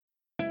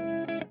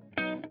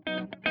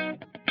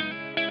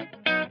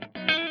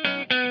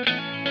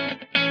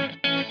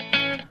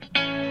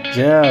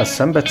За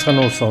сан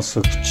бацхан уу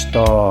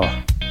сонсогчдоо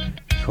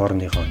эх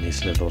орныхоо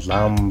нийслэл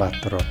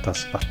Улаанбаатар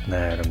хотоос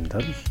Батнай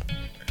аримдал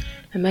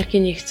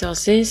Америкийн нэгдсэн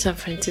улсын Сан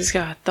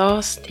Франциско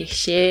хотоос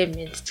тэгшээ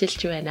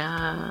мэдчилж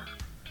байна.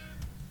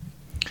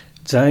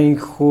 За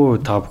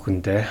инхүү та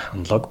бүхэндээ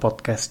Unlock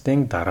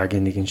podcast-ийн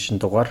дараагийн нэгэн шин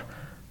дугаар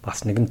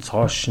бас нэгэн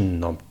цоо шин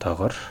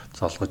номтойгоор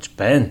золгож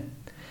байна.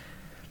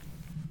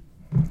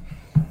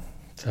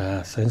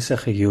 За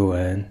сонирхох юу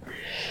байна?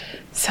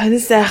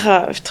 Сонир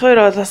сайхан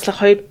битгаар бол бас л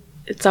хоёр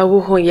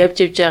завгүй хүн явж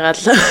байгаа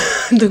л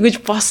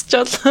дөнгөж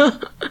босчоол.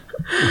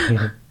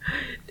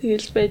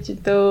 Тэгэл байж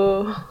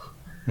дөө.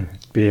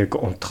 Би яг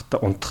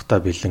унтахтаа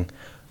бэлэн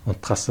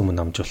унтахаас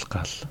өмнө амжуулах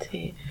гал.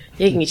 Тий.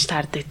 Яг ингэж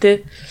таардаг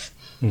те.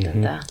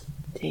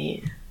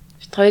 Тий.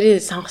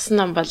 Битгаарыг сонгосон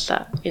ном бол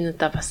энэ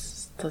удаа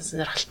бас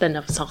сонирхолтой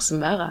ном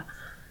сонгосон байгаа.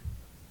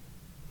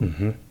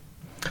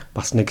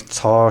 Бас нэг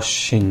цоо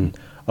шин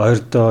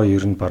ойрдоо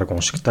ер нь баг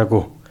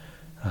уншигтаагүй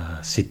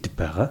сэдв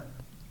байгаа.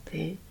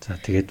 Тий. За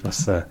тэгээд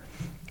бас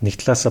нэг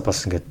талаасаа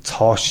бас ингээд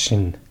цоо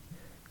шин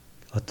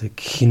одоо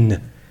хин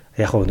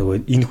яг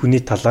нөгөө энэ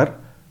хүний талаар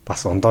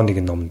бас ондоо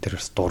нэг ном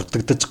дээр бас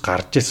дурддагдаж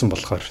гарч исэн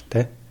болохоор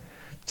те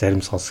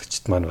зарим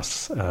сонсогчд маань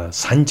бас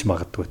санаж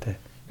магадгүй те.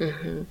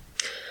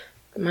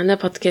 Манай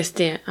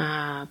подкастын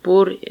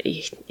бүр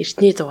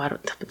эртний дугаар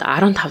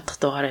 15 дахь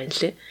дугаар байна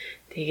лээ.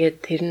 Тэгээд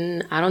тэр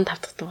нь 15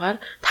 дахь дугаар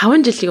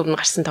 5 жилийн өмнө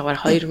гарсан дугаар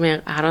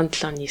 2017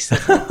 оны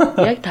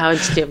 9. Яг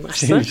 5 жилийн өмнө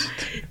гарсан.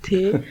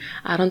 Тий.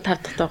 15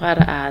 дахь дугаар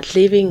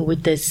Living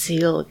with the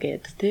Seal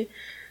гэдэг тий.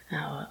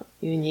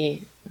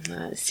 Юуны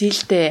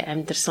сийлтэй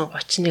амьдарсан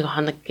 31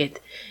 хоног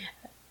гэдэг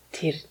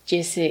тэр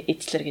Джесси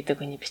Эдлер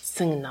гэдэг хүний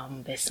бичсэн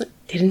ном байсан.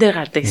 Тэрэн дээр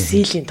гардаг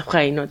силийн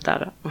тухай энэ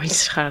удаа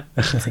уншихаар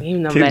бичсэн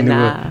юм ном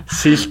байна.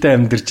 Сийлтэй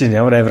амьдарч ийн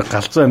ямар амар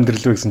галзуу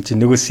амьдрал вэ гэсэн чинь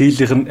нөгөө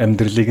сийлийнх нь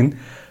амьдралыг нь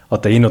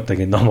одоо энэ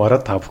удаагийн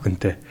номороо та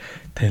бүхэнтэй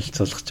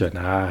танилцуулах гэж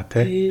байна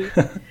тий.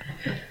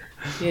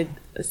 Тэгээд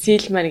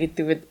сийл маань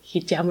гэдэг нь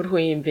хийж ямар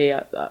хүн юм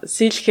бэ?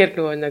 Сийлэхээр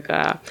нөгөө нэг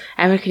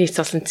Америк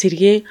нэгдсэн улсын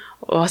цэргийн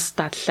ус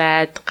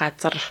дадлайд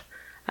газар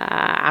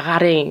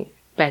агаарын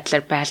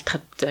байдлаар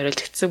байлдахад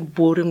зориулагдсан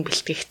бүрэн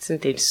бэлтгэгдсэн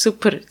тийм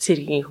супер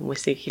цэргийн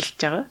хүмүүсийг хэлж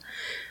байгаа.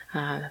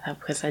 Та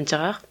бүхэн санаж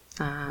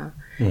байгаа.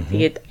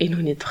 Тэгээд энэ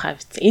хүний тухай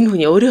бичсэн. Энэ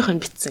хүний өөрийнх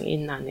нь бичсэн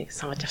энэ номыг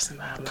сонгож авсан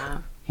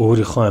байна.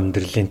 Өөрийнхөө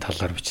амьдралын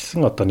талаар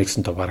бичсэн одоо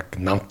нэгсэн то баг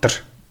намтар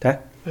тий.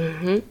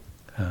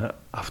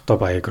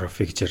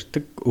 Автобиографи гэж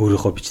ярьдаг.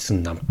 Өөрийнхөө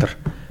бичсэн намтар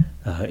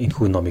энэ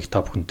хүн номыг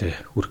та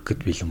бүхэндээ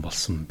хүргэх бэлэн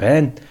болсон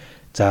байна.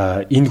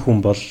 За энэ хүн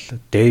бол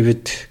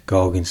Дэвид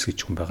Гогинс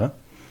гэж хүн байгаа.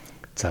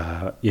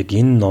 За яг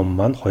энэ ном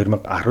маань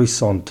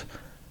 2019 онд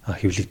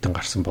хэвлэгдэн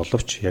гарсан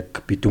боловч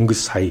яг би дөнгөж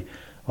сая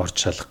орж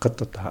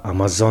шалгахад одоо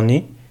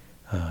Amazon-ы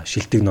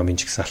шилдэг номын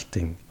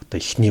жагсаалтын одоо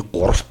эхний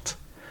 3-т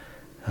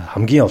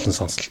хамгийн олон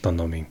сонслолтой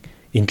номын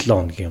энэ 7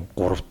 хоногийн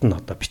 3-т нь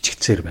одоо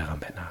бичигдсээр байгаа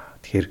юм байна.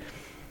 Тэгэхээр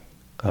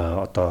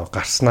одоо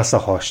гарснаасаа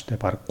хойш те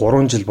баг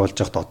 3 жил болж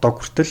байхад одоо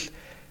хүртэл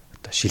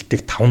одоо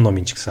шилдэг 5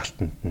 номын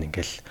жагсаалтанд нь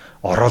ингээл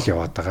ороод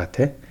яваад байгаа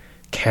те.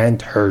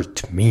 Can't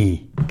hurt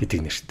me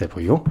гэдэг нэртэй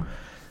буюу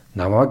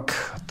намайг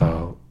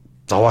одоо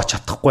зовооч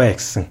чадахгүй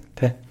гэсэн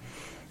тий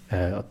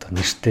одоо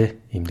нэртэй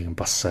юм нэг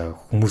бас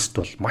хүмүүст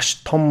бол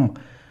маш том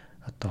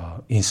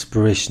одоо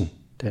inspiration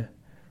тий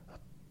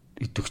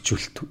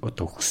идэвхжүүлэлт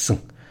одоо өгсөн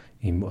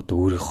юм одоо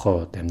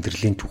өөрийнхөө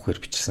амьдралын түүхээр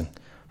бичсэн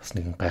бас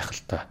нэгэн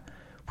гайхалтай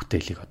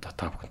бүтээлийг одоо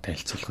та бүхэн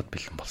танилцуулахад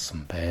бэлэн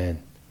болсон байна.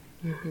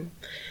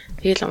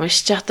 Тэгэл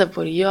уншиж байхдаа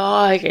бүр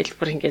ёо гэж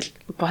бүр ингээл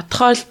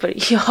бодхоол бүр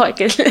ёо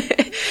гэж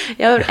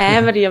ямар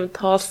амар юм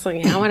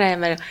туулсан ямар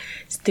амар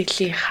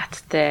сэтгэлийн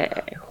хаттай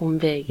хүн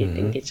бэ гэд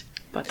ингэж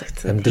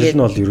бодогдсон. Амьдрал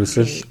нь бол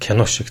ерөөсөө л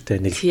кино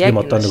шигтэй нэг тийм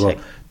одоо нөгөө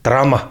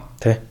драма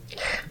тий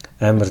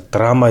амар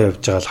драма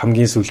явж байгаа л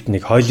хамгийн сүүлд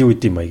нэг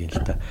Холливуудын маяг юм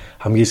л та.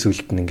 Хамгийн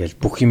сүүлд нь ингээл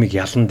бүх юмыг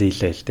ялан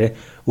дийлээл тий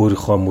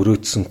өөрийнхөө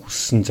мөрөөдсөн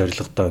хүссэн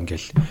зорилгодоо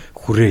ингээл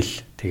хүрээл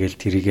тэгэл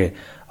тэрийгэ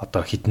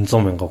одоо хэдэн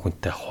зуун мянган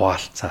хүнтэй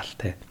хуваалцаал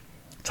те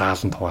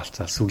зааланд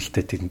хуваалцаал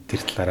сүгэлдээ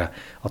тэр талаараа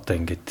одоо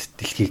ингээд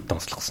дэлхийг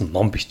донслогсон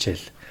ном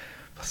бичээл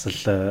бас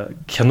л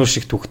кино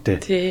шиг түүхтэй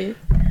тий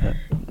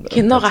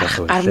кино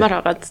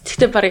гармаар байгаа.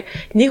 Гэхдээ баг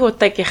нэг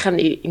удаагийнх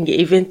нь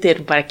ингээ ивентээр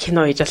баг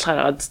кино хийж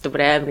болохоор одоо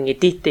бүр амар ингээ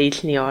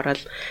дитэйлний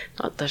ороод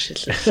одоо шил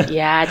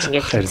яаж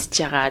ингээ хэлж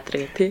байгаа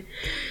гэдэг тий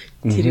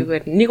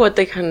тэрүүгээр нэг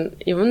удаагийнх нь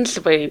юм л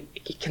баг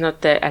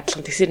кинотой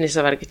адилхан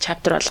тэгсэрнээсээ баг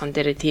чаптер болгон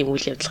дээр тийм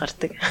үйл явдал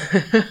гардаг.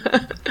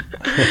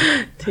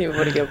 Тийм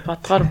бүргээ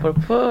бодгоор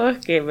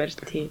бүр гэмээр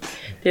тийм.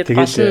 Тэгээд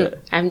гол нь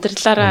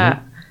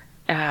амьдралаараа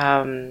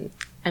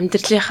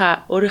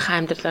амьдралынхаа өөрийнхөө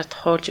амьдралаар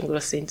тухуулж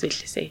өнгөрөөсөн энэ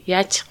зүйлээсээ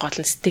яаж гол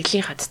нь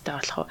сэтгэлийн хаттай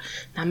болох вэ?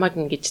 Намайг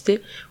ингэж те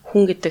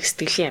хүн гэдэг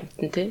сэтгэлийн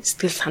амтан те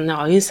сэтгэл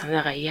санаа оюун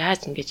санаагаа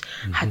яаж ингэж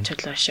хад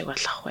чулуу шиг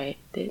болох вэ?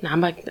 Те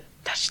намайг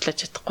тарчлаж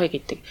чадахгүй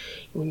гэдэг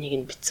үнийг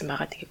нь бичсэн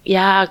байгаа. Тэгээд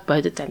яг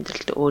бодит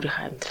амьдралд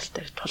өөрийнхөө амьдрал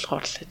дээр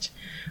тулгуурлаж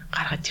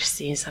гаргаж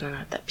ирсэн энэ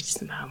санаануудаа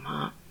бичсэн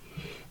байгаамаа.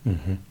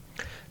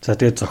 За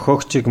тэгээд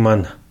зохиогчийг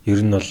маань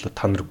ер нь бол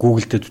та нар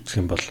Google дээр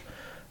үзэх юм бол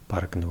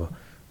баг нөгөө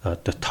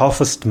the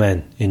toughest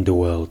man in the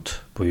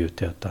world буюу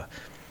те одоо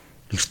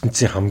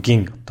ертөнцийн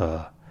хамгийн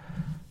одоо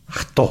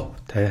хатуу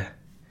тий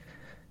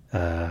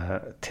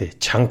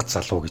чанга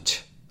залуу гэж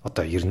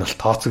одоо ер нь бол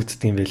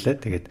тооцогддог юм байлаа.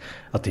 Тэгээд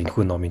одоо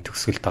энэхүү номын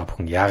төгсгөл та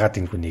бүхэн яагаад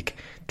энэхүүнийг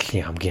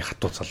дэлхийн хамгийн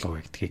хатуу залуу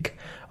вэ гэдгийг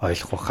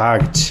ойлгох байхаа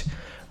гэж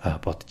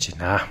бодож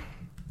байна.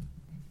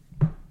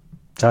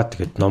 За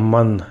тэгээд ном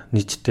маань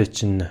нийтдээ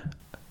чинь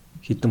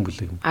хэдэн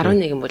бүлэг юм бэ?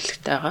 11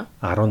 бүлэгтэй байгаа.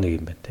 11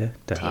 юм байна тий.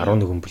 Тэгээд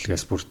 11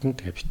 бүлгээс бүрдэн.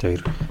 Тэгээд бид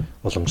хоёр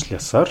уламжлал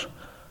ясаар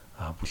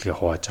бүлгээ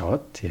хувааж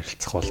аваад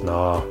ярилцах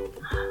болноо.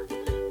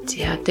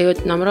 За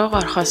тэгээд ном руу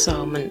орохоос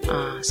өмнө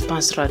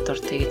спонсороор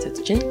дуртайг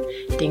зодж байна.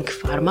 Think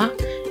Pharma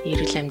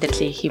эрүүл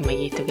амьдралын хэм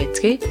маягийн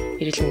түгээцгээ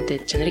эрүүл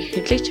мэндэд чанарыг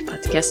хэрэглэгч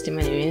подкаст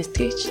юм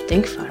инвестгэж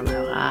Think Pharma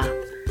байгаа.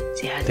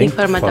 За Think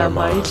Pharma-д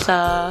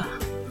баярлалаа.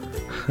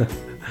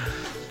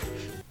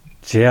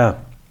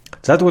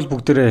 За тэгвэл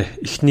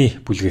бүгдээрээ эхний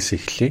бүлгээс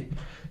эхлэе.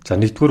 За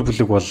нэгдүгээр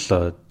бүлэг бол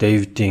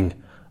Дэвидийн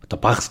одоо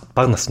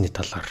бага насны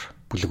талаар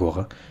бүлэг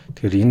байгаа.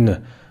 Тэгэхээр энэ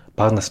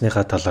бага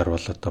насныхаа талаар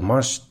бол одоо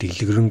маш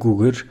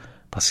дэлгэрэнгүйгээр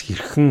бас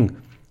хэрхэн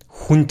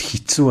хүнд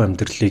хэцүү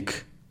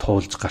амьдралыг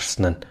туулж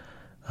гарсан нь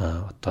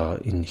одоо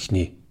энэ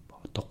ихний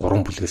одоо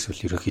 3 бүлгээс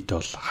бол ерөнхийдөө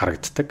бол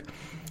харагддаг.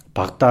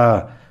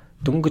 Багада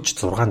дөнгөж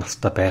 6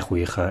 настай байх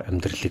үеийнхаа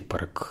амьдралыг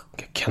баг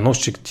кино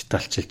шиг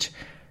детальчилж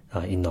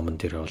энэ номон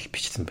дээр бол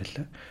бичсэн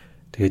байлаа.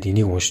 Тэгээд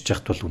энийг уншиж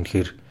яхад бол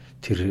үнэхээр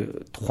тэр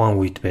тухайн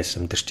үед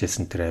байсан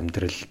амьдарчсэн тэр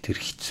амьдрал, тэр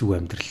хэцүү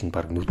амьдрал нь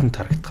баг нүдэнд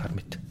харагдахаар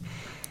мэт.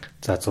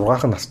 За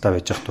 6 настай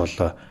байж хат бол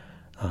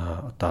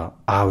одоо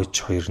аав ээж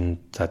хоёр нь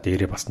за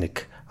дээрээ бас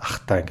нэг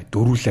ахтай ингээд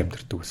дөрвөлээ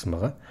амьдардаг гэсэн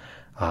байгаа.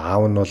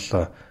 Аав нь бол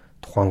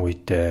тухайн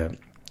үед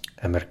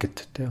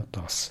Америкт те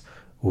одоо бас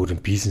өөрийн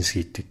бизнес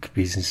хийдэг,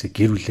 бизнесээ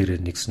гэр бүлээрээ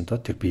нэгсэн доо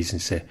тэр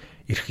бизнесээ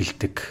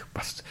эрхэлдэг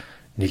бас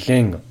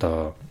нэгэн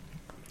одоо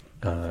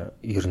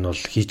ер нь бол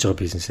хийж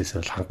байгаа бизнесээс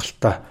бол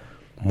хангалттай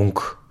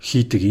мөнгө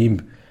хийдэг ийм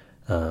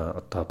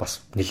одоо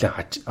бас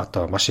нэлээд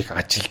одоо маш их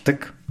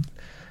ажилдаг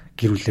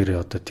гэр бүлэрээ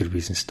одоо тэр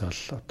бизнестэй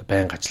бол одоо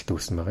байнга ажилтдаг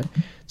гэсэн байгаа.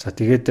 За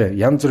тэгээд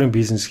янз бүрийн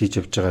бизнес хийж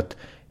явж байгаад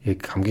яг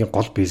хамгийн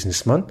гол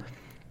бизнес маань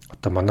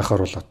одоо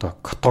манайхаар бол одоо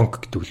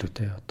котонг гэдэг лүү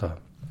те одоо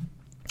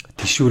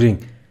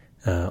тишүүрийн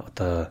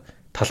одоо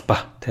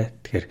талбай те.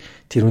 Тэгэхээр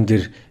тэрүүн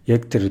дээр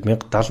яг тэр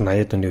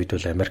 1970-80-аад оны үед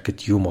бол Америкт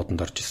юу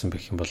модонд орж исэн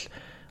байх юм бол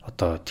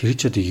одоо тэр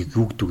ч одоо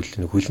юу гэдэг л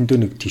нэг хөлөндөө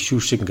нэг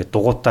тишүүр шиг ингээд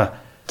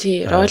дугуйтаа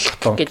ролик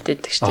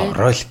гэдэг шүү дээ.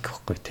 Ролик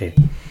гэхгүй тий.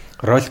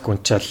 Ролик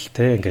унчаал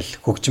тий ингээл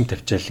хөгжим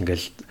тавьчаал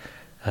ингээл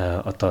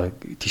одоо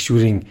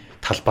тишүүрийн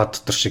талбай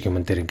дотор шиг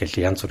юм дээр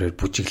ингээл янз бүрээр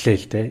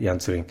бүжиглээл тий.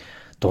 Янз бүрийн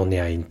дууны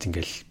аянд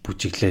ингээл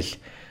бүжиглээл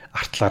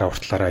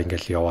артлаараа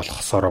ингээл яваал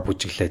хосоороо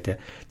бүжиглээ тий.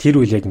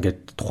 Тэр үйл яг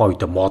ингээд тухайн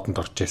үед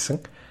модонд орж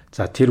исэн.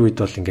 За тэр үед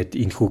бол ингээд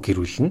энэхүү гэр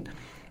бүл нь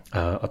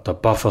одоо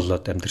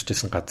Buffalo-д амьдарч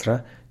исэн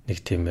газараа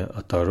нэг тийм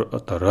одоо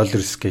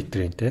роллер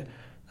скейтерийн те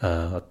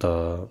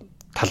одоо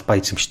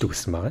талбай эзэмшдэг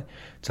гэсэн байгаа.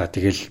 За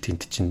тэгэл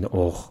тэнд чинь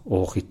уух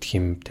идэх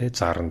юм те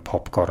зарна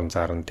попкорн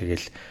зарна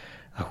тэгэл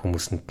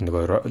хүмүүсэнд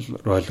нөгөө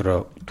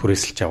роллероо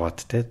түрээсэлж аваад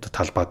те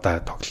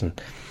талбайдаа тоглоно.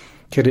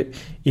 Тэгэхээр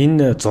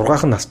энэ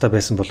 6 настай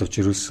байсан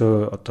боловч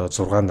ерөөсөө одоо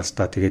 6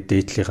 настай тэгээд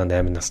дээдлийнхаа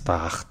 8 настай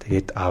ах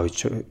тэгээд аав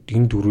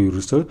энэ дөрөв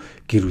ерөөсөө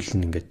гэр бүл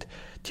нь ингээд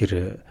тэр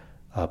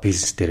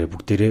бизнес дээрээ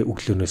бүгдээрээ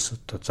өглөөнөөс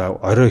одоо за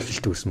орой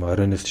эхэлдэг гэсэн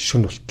оройноос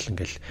шөнө болтол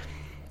ингээл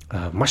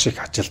маш их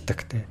ажилдаг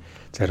те.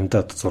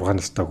 Заримдаа одоо 6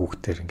 настай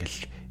хүүхдээр ингээл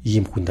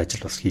ийм хүнд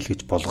ажил бас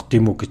хийлгэж болгох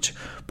юм уу гэж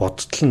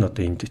бодтол нь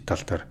одоо энэ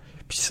деталь дээр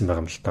бичсэн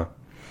байгаа юм л та.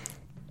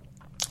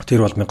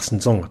 Тэр бол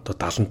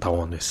 1975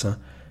 он байсан.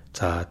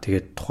 За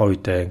тэгээд тухайн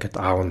үедээ ингээд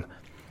аав нь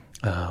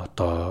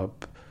одоо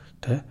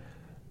те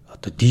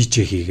одоо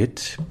DJ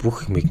хийгээд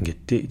бүх юм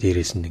ингээд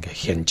дээрээс нь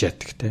ингээд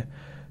хянжаадаг те.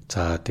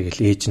 За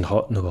тэгэл ээж нь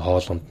нөгөө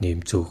хоолунд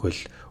нэм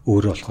зөөхөл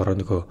өөрөө болохоор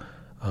нөгөө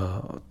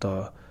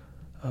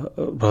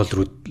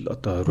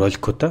одоо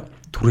роликуудаа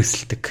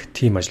түрээсэлдэг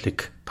тийм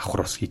ажлыг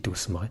давхраас хийдэг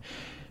гэсэн байна.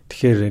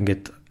 Тэгэхээр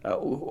ингээд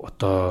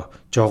одоо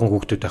жоохон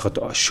хүүхдүүд байхад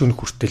шүн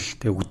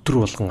хүртэл тэг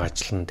өдөр болгон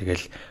ажиллана.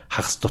 Тэгэл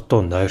хагас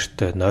дутуу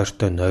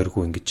нойртой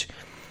нойргүй ингэж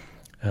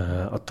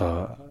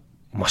одоо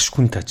маш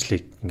хүнд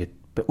ажлыг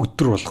ингээд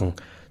өдөр болгон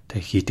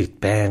тэг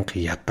хийдэг байнга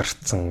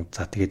ядарсан.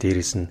 За тэгээд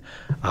дээрэс нь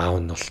аав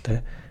нь бол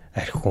тэг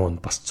архиун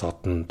бас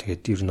зодно.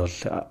 Тэгээд ер нь бол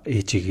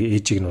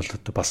ээжийг нь бол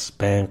одоо бас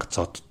байнга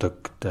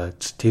зоддог.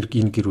 Тэр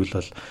энэ гэр бүл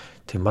бол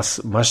тийм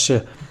маш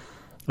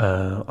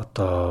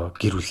одоо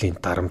гэр бүлийн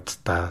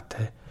дарамттай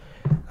тий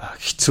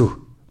хэцүү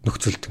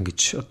нөхцөлд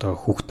ингэж одоо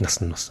хүүхэд нас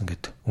нь бас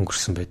ингээд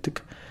өнгөрсөн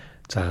байдаг.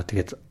 За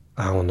тэгээд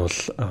аав нь бол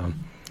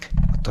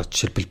одоо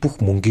жишээлбэл бүх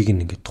мөнгийг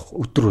нь ингээд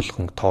өдөр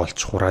болгон тоолж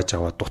хурааж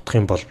аваад дутх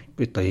юм бол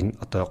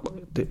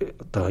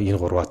одоо энэ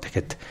гурваа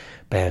дахиад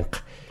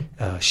байнга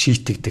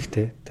шийтгдэг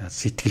те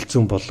сэтгэл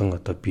зүйн болон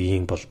одоо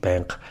биеийн бол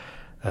байнга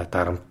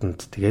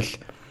дарамтанд тэгэл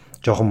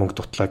жоохон мөнгө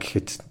дутлаа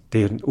гэхэд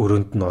дээр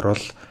өрөөнд нь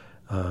ороод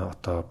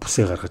одоо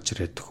бүсээ гаргаж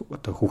ирээд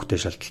одоо хүүхдээ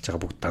шалдалж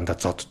байгаа бүгд дандаа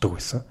зодддог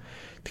байсан.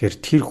 Тэгэхээр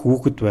тэр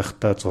хүүхэд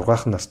байхдаа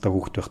 6 настай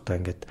хүүхэд байхдаа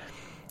ингээд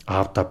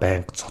аавда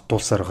байнга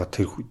зодуулсаар байгаа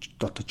тэр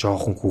одоо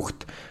жоохон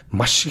хүүхэд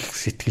маш их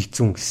сэтгэл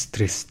зүйн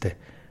стресстэй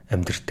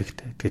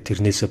амьдэрдэг. Тэгээ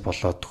тэрнээсээ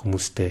болоод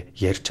хүмүүстэй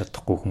ярьж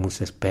чадахгүй,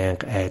 хүмүүсээс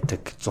байнга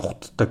айдаг,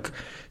 зүхтдэг,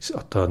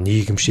 одоо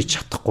нийгэмшиж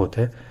чадахгүй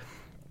те.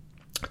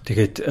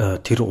 Тэгээд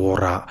тэр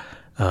уураа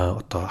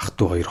одоо ах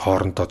トゥ хоёр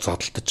хоорондоо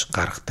зодтолдож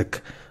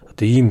гаргадаг.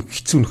 Одоо ийм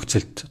хэцүү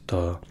нөхцөлд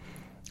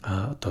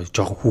одоо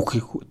жоохон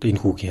энэ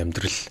хүүгийн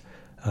амьдрал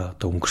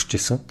одоо өнгөрч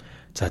исэн.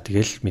 За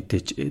тэгэл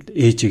мэдээж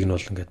ээжийг нь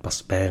бол ингээд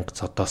бас байнга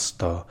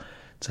зодоостой.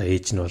 За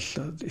ээж нь бол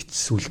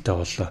эцсүүлдээ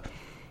бол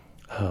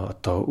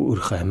одоо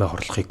өөрийнхөө амиа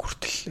хорлохыг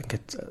хүртэл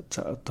ингээд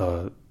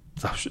одоо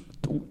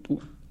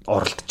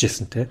оролдож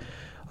исэн те.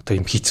 Одоо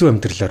ийм хэцүү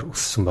амьдралаар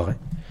өссөн байгаа.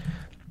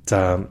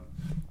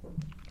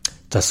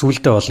 За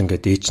сүүлдээ бол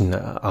ингээд ээж нь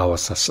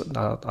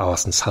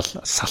аваас нь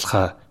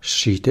салхаа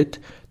шийдэд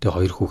тэгээ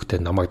хоёр хүүхдээ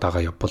намайг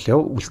дагаа явбал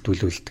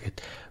үлдүүлвэл тэгээд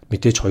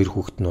мэдээж хоёр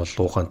хүүхэд нь бол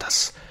луугаан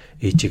тас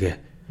ээжигээ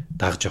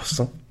дагж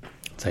явсан.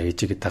 За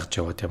ээжигээ дагж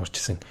яваад ямар ч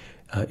гэсэн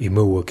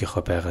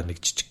эмэөвгийнхаа байгаа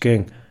нэг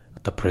жижигхэн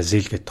одоо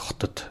Бразил гэдэг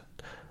хотод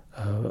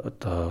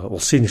одоо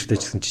улсын нэртэй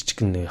гэсэн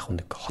жижигхэн яг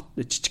нэг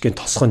жижигхэн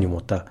тосгон юм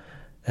уу та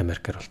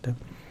Америкаар бол тэ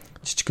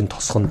жижигхэн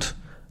тосгонд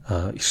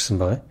ирсэн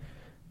байгаа.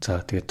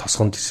 За тэгээд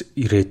тосгонд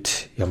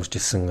ирээд ямар ч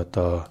гэсэн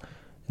одоо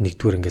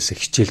нэгдүгээр ингээс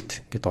хичээлд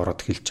ингээд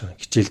ороод эхэлж байгаа.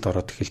 Хичээлд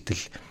ороод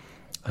эхэлтэл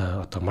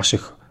одоо маш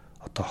их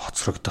одоо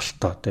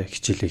хоцрогдолтой тэ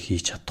хичээлээ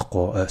хийж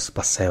чадахгүй,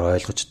 бас сайн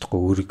ойлгож чадахгүй,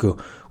 өөрийгөө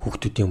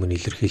хүүхдүүдийн өмнө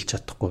илэрхийлж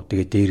чадахгүй.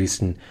 Тэгээд дээрээс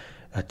нь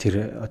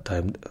тэр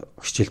одоо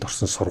хичээлд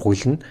орсон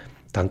сургууль нь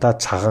дандаа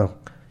цагаан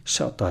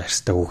одоо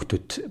арьстай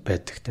хүүхдүүд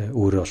байдаг тэ.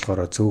 Өөрөө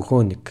болохоор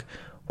зөөхөн нэг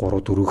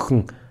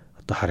 3-4хэн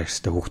одоо хар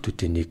арьстай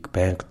хүүхдүүдийн нэг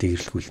байнга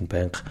дээрлгүүлэн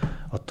байнга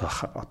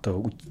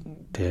одоо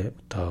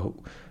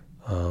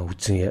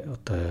үзэн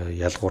одоо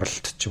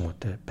ялгууралт ч юм уу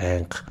те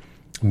байнга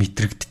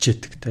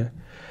мэдрэгдэжээдэг те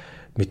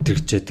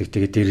мэдрэгдэжээдэг.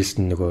 Тэгээд дээрэс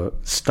нь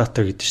нөгөө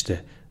статер гэдэг штэ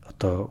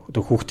одоо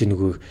хүүхдийн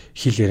нөгөө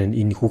хэл яриан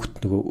энэ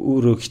хүүхд нөгөө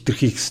өөрөө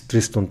хитрхи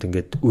стресс дунд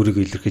ингээд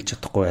өөрийгөө илэрхийлж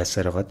чадахгүй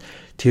айсаар байгаад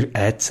тэр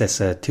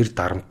айдсаасаа тэр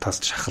дарамтаас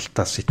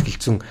шахалтаас сэтгэл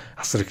зүйн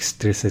асар их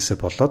стрессээсээ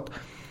болоод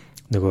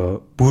нөгөө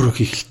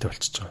бөөрөнхий хэлтэй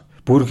болчихж байгаа.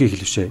 Бөөрөнхий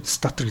хэл бишээ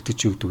статер гэдэг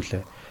чи юу гэдэг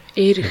лээ?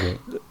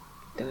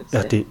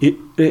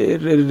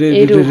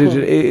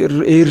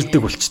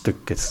 Эрдэг болчдөг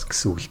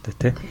гэсэн үг л дээ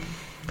тий.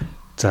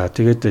 За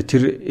тэгээд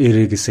тэр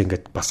эрэгээс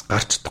ингээд бас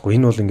гарч чадахгүй.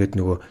 Энэ бол ингээд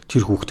нөгөө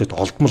тэр хүүхдэд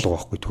олдмол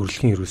байгаа байхгүй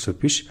төрөлхийн ерөөсөө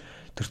биш.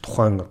 Тэр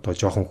тухайн одоо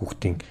жоохон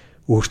хүүхдийн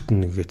өөрт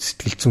нь ингээд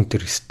сэтгэл зүйн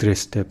тэр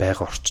стресстэй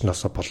байгаа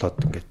орчноосоо болоод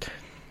ингээд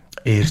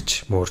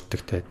ээрж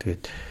мөөрдөг тий.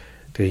 Тэгээд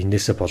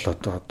энээсээ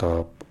болоод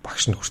одоо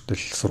багш нь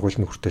хүртэл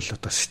сургуулийн хүртэл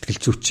одоо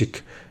сэтгэл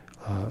зүйчийг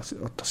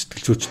одоо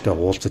сэтгэл зүйчтэй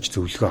уулзаж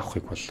зөвлөгөө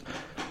авахыг бол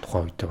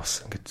тухайн үедээ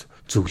бас ингээд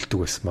зөвлөдөг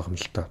байсан юм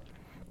л да.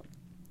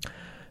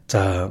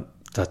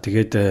 За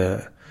тэгээд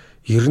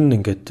ер нь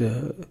ингээд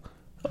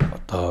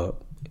одоо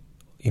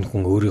энэ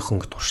хүн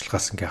өөрийнхөө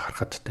туршлагаас ингээд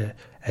харахад те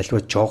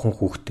альва жоохон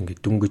хүүхэд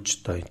ингээд дөнгөж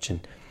одоо эн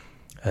чинь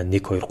 1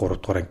 2 3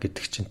 дугаар анги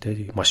гэдэг чинь те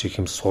маш их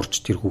юм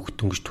сурч тэр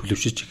хүүхэд дөнгөж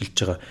төлөвшөж эхэлж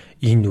байгаа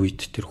энэ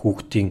үед тэр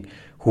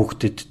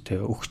хүүхдэд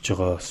те өгч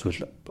байгаа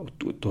эсвэл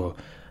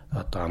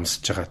одоо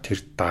амсж байгаа тэр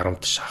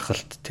дарамт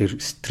шахалт тэр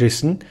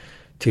стресс нь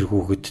тэр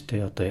хүүхэд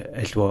те одоо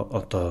альва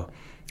одоо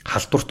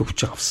халдварт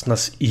өвч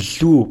авснаас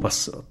илүү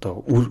бас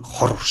одоо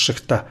хор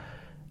уршигтай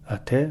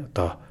те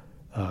одоо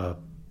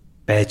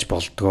байж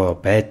болдгоо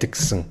байдаг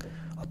гэсэн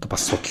одоо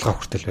бас судалгаа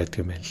хүртэл байдаг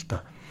юм байна л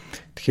да.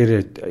 Тэгэхээр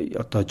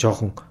одоо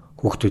жоохон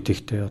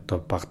хүүхдүүдийнхтэй одоо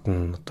багт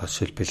нь одоо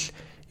жишээлбэл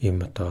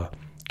ийм одоо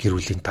гэр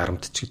бүлийн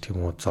дарамт ч гэдэг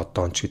юм уу,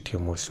 зодоон ч гэдэг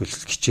юм уу, эсвэл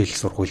хичээл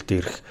сургууль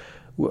дээрх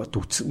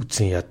одоо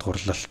үзэн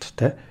ядгуурлалт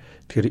те.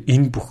 Тэгэхээр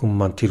энэ бүхэн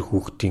маань тэр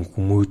хүүхдийн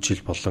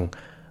хүмүүжил болон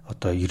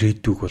одоо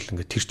ирээдүйг бол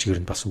ингээд тэр чигээр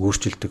нь бас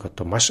өөрчилдөг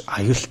одоо маш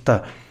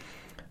аюултай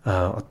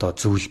одоо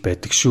зүйл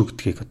байдаг шүү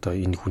гэдгийг одоо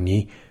энэ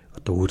хүний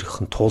одоо өөрийнх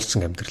нь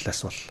туулсан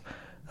амьдралаас бол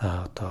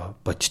одоо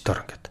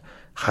бодитоор ингээд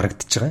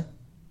харагдаж байгаа.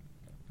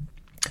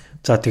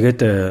 За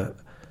тэгээд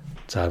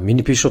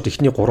миний би шууд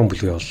эхний 3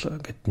 бүлгээ бол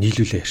ингээд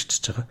нийлүүлээ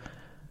ярьчихж байгаа.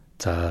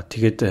 За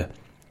тэгээд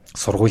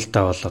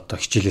сургуультай бол одоо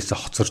хичээлээсээ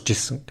хоцорж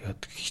исэн.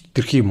 Тэгээд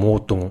хитрхи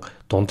муудун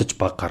дундаж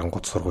баг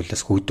гарангууд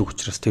сургуулиас хүйдэг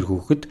учраас тэр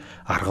хүүхэд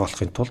арга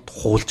болохын тулд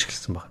хуулж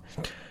эхэлсэн байна.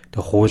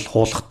 Тэгээд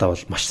хуулахдаа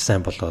бол маш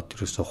сайн болоод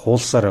ерөөсө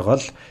хуулсаар байгаа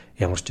л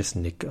ямар ч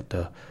гэсэн нэг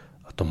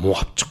одоо муу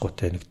авчихгүй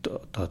те нэг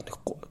одоо нэг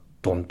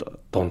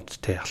дунд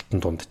те алтан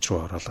дунд ч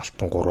руу ороод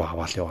алтан 3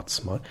 аваад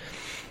яваадсан маа.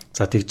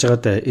 За тэгж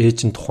байгаад ээж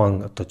нь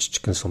тухайн одоо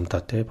жижигхэн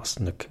сумдаа те бас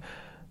нэг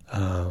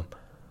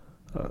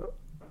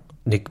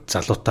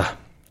залуутай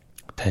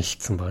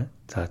танилцсан байна.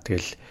 За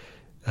тэгэл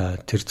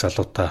тэр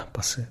залуутай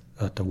бас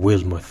одоо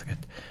Wilmoth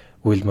гэдэг.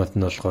 Wilmoth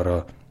нь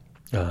болохоор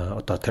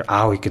одоо тэр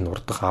аавыг нь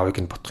урдах аавыг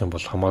нь бодох юм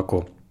бол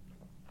хамаагүй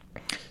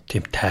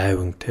тийм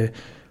тайван те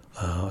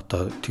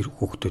одоо тэр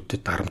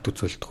хүүхдүүдэд дарамт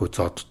үзүүлдэггүй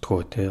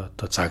зоддггүй те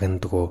одоо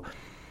загнадгүй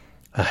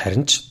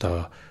харин ч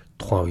одоо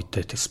тухайн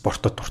үедээ тэр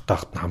спортод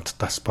дуртайхад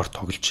хамтдаа спорт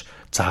тоглож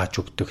зааж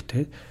өгдөг те.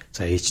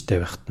 За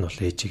ээжтэй байхад нь бол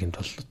ээжийг нь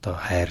бол одоо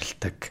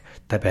хайрладаг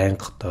та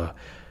байнга одоо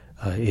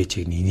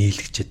ээжийг нь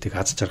инээлгчээдэг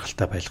аз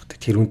жаргалтай байлгадаг.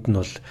 Тэр үнд нь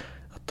бол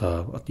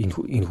одоо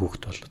энэ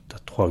хүүхэд бол одоо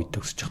тухайн үед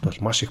өсөж байхад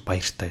бол маш их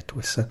баяртай байдаг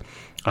байсан.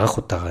 Анх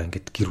удаага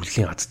ингээд гэр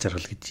бүлийн аз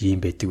жаргал гэж юм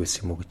байдаг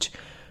байсан юм уу гэж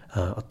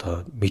одоо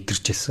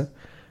мэдэрч байсан.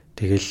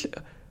 Тэгэл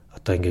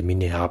одоо ингээд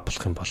миний аав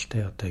болох юм бол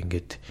те одоо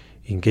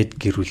ингээд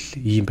гэр бүл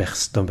ийм байх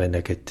хэвээр байна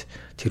гэд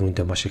тэр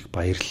үндэ маш их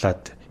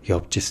баярлаад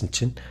явж исэн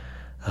чинь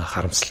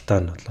харамсалтай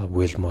нь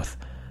бол Wilmoth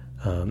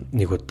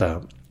нэг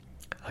удаа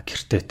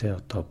гэртээ те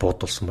одоо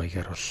буудулсан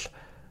маягаар бол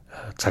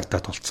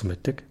цагдаад болцсон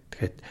байдаг.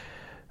 Тэгэхээр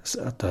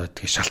одоо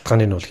тэгээ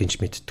шалтгааны нь бол хинч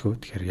мэдтгүү.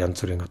 Тэгэхээр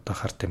янз бүрийн одоо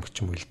хар тамхи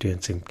ч юм уу элдв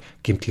янзын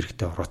гэмт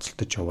хэрэгтэй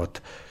орооцолтож яваад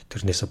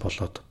тэрнээсээ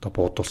болоод одоо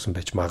буудулсан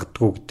байж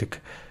магадгүй гэдэг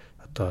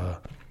одоо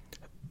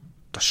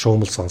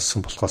шуумал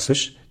сонссон болохоос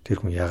биш.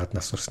 Тэр хүн яагаад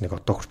нас урсныг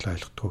одоо хүртэл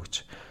ойлгохгүй гэж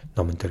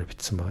номон дээр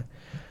бичсэн байна.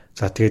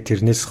 За тэгээд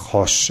тэрнээс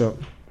хойш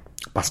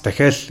бас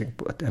дахиад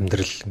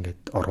амьдрал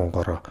ингээд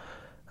оронгороо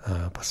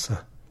бас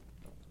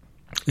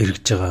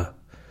эргэж байгаа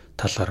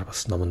талаар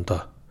бас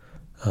номондоо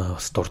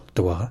бас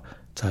дурддаг байгаа.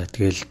 За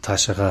тэгэл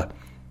цаашаага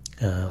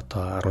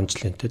одоо 10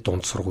 жилийн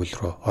дунд сургууль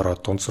руу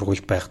ороод дунд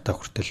сургууль байхдаа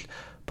хүртэл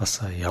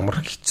бас ямар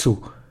хэцүү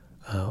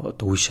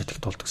одоо үе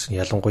шатагт болдог гэсэн.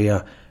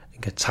 Ялангуяа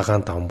ингээд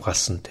цагаан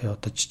давмгаалсан тий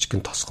одоо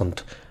жижигэн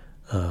тосгонд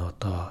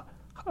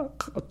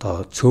одоо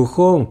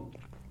цөөхөн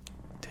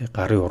тий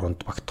гарын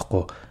уруунд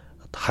багтахгүй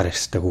хар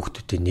ярьстай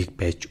хүүхдүүдийн нэг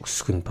байж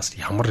өсөх нь бас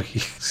ямар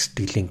их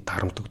сэтгэлийн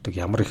дарамт өгдөг,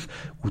 ямар их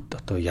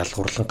одоо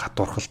ялгуурлан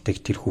гадуурхалтыг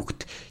тэр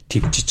хүүхд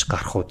твжиж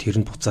гарах уу, тэр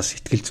нь буцаа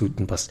сэтгэл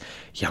зүйд нь бас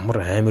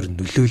ямар амар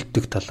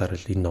нөлөөлдөг талаар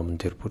л энэ номон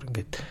дээр бүр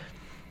ингээд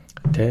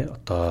тий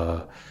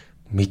одоо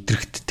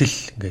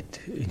мэдрэгдтэл ингээд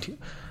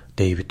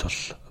Дэвид бол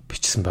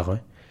бичсэн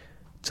байгаа.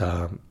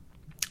 За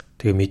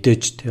тэгээ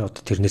мэдээж тий одоо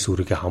тэрнээс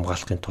өөрийгөө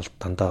хамгаалахын тулд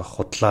дандаа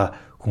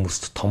худлаа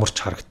хүмүүст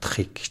томорч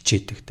харагдахыг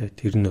хичээдэг те.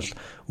 Тэр нь бол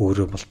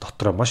өөрөө бол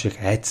дотроо маш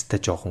их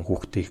айцтай жоохон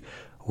хүүхдийг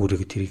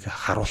өөрийгөө тэрийг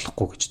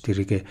харуулахгүй гэж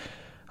тэрийг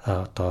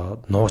одоо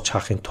нууж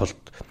хаахын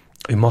тулд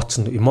эмоц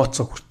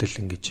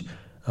хүртэл ингэж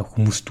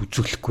хүмүүст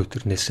үзүүлэхгүй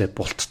тэрнээсээ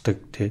бултдаг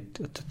те.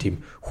 Одоо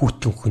тийм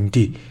хүүтэн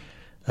хөндөй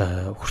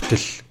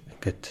хүртэл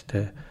ингээд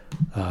те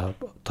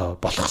одоо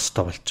болох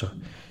хэрэгтэй болж байгаа.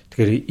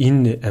 Тэгэхээр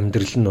энэ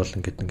амьдрал нь бол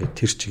ингээд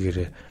тэр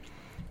чигээрээ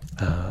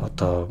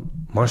одоо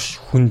маш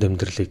хүнд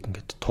амьдралыг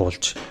ингээд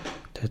туулж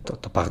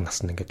одоо бага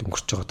наснд ингээд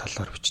өнгөрч байгаа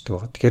талаар бичдэг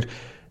байгаа. Тэгэхээр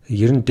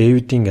ер нь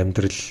Дэвидийн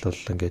амьдрал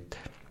бол ингээд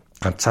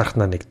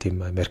ганцаархнаа нэг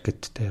тийм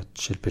Америкт те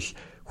жишээлбэл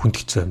хүнд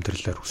хэцүү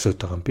амьдралаар өсөд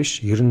байгаа юм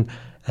биш. Ер нь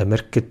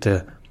Америкт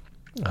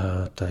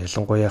одоо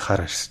ялангуяа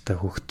хар арьстай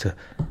хүүхэд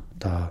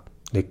одоо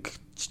нэг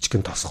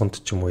жижигэн тосгонд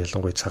ч юм уу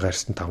ялангуяа цагаан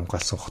арьсанд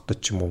хамгаалсан хотод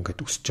ч юм уу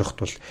ингээд өсөж явахд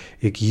бол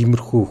яг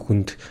иймэрхүү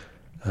хүнд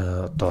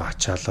одоо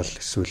ачаалал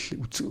эсвэл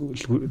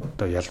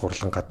одоо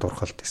ялгуурлан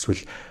гадуурхалт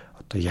эсвэл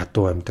одоо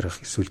ядуу амьдрах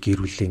эсвэл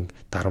гэр бүлийн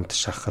дарамт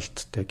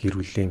шахалт те гэр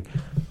бүлийн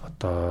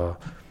одоо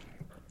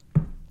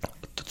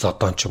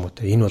зодон ч юм уу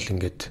те энэ бол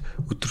ингээд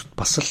өдөрт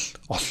бас л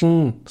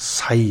олон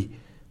сая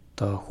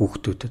одоо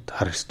хүүхдүүдэд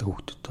хар арьстай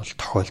хүүхдүүд бол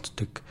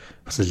тохиолддог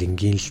бас л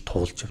энгийн л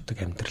туулж явдаг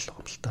амьдрал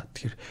байгаа юм л та.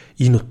 Тэгэхээр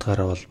энэ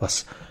утгаараа бол бас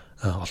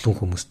олон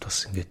хүмүүст бас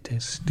ингээд те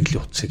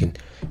сэтгэлийн утсыг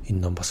энэ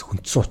ном бас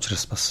хүндсэн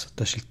учраас бас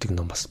одоо шилдэг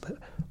ном бас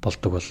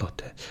болдог болоо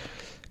те.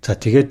 За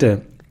тэгээд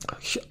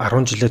 10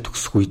 жилээ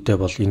төгсөх үедээ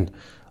бол энэ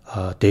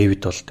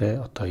Дэвид бол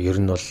те одоо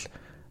ер нь бол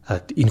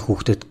энэ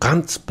хүүхдэд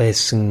ганц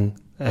байсан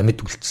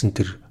амьд үлдсэн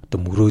тэр одоо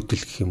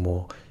мөрөөдөл гэх юм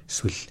уу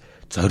эсвэл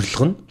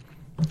зорилго нь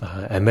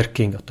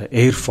Америкийн одоо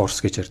Air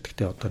Force гэж ярьдаг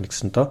те одоо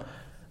нэгсэн доо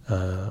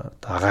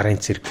агаарын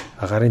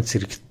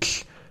цэрэгт л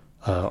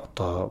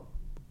одоо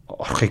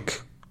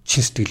орохыг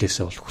чин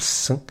сэтгэлээсээ бол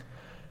хүссэн.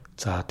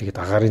 За тэгээд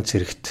агаарын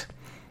цэрэгт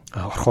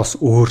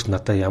орхоос өөр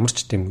надаа ямар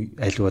ч тийм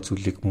аливаа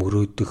зүйлийг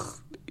мөрөөдөх,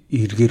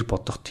 эргээр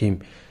бодох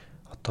тийм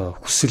одоо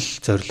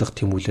хүсэл зориг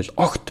тэмүүлэл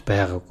огт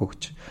байгаагүй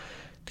гэж.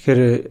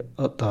 Тэгэхээр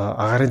одоо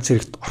агаарын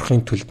цэрэгт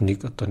орохын тулд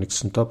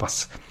нэгсэнтэй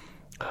бас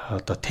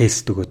одоо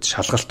тест өгөөд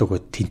шалгалт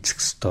өгөөд тэнцэх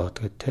ёстой.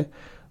 Тэгээд тий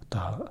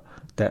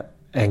одоо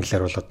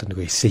англиар бол одоо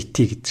нэг SAT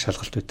гэдэг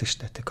шалгалт байдаг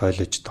шүү дээ.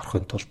 Коллежид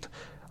орохын тулд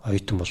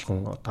оюутан болгон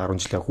одоо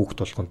 10 жилийн хүүхэд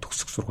болгон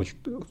төгсөх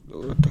сургуульд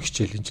одоо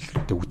хичээлийн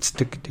жилдээ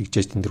үздэг.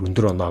 Тэгжээж тэн дээр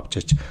өндөр оноо авч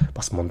яж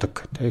бас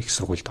мундаг их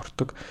сургуульд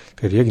ордог.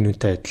 Тэгэхээр яг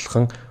нүнтэй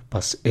адилхан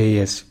бас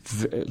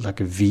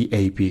ASVAB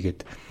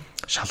гэдэг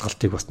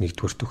шалгалтыг бас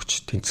нэгдүгээр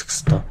төгч тэнцэх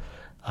ёстой.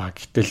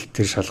 Гэтэл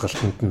тэр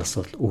шалгалтанд нь бас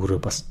бол өөрөө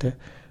бас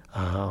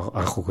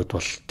анх үгэд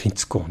бол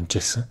тэнцэхгүй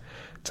унжээсэн.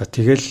 За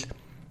тэгэл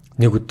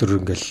нэг өдөр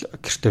ингээл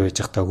гэртээ байж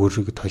байхдаа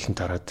өөрийгөө тойлон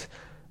тараад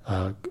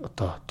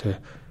одоо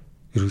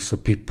ерөөсөө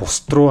би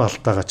бусд руу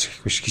алдаагач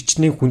гэх биш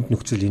хичнээн хүнд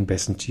нөхцөл энэ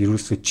байсан чи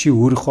ерөөсөө чи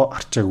өөрийнхөө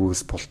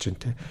арчаагүйгээс болж байна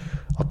те.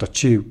 Одоо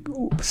чи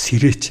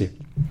сэрээч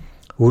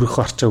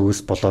өөрийнхөө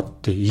арчаагүйгээс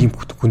болоод ийм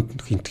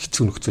хүнд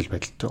хэцүү нөхцөл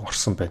байдалд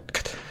орсон байна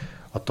гэхэд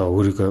одоо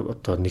өөрийгөө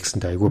одоо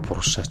нэгсэндээ айгүй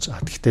бурушаач.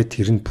 Гэхдээ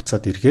тэр нь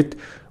буцаад эргээд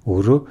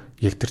өөрөө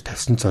яг тэр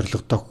тавьсан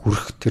зорилгодоо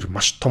хүрэх тэр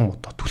маш том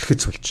одоо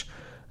түлхэц болж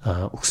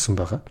өгсөн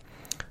байгаа.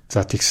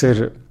 За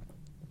тэгсээр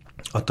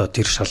одоо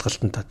тэр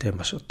шалгалтантаа тийм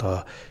маш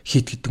одоо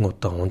хит хитэн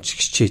удаа унж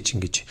хичээж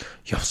ингэж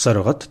явсаар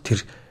байгаад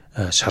тэр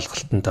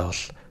шалгалтантаа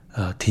бол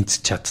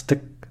тэнцэж чаддаг.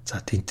 за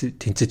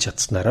тэнцэж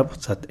чадсанараа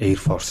буцаад Air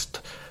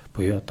Force-д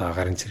буюу одоо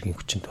агарын цэргийн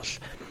хүчинд бол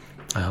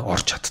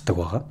орж чаддаг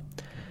байгаа.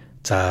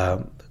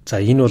 За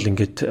энэ бол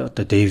ингээд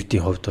одоо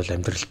Дэвидийн хувьд бол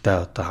амьдралдаа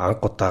одоо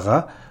анх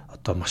удаага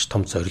одоо маш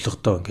том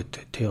зорилготой ингээд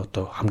тий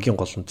одоо хамгийн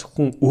гол нь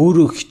зөвхөн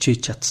өөрөө хичээж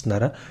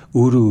чадсанараа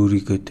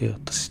өөрийгөө тий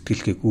одоо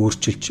сэтгэлгээг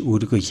өөрчилж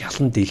өөрийгөө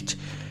ялан дийлж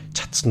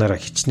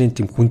чадсанараа хичнээн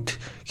тийм хүнд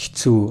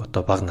хэцүү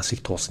одоо бага насыг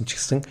туулсан ч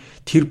гэсэн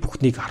тэр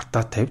бүхнийг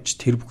ардаа тавьж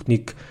тэр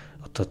бүхнийг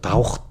одоо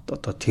давах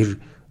одоо тэр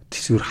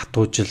төсвөр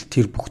хатуужил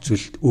тэр бүх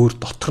зүйл өөр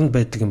дотор нь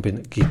байдаг юм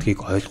байна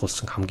гэдгийг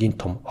ойлгуулсан хамгийн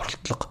том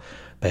оролдлого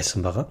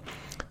байсан байгаа.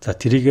 За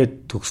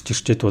тэрийгээ төгсч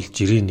ирчээд бол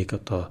жирийн нэг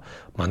одоо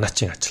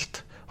манаачийн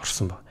ажилд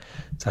орсон баг.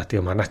 За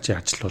тэгээ манаачийн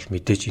ажил бол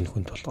мэдээж энэ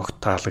хүнд бол огт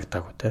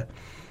таалагдаагүй те.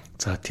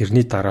 За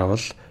тэрний дараа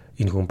бол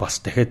энэ хүн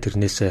бас дахиад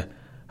тэрнээсээ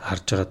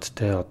харж агаад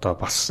те одоо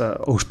бас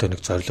өөртөө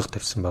нэг зорилго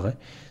тавьсан байгаа.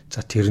 За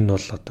тэр нь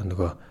бол одоо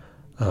нөгөө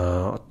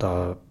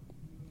одоо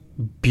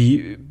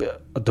би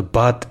одоо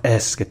bad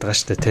ass гэдэг байгаа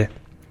шүү дээ те.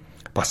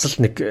 Бас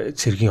л нэг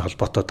цэргийн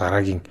холбоотой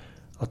дараагийн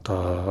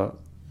одоо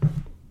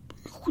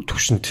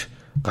төвшөнд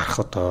гарах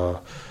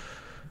одоо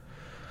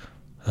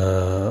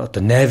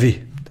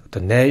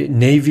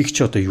Navy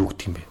ч одоо юу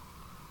гэдэг юм бэ?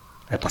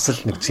 Бас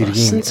л нэг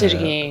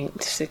цэргийн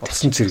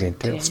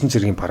усан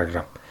цэргийн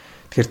програм.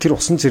 Тэгэхээр тэр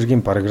усан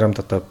цэргийн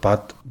програмд одоо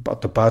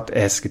bad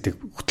ass гэдэг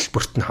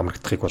хөтөлбөрт нь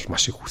хамрагдахыг бол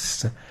маш их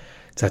хүссэн.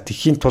 За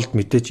тэхийн тулд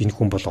мэдээж энэ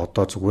хүн бол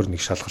одоо зүгээр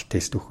нэг шалгалт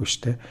тест өгөх биш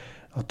те.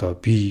 Одоо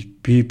би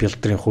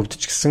бэлдрийн хувьд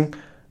ч гэсэн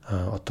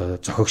одоо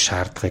зохиог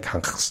шаардлагыг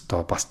хангах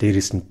хэвээр бас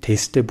дээрээс нь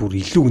тесттэй бүр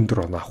илүү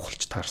өндөр оноо авах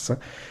болж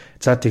таарсан.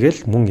 За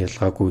тэгэл мөн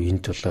ялгаагүй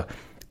энд бол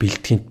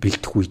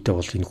бэлдэх үедээ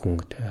бол энэ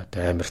хүн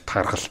одоо амар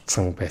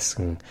таргалцсан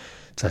байсан.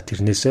 За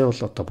тэрнээсээ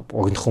бол одоо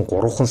огнохон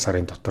 3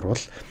 сарын дотор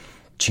бол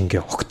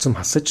чингээ огцом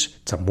хасаж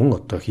за мөн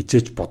одоо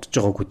хизээж бодож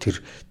байгаагүй тэр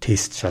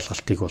тест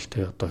шалгалтыг бол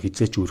тий одоо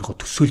хизээж өөрийгөө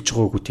төсөөлж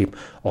байгаагүй тийм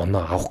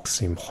оноо авах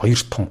гэсэн юм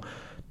хоёр том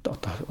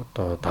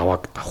одоо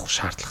давааг давах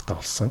шаардлагатай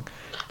болсон.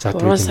 За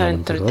 3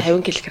 сарын дотор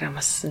 50 кг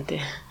ассан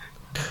тий.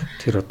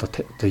 Тэр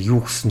одоо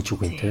юу гэсэн ч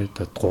үг юм тий.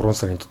 Одоо 3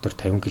 сарын дотор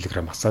 50 кг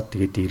асаад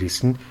тэгээд дээрээс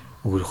нь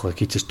өөрийнхөө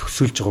хизээж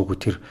төсөөлж байгаагүй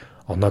тэр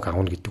оноог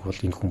авна гэдэг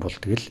бол энэ хүн бол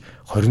тэгэл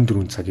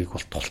 24 цагийг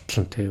бол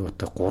тултлан тий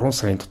одоо 3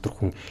 сарын дотор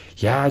хүн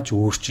яаж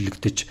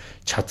өөрчлөгдөж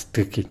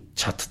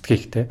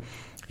чаддгийг тий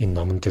энэ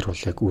номон дээр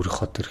бол яг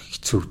өөрийнхөө тэр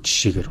хэцүү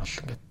жишээгээр бол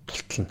ингээд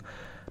тултлан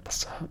бас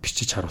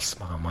бичиж харуулсан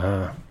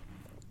байгаамаа.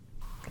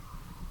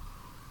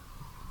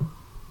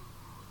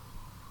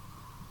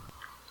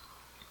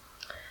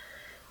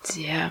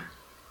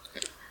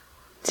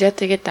 За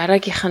тэгээд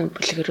дараагийнх нь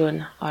бүлэг рүү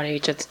орё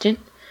гэж бодож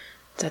байна.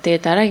 За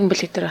тэгээд дараагийн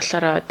бүлэг дээр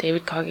болохоор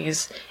David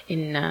Goggins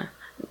энэ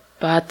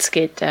BUD/S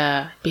гэдэг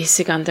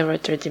Basic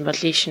Undergraduate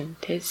Evaluation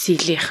тэ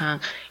CEL-ийн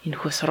энэ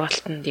хөө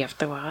сургалтанд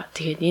явдаг байгаа.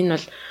 Тэгээд энэ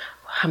бол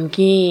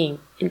хамгийн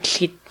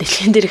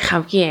дэлхийн дээрх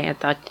хамгийн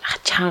одоо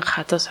чанга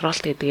хадуу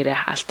сургалт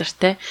гэдгээрээ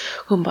алдартай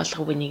хүн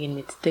болго бүнийг нь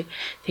мэддэг.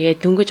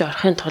 Тэгээд дөнгөж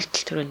орохын тулд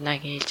түрүүнд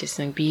наг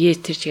хэлжсэн бие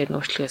тэр чигээр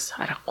нөөцлөхөөс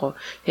аргагүй.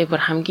 Тэгээд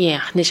бүр хамгийн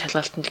анхны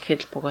шалгалтанд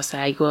гэхэд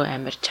бугасаа айгүй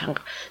амар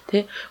чанга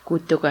тий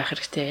гүдэг байх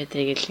хэрэгтэй.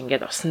 Тэгээд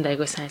ингээд усанд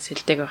айгүй сайн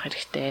сэлдэг байх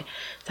хэрэгтэй.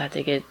 За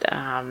тэгээд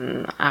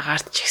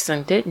агаарт ч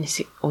гэсэн тий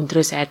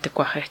өндрөөс айдаг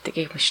байх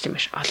хэрэгтэй гэх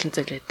мэт олон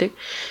зүйл байдаг.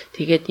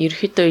 Тэгээд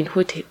ерөөхдөө энэ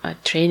хүү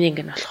тренинг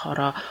нь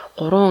болохоор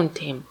 3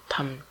 тийм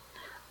том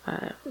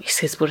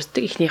хэсгээс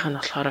бүрддэг. Эхнийх нь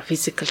болохоор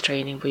physical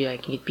training буюу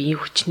ингээд биеийн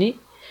хүчний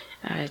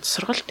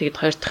сургалт. Тэгээд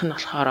хоёр дахь нь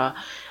болохоор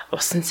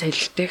усан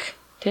сэлдэх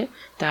тий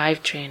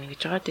dive training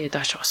гэж байгаа. Тэгээд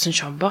доош усан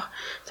шомбох.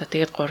 За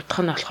тэгээд гурав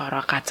дахь нь болохоор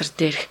газар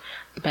дээрх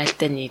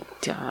байлдааны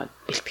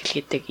бэлтгэл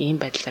гэдэг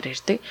ийм байдлаар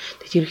ирдэг.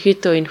 Тэгээд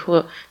ерөөхдөө энэ хөө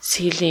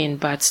CEL-ийн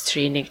BUD/S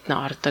training-д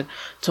н ордог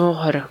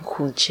 120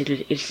 хүн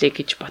жишээл ирлээ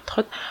гэж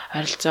бодоход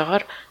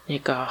ойролцоогоор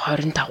нэг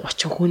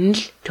 25-30 хүн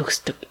л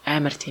төгсдөг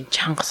амар тийм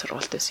чанга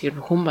сургалт байсан. Ер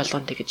нь хүн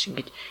болгонд тэгэж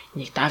ингэж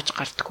энийг давж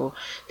гардггүй.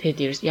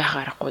 Тэгээд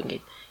яах аргагүй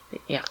ингэж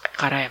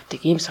гараа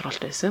явдаг ийм сургалт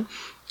байсан.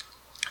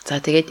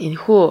 За тэгээд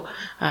энэхүү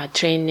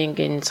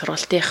тренингийн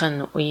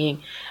сургалтын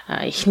үеийн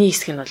эхний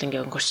хэсэг нь бол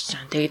ингээ өнгөрч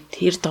байгаа. Тэгээд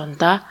тэр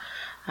дундаа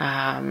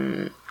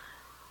 4-7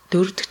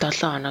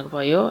 хоног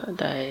буюу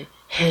одоо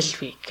Hell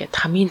Week гэдэг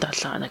хамгийн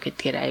 7 хоног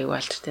гэдгээр аюул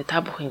алдартай.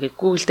 Та бүх ингээ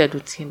Google дээр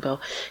үзэх юм бол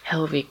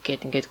Hell Week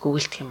гэдэг ингээ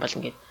гуглдэх юм бол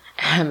ингээ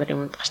амар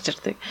юмд гарч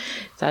ирдэг.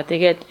 За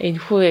тэгээд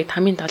энэхүү яг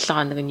хамгийн 7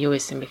 хоног нь юу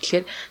байсан бэ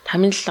гэхээр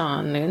хамгийн 7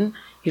 хоног нь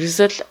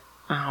ерөөсөө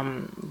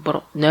бүр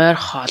нойр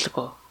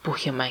хоолгүй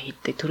бүх юм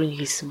хийдэг.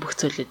 Түрүүний хэлсэн бүх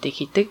зүйлүүдийг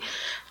хийдэг.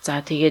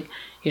 За тэгээд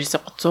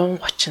ерөөсөө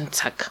 130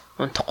 цаг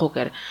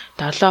унтахгүйгээр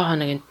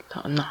 7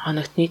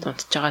 хоногт нийт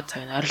унтж байгаа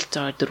цаг нь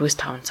ойролцоогоор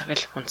 4-5 цаг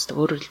л унтдаг.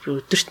 Өөрөөр хэлбэл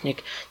өдөрт нэг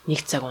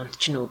цаг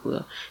унтчихна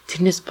үгүй.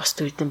 Тэрнээс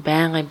босд үедэн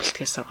байнгын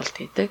бэлтгэл сургалт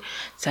хийдэг.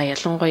 За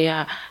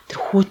ялангуяа тэр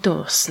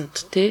хүүтэн усанд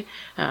тий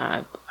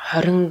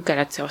 20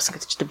 градусын ус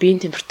гэдэг чинь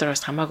биеийн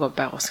температураас хамаагүй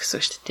байгаа ус гэсэн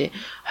үг шүү дээ.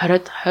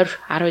 20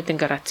 10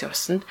 градусын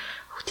усанд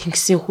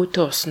тэнгисийн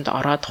хүүтэн усанд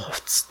ороод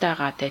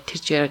хувцастайгаа тэр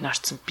жирэг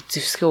нарцсан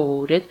зэвсгээ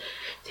өөрөөд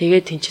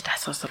тэгээд тэнцэд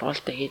хасгах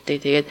сургуультай хийдэг.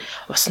 Тэгээд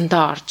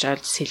усандаа орж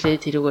алж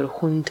сэлээ тэрүүгээр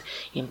хүнд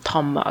юм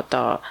том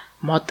одоо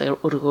мод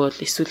өргөөл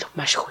эсвэл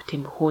маш их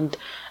тийм хүнд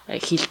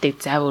хийлдэг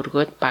зав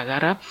өргөөд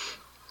багаараа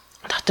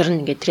дотор нь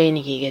ингээд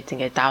тренинг хийгээд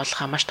ингээд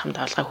давлгаа маш том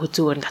давлгаа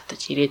хүзүүгээр нь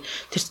татаж ирээд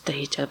тэр төдөө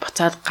хийж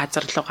буцаад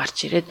газар руу гарч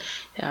ирээд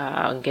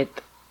ингээд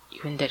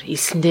юун дээр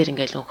элсэн дээр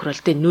ингээд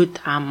өнхрөлтэй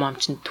нүд ам мом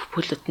чинь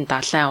төпөлөд нь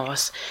далайн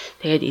уус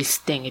тэгээд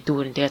элстэй ингээд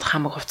дүүрэн тэгээд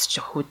хамаг хувцч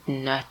хүүдэн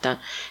нойтон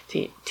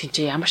тийч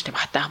ямар ч тийм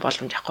хатаах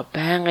боломж авахгүй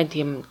байнгын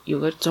тийм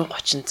юугаар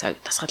 130 цаг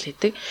дасгал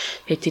хийдэг.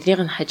 Тэгээд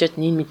тэрнийг нь хажууд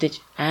нийт мэдээж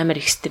амар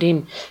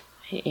экстрим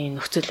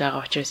нөхцөл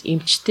байгаа учраас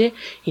эмчтэй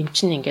эмч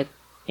нь ингээд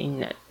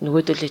энэ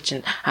нөгөөдөлөө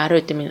чинь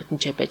 10 минутын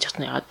ч байж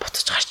хатны ягаад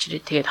буцаж гарч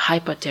ирээ. Тэгээд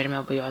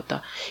hypothermia буюу одоо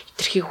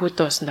хитрхи хүүд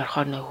уусанд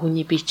орохоор нэг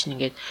хүний бие чинь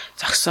ингээд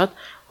зогсоод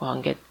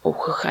ингээд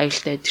өөхөх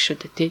аюултай байдаг шүү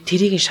дээ.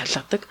 Тэрийг нь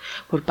шалгадаг.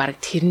 Бүр баг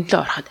тэрнлээ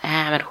ороход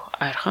амар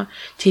ойрхон.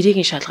 Тэрийг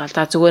нь шалгаал.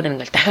 За зүгээр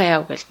ингээд дахиад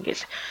яв гэл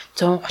ингээд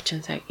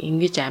 130 цаг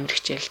ингэж амар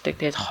хичээлдэг.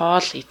 Тэгээд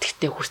хоол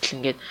идэхтэй хүртэл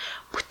ингээд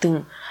бүтэн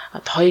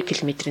 2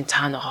 км-ийн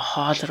цаана байгаа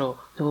хоол руу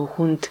нөгөө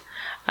хүнд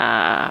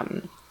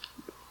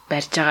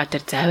барьж байгаа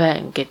тэр заваа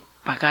ингээд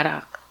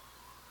багаараа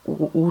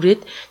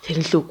үрээд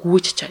тэрнлөө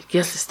гүйж чад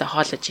гялстай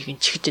хоолож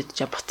ихэн чихж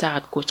идэж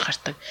буцаагаад гүйж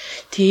гардаг.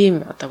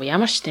 Тийм одоо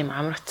ямар ч тийм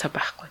амрагцаа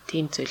байхгүй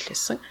тийм зүйл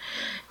байсан.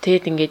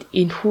 Тэгэд ингээд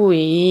энэхүү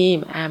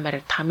ийм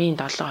амар 5-7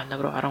 хоног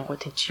руу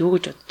оронгууд энэ чи юу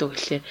гэж боддог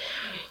гэхлээр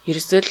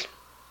ерөөсөө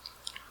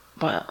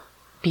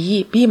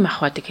би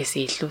махвадаг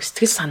гэсэн илүү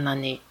сэтгэл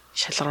санааны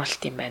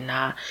шалгаруулт юм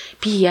байна.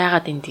 Би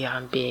яагаад энд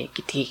байгаа юм бэ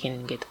гэдгийг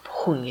ингээд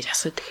бүхэн ингэж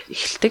асуудаг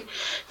эхэлдэг.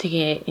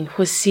 Тэгээ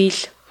энэхүү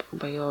сил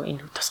боёо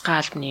энэ тусгай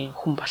албаны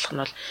хүн болох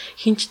нь бол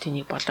хинч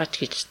тэнийг болооч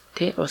гэж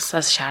тий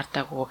улсаас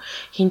шаардаагүй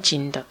хинч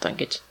энд одоо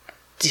ингэж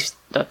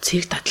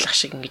цэрэг татлах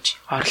шиг ингэж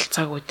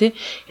оролцоогүй тий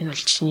энэ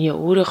бол чиний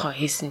өөрийнхөө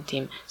хийсэн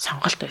тийм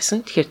сонголт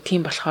байсан. Тэгэхээр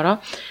тийм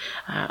болохоор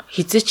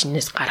хизээч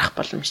энэс гарах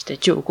боломжтой.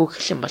 Чи үгүй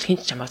гэх юм бол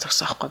хинч чамаа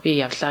зогсоохгүй би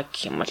явлаа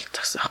гэх юм бол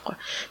зогсоохгүй.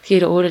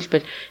 Тэгэхээр өөрөөр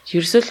хэлбэл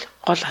ерөөсөө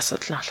гол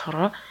асуудал нь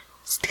болохоор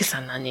сэтгэл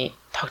санааны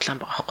тоглоом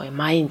байгаа байхгүй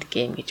mind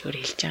game гэж өөр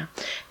хэлж байгаа.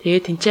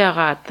 Тэгээд тэнцээ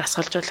байгаа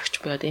дасгалжуулагч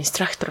буюу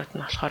инструкторууд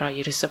нь болохоор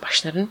ерөөсөө багш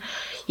нар нь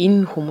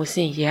энэ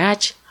хүмүүсийн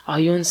яаж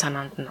оюун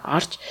санаанд нь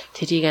орж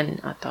тэрийг нь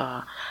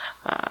одоо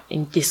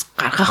эндээс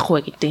гаргах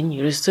вэ гэдэг нь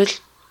ерөөсөө л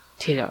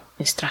тэр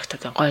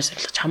инструкторын гой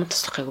зорилго чамд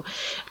туслахыг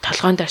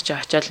толгоон дээр чи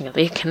очиод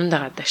ингээд яг кинонд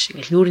байгаа шиг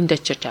ингээд нүүрэндээ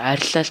чирж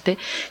ойрлоо л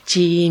чи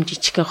ийм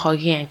жижигхэн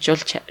хогийн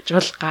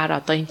амжуул гар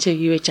одоо энэ чи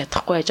юу гэж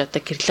чадахгүй байж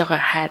одоо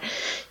гэрлэгээ хайр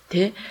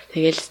тэ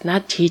тэгэл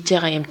над хийж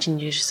байгаа юм чинь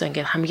ерөөсөө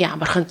ингээд хамгийн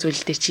амархан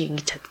зүйл дээр чи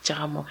ингэж чадчих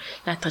байгаа юм уу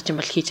наадах чинь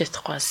бол хийж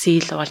чадахгүй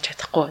сил болж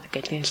чадахгүй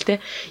гэдэг юм л тэ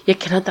яг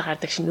кинонд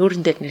гардаг шиг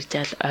нүүрэндээ нэрж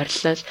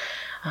ойрлоо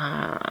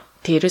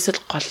тэрөөсөл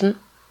гол нь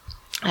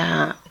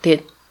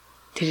тэгээд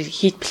тэр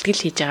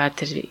бэлтгэл хийж байгаа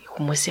тэр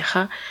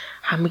хүмүүсийнхаа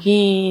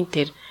хамгийн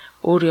тэр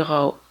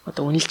өөрийгөө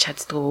одоо үнэлж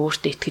чаддаг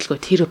өөртөө ихтгэлгүй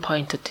тэр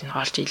поинтуудыг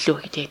олж илүү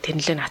их яг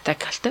тэрнлээ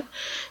атак халдаг.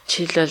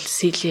 Жишээлбэл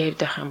силийн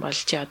хэвд байх юм бол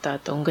чи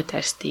одоо өнгөт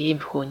арьст ийм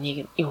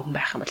хүнийг юм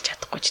байх юм бол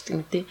чадахгүй ч гэдэг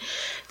юм тий.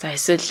 За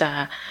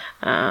эсвэл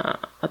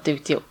одоо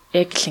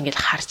яг л ингэж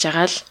харж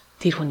байгаа л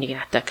тэр хүнийг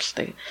атак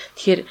халдаг.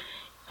 Тэгэхээр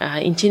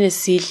энэ чинээс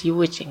сил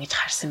юу гэж ингэж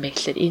харсан бэ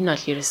гэхэлэр энэ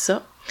бол ерөөсөө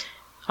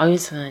оюун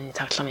санааны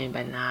тоглоом юм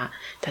байна.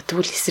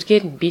 Тэгвэл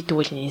эсрэгээр нь би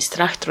тэгвэл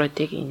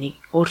инструкторуудыг энийг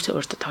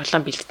өөртөө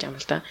тоглоом бэлдэж юм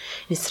л да.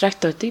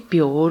 Инструкторуудыг би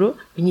өөрөө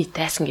миний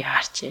тайсангийн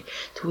хаарчээ.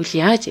 Тэгвэл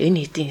яаж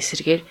энэ хэдийн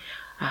эсрэгээр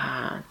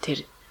тэр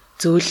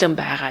зөөлөн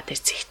байгаа тэр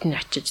цэгт нь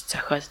очиж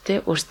зохиод те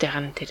өөртөөх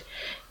нь тэр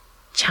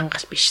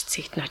чангал биш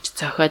цэгт нь очиж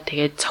зохиод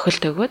тэгээд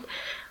цохилт өгөөд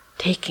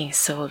taking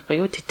soul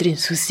буюу тэдний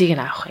сүнсийг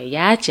нь авах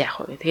яаж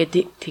яах вэ?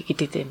 Тэгээд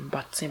гэдэг юм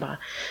бодсон юм байна.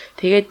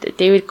 Тэгээд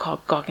Дэвид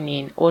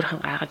Когны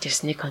өөрхөн гаргаж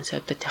ирсэн нэг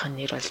концептын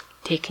нэр бол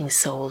taking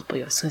soul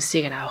буюу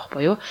сүнсийг нь авах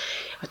буюу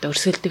одоо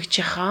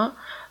өрсөлдөгчийнхаа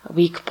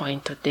weak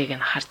point-уудыг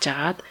нь харж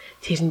агаад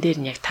тэрэн дээр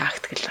нь яг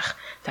тактиклах.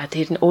 За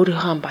тэр нь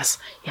өөрийнхөө бас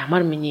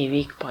ямар миний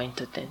weak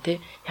point-ууд байна те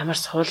ямар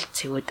суул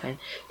цэгүүд байна.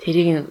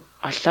 Тэрийг нь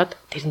олоод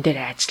тэрэн дээр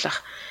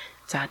ажиллах.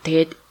 За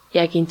тэгээд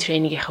яг энэ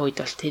тренингийнхаа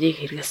үед бол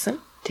тэрийг хэрэгэлсэн.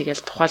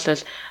 Тэгэл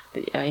тухайлбал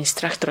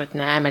инструкторууд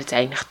амар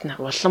загнахт нь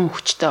улам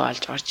хүчтэй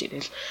болж орж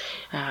ирэл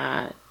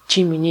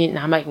чи миний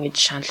намайг ингэж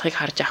шаналхыг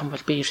харж ахын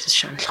бол би ерөөсөө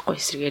шаналхгүй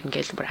эсрэгээр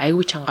ингээл бүр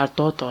айгүй чангаар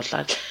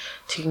дуудуулаад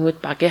тэгмэд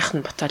багийнх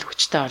нь буцаад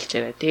хүчтэй болж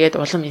ирээ. Тэгээд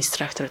улам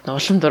инструкторууд нь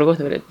улам дургуут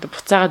нүрээд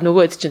буцаагаад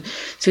нөгөөд чинь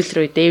сүүл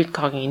рүү Дэвид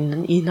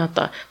Когийн энэ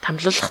одоо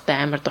тамлуулахтай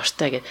амар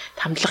дуртай гэд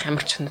тамлах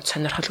ямар ч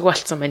сонирхолгүй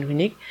болсон байна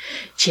хүнийг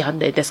чи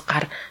янд эдээс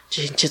гар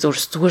чи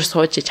зүгээр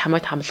сууж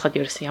чамайг тамлахад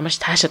ерөөсөө ямар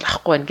ч таашаал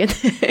авахгүй байна гэд.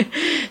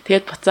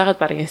 Тэгээд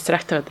буцаагаад баг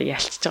инструкторууд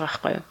ялчиж байгаа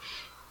байхгүй юу.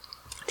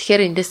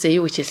 Тэгэхээр эндээсээ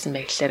юу гэж хэлсэн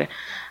бэ гэхээр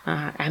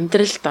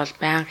амьдралд бол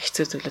баян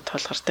хэцүү зүйлүүд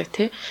тулгардаг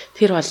тий.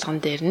 Тэр болгон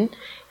дээр нь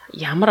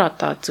ямар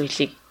одоо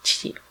зүйлийг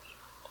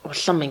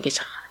улам ингэж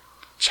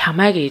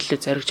чамайг илүү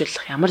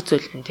зоригжуулах ямар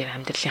зүйлэн дээр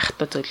амьдралын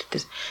хатуу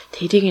зүйлүүдээс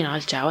тэрийг нь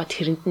олж аваад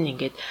тэрэнд нь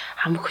ингээд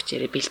хамаг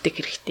хүчээрээ бэлдэх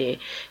хэрэгтэй.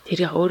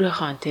 Тэрийг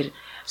өөрийнхөө тэр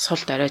сул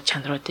дорой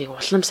чанаруудыг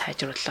улам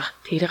сайжруулах,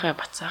 тэрийгээ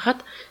бацаагаад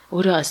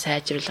өөрийгөө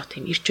сайжруулах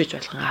тийм ирчүүж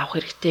болгон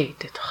авах хэрэгтэй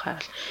гэдэг тухай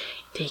бол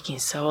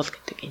taking soul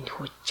гэдэг энэ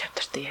хүү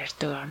чаптерт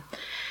ярьдаг.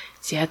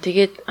 За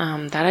тэгээд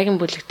дараагийн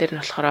бүлэг дээр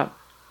нь болохоор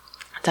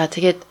За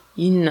тэгээд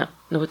энэ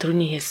нөгөө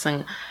түрүүний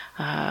хэлсэн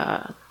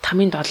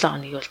 5-7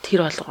 хоног бол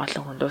тэр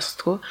олон хүн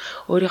дуусдаггүй.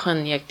 Өөрийнх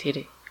нь яг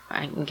тэр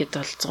ингээд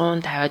бол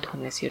 150-аад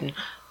хүнээс ер нь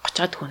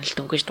 30-аад хүн л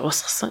дөнгөж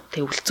дуусгасан.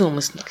 Тэгээ үлдсэн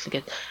хүмүүс нь бол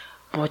ингээд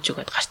бууж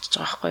өгöd гарчиж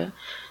байгаа байхгүй юу.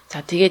 За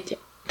тэгээд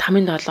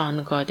 5-7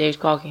 хоногоо Дэвид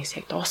Гоггинс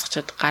яг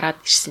дуусгачаад гараад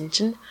ирсэн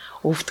чинь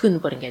өвдгөө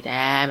нь бүр ингээд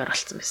амар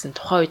болцсон байсан.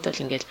 Тухайн үед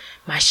бол ингээд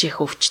маш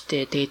их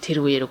өвчтэй. Тэгээд тэр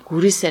үеэр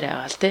гүрээсээр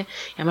агаал те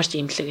ямар ч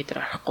имлэг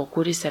гэдэр орохгүй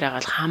гүрээсээр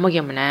агаал хамаг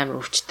юм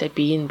амар өвчтэй.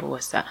 Би энэ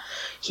бугаасаа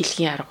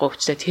хилхийн аргагүй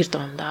өвчтэй тэр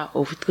дундаа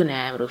өвдгөө нь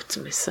амар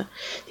өвдсөн байсан.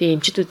 Тэгээд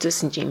эмчид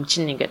үзүүлсэн чинь эмч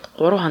нь ингээд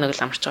 3 хоног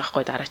л амарч байгаа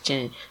байхгүй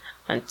дараачийн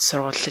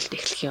сургуулилт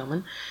эхлэхийн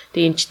өмнө.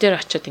 Тэгээд эмчдэр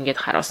очиод ингээд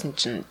харуулсан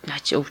чинь наа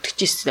чи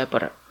өвдөгчээсээ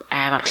бүр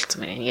амар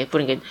болцсон байна. Ингээд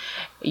бүр ингээд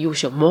юу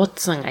шиг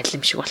муудсан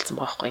алим шиг болцсон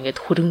байгаа байхгүй.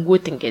 Ингээд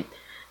хөрөнгүүд ингээд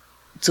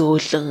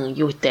зөөлөн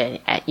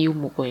юутай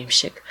юм уу юм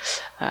шиг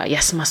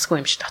ясмасгүй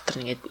юм шиг дотор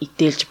ингээд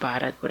идэлж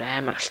баарад бүр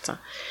амар болцсон.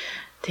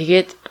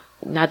 Тэгээд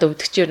надад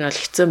өвдөгчээр нь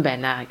бол хэцүү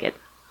байна гэд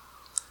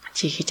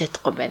чи хийж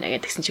чадахгүй байна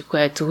гэдгсэн чи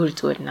үгүй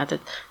зүгээр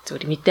надад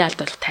зүгээр мэдээ алд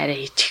бол таараа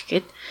хийчих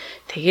гээд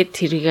тэгээд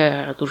тэрийг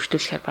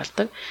дөрвөлжүүлэхээр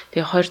болдог.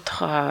 Тэгээ хоёр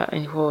дахь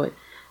энэ хөө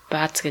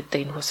бааз гэдэг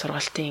энэ хөө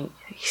сургалтын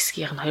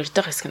хэсгийнх нь хоёр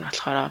дахь хэсэг нь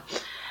болохоор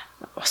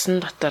усан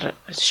дотор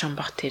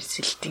шомбох тэр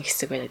сэлтийн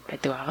хэсэг байдаг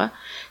байгаа.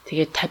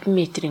 Тэгээд 50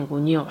 метрийн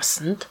гүний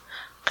усанд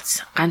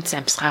ганц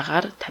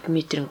амьсгаагаар 50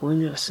 метрийн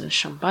гүний усанд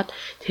шомбоод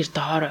тэр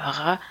доор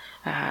байгаа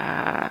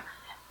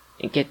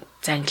ингээд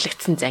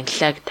зангилагдсан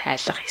зангилааг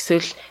тайлах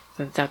эсвэл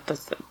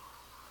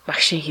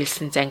багшийн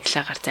хэлсэн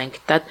зангилаагаар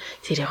зангидаад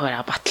тэрийг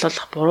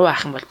батлуулах буруу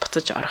ахын бол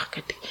буцаж орох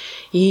гэдэг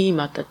ийм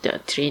одоо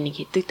тренинг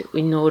хийдэг.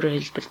 Энэ өөрөөр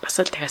хэлбэл бас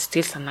л дахиад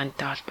сэтгэл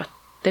санаантай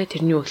холбоотой.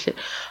 Тэрний үгээр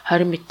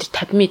 20 м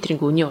 50 м-ийн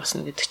гүний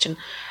усна гэдэг чинь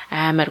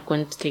амар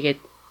гүнд тэгээд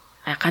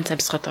ганц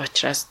амьсгалтай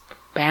учраас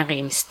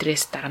байнгын юм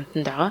стресс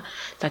дарамтанд байгаа.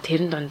 За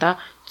тэрэн дундаа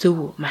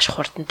зөв маш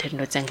хурдан тэр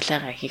нөө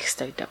зангилаагаа хийх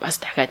хэрэгтэй гэдэг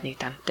бас дахиад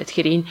нэг дарамттай.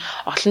 Тэгэхээр энэ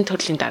олон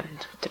төрлийн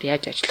дарамтаар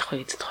яаж ажиллах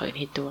вэ гэдэг тухайг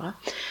хийдэг байгаа.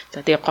 За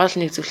тэгээ гол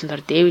нэг зүйлэн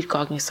дор Дэвид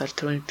Гоггинс бол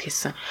түрүүнд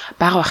хэлсэн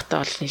бага бахтай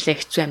бол нэлээд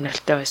хэцүү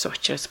амьдралтай байсан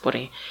учраас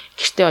бүрийн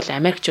гэртээ бол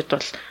Америкчууд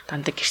бол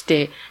дандаа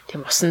гэртээ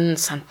тийм усан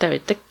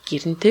сантай байдаг.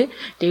 Гэрнтэй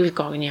Дэвид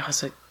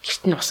Гоггиныхоос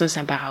гэрт нь усан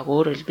сан байгааг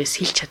өөрөө л би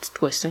сэлж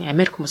чаддаггүй байсан.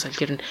 Америк хүмүүс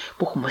бол ер нь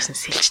бүх хүмүүс нь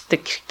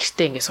сэлждэг.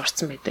 Гэртээ ингээс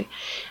сурцсан байдаг.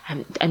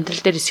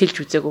 Амьдрал дээр сэлж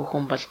үзээгүй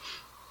хүн бол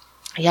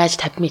яаж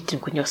 50 м-ийн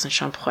гүний усан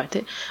шомпох вэ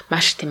тий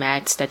маш тийм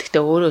айцтай.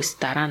 Гэхдээ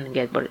өөрөөс дараа нь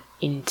ингээд бүр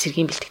энэ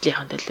цэргийн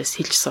бэлтгэлийн төлөө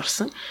сэлж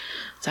сурсан.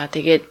 За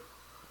тэгээд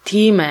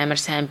тийм амар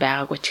сайн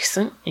байгаагүй ч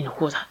гэсэн энэ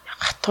хүү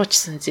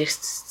хатуучсан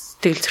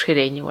сэтгэл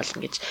зүрхээр энийг бол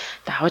ингэж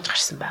давж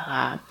гарсан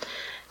байгаа.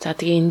 За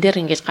тэгээ энэ дээр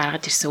ингэж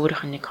гаргаж ирсэн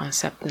өөрийнх нь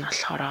концепт нь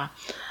болохоор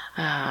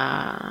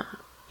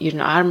ер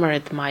нь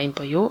armored mind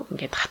буюу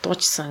ингээд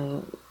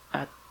хатуучсан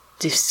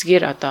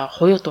зэвсгээр одоо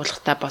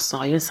хуйдуулахтай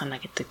болсон оюун санаа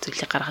гэдэг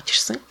зүйлийг гаргаж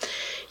ирсэн.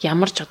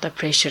 Ямар ч одоо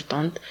pressure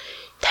донд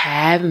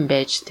тайван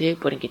байж тий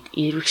бүр ингээд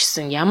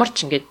ирвэжсэн ямар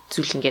ч ингээд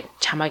зүйл ингээд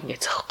чамааг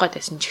ингээд зөхөх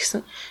гэдсэн ч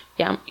гэсэн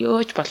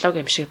ёож болоог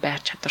юм шиг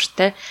байх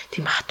чадвартай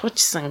тийм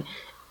хатуучсан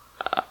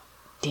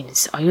тийм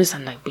оюун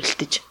санааг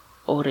бэлтэж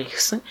өөрөө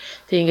ихсэн.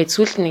 Тэгээ ингээд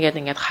сүлд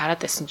нэгээд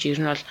хараад байсан чи ер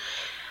нь бол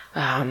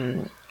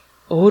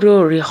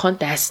өөрийнхөө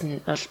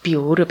дайсан бол би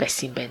өөрөө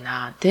байсан юм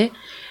байна тий.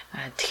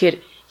 Тэгэхээр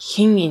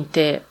хин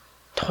энтэй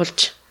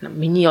тулж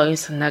миний оюун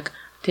санааг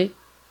тий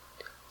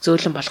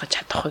зөөлөн болгож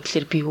чадах вэ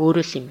гэхээр би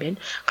өөрөө л юм байна.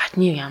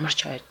 Гадны ямар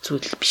ч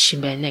зүйл биш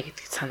юм байна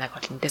гэдэг санааг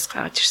бол эндээс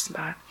гаргаж ирсэн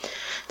байна.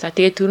 За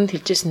тэгээд түрүүнд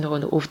хэлжсэн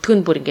нөгөө өвдгөө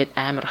нь бүр ингээд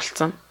амар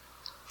болцсон.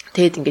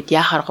 Тэгээд ингээд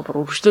яахааргаа бүр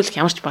өргөжлүүлэх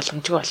ямар ч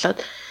боломжгүй болоод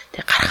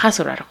тэгээд гарахаас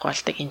өөр аргагүй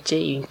болдог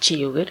энэ чи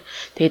юугээр.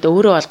 Тэгээд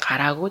өөрөө бол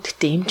гараагүй.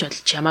 Гэтэ эмч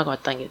бол чамааг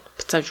одоо ингээд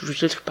буцааж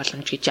өргөжлүүлэх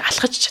боломж гэж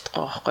алхаж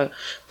чадахгүй байхгүй юу.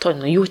 Тоо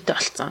юутай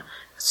болцсон.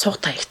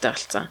 Суг таягтай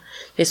болсон.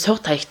 Тэгээ суг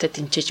таягтай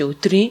тэнцээж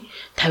өдрийн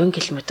 50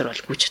 км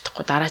бол гүйж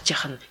чадахгүй.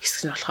 Дараачих нь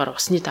хэсэг нь болохоор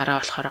усны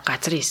дараа болохоор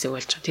газрын хэсэг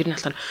болж байгаа. Тэр нь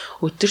болохоор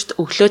өдөрт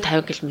өглөө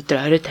 50 км,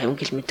 орой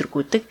 50 км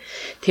гүйдэг.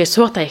 Тэгээ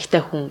суг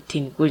таягтай хүн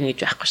тийм гүйнэ гэж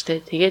байхгүй шүү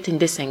дээ. Тэгээ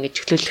тэндээс ингэж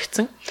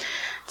чөлөөлөгдсөн.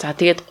 За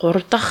тэгээд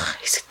 3 дахь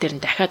хэсэг дээр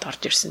нь дахиад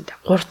орж ирсэн.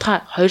 3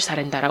 дахь 2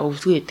 сарын дараа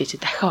өвдгөө эдэж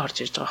дахиад орж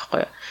ирж байгаа байхгүй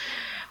юу.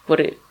 Бүр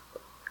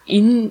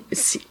энэ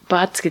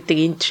бааз гэдэг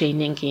энэ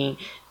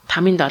тренингийн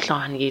 5-7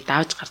 хоногийг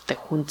давж гардаг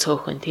хүн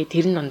цөөхөн тий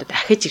тэр нь донд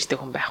дахиж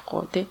ирдэг хүн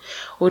байхгүй тий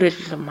өөрөөр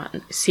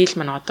хэлбэл сэл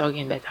маань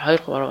одоогийн байд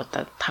 2-3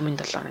 удаа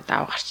 5-7 хоног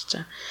давж гарчиж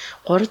байгаа.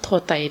 3 дахь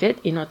удаа ирээд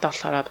энэ удаа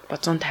болохоор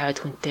 150-аад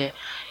хүнтэй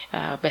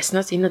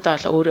байснаас энэ удаа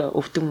бол өөрөө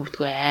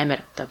өвдгөө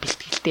амар одоо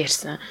бэлтгэлтэй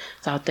ирсэн.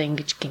 За одоо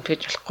ингэж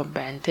гинтгэж болохгүй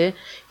байна тий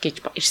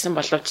гэж ирсэн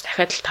боловч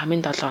дахиад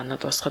 5-7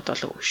 хоног дуусахад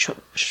бол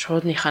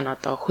шуудных нь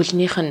одоо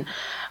хөлнийх нь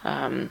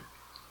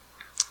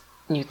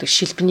нэг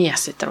шилбэний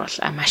яс дээр бол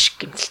маш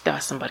гэмтэлтэй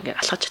байсан баг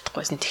ингээд алхаж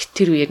чадахгүйсэн.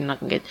 Тэр үеэр нэг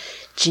ингээд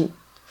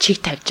чиг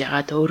тавьж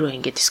ягаад өөрөө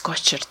ингээд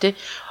скотчер тий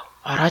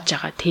ороож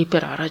байгаа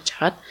тейпер ороож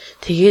ягаад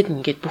тэгээд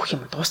ингээд бүх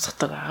юм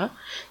дуусгадаг байгаа.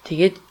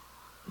 Тэгээд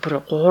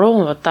бүр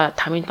 3 удаа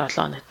 5-7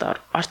 хоногтоор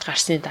орж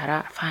гарсны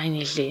дараа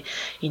finally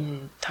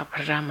энэ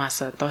програмаас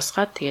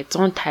дуусгаад тэгээд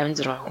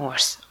 156 хүн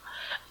орсон.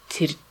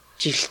 Тэр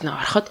жилд нь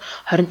ороход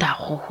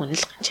 25% хүн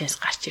л ганчаас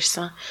гарч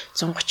ирсэн.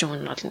 130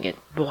 хүн нь бол ингээд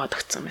буугаад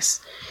өгсөн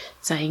байсан.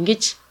 За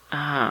ингэж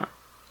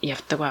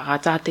явдаг байгаа.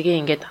 За тэгээ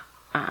ингээд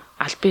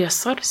албан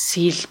ёсоор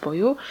сил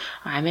буюу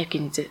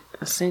Америкийн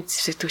улсын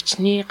зэвсэг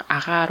түвшний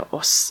агаар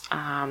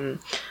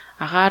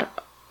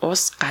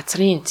ус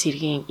газрын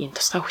цэргийн энэ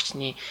тусгай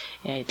хүчний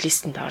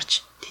листэнд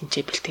орж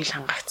тэнцээ бэлтгэл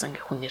хангагдсан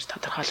гэх хүнээр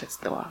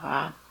тодорхойлогддог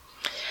байгаа.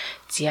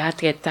 За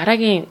тэгээд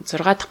дараагийн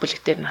 6 дахь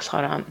бүлэг дээр нь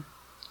болохоор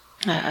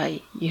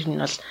ер нь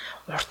бол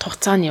урт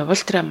хугацааны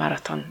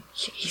ультрамаратон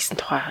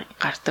хийсэн тухай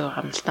гардаг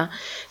байгаа юм л да.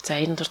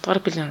 За энэ 4 дугаар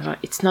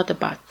бүлэг it's not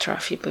about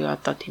trophy буюу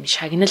одоо тийм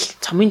шагнал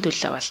цомын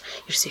төлөө бол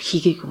ерөөсөө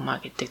хийгээг юм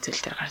а гэдэг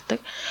зүйл дээр гардаг.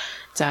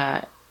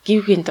 За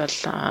гівгэнд бол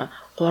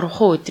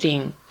 3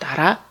 өдрийн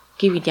дараа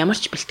гівгэнд ямар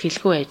ч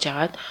бэлтгэлгүй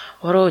байжгаад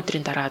 3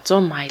 өдрийн дараа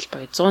 100 майл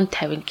буюу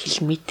 150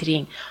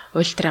 км-ийн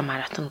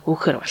ультрамаратон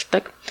гүйхээр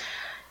болдог.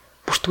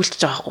 Бүртгүүлж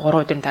байгаа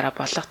 3 өдрийн дараа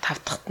болох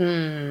 5 дахьт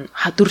нь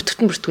 4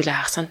 дахьт нь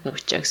бүртгүүлээ хагасанд нь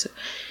өчөө гэсэн.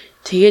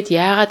 Тэгээд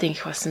яагаад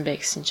ингэх болсон бэ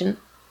гэсэн чинь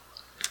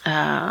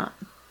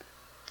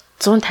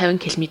 150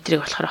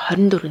 км-ийг болохоор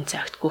 24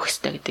 цагт гүйх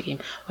ёстой гэдэг ийм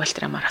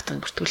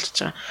ультрамаратон бүртгүүлж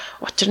байгаа.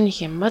 Учир нь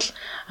юм бол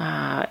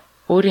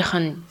өөрийнх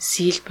нь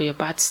сил буюу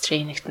бааз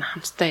тренингт нь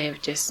хамтдаа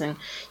явж байсан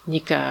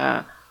нэг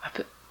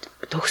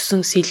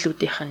төгссөн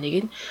силлүүдийнх нь нэг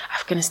нь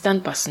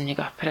Афганистанд болсон нэг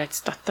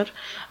операц дотор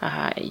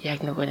яг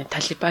нөгөө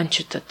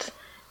талибанчуудад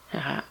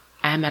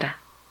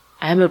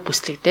амар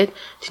бүслэгдээд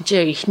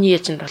тэнцээ яг ихний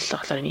ээжинд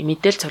болохоор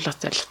мэдээлэл цуглах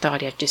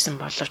зорилготойгоор явж исэн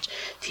боловч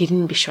тэр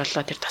нь биш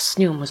болоо тэр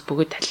тосны хүмүүс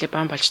бүгд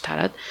талибан болж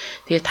тараад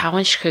тэгээд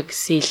 5 ширхэг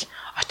сил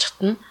очихт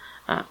нь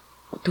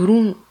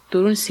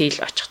 4 сил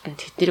очихт нь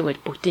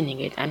тэднийг бүгдийг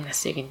ингээд амь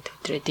насыг нь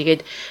төвдрээ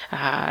тэгээд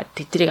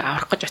тэднийг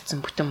аврах гэж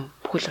очсон бүтэн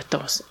бүхэл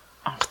утга ус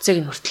онгоцыг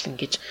нь хүртэл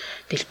ингэж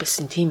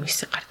дэлбэлсэн тийм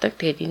хэсэг гардаг.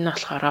 Тэгээд энэ нь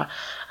болохоор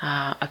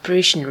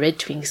Operation Red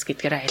Wings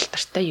гэдгээр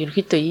айлтартай.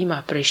 Ерөнхийдөө ийм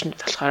operation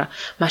болохоор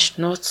маш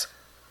нууц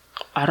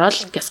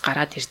ороод гэс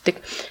гараад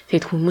ирдэг.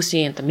 Тэгэд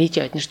хүмүүсийн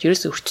медиа эднэрт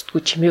ерөөсөө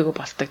өртдөггүй чимээгүй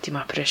болдог тийм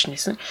operation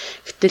гэсэн.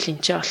 Гэтэл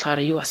энэ ч болохоор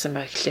юу басан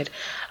бэ гэхээр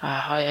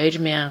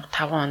 2005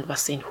 онд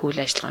бас энэ хүл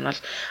ажиллагаа нь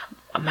бол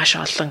маш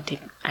олон тийм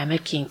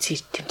Америкийн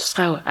тийм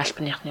тусгай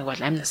албаныхныг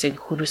бол амь насыг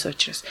хөрөөс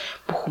учраас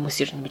бүх хүмүүс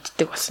ер нь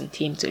мэддэг болсон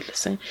тийм зүйл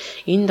байсан.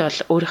 Энд бол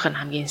өөрийнх нь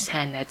хамгийн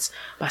сайн найз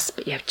бас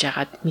явж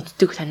байгаад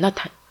мэддэг танаа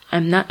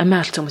амиа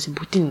алдсан хүмүүсийн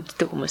бүгдийг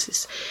мэддэг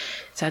хүмүүсээс.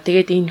 За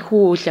тэгээд энэ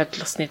хүү үйл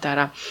явдал болсны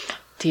дараа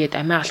тэгээд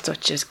амиа алдсан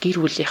учраас гэр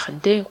бүлийнхэн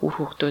үр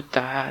хүүхдүүд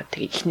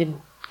тэгээд ихнэр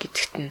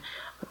гэдэгт нь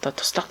одоо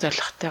туслах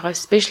зорилготойгоо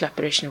Special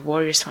Operation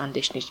Warriors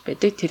Foundation гэж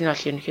байдаг. Тэр нь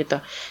бол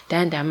ерөнхийдөө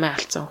дайнд амиа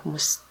алдсан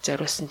хүмүүс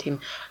зориулсан тийм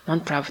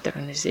non-profit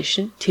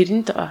organization.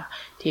 Тэрэнд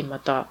тийм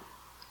одоо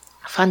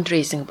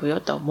fundraising буюу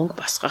одоо мөнгө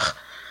босгох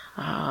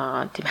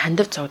тийм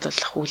хандив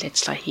цуглуулах үйл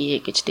ажиллагаа хийе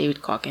гэж Дэвид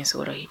Гоггинс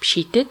өөрөө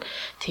шийдээд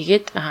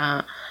тэгээд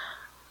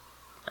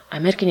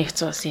Америкийн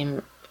нэгдсэн улсын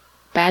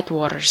Bad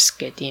Waters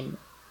гэдэг ийм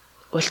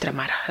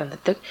ультрамаратон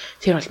гэдэг.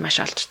 Тэр бол маш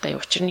алдартай.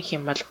 Учир нь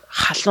юм бол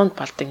халуунд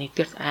болдог.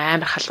 Нэгдүгээр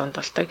амар халуунд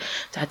болдог.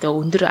 За тэгээ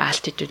өндөр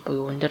альтитуд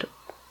буюу өндөр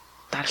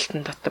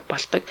даралтан дотор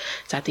болдог.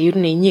 За тэгээ ер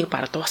нь энийг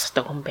баг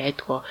дуусгадаг хүн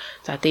байдгүй.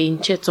 За тэгээ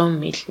энэ ч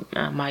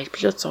 100 майл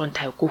плюс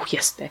 150 гүйх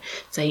ястай.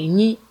 За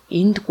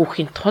энд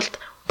гүйхийн тулд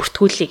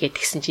бүртгүүлээ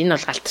гэдгсэн чинь энэ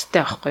бол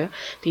алдартай байхгүй юу.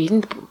 Тэгээ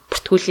энд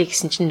бүртгүүлээ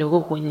гэсэн чинь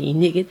нөгөө хүн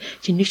энийгээд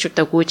чиний ч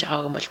удаа гүйж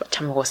аваагүй юм бол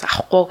чамайг ус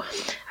авахгүй.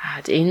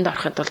 Энд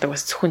орохын тулд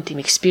бас зөвхөн тийм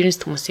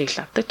experienced хүмүүсийг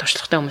л авдаг,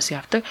 туршлагатай хүмүүсийг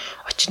авдаг.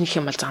 Учир нь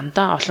юм бол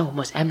зандаа олон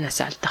хүмүүс амь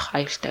насаа алдах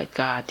аюултай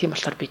байдаг. Тийм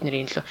болохоор бид нэр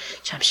энэ лөө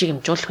шамшиг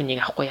хэмжүүлэх хүнийг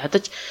авахгүй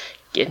ядаж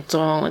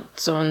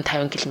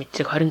 150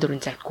 км-ийг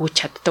 24 цагт гүйж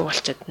чаддаг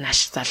болчиход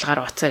нааш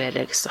залгаар уцаар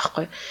яриа гэсэн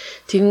байхгүй.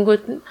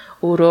 Тэгэнгүүт нь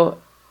өөрөө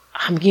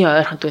хамгийн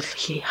ойрхон төлөв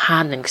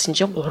хаана гэсэн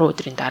чинь 3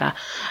 өдрийн дараа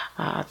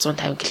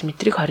 150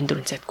 км-ийг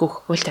 24 цагт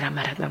гүйх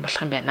ультрамаратон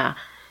болох юм байна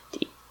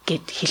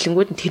гэд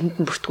хэлэнгүүд тэрэнд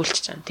нь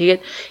бүртгүүлчих чана.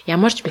 Тэгээд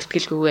ямар ч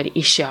бэлтгэлгүйгээр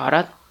ийшээ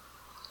ороод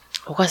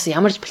угаасаа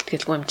ямар ч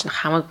бэлтгэлгүй юм чинь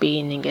хамаг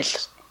бие нь ингээл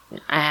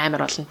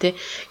амар олон тий.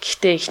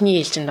 Гэхдээ эхний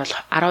ээлжинд бол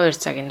 12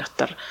 цагийн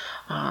дотор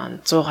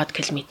 100-аад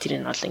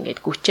км-ийн бол ингээд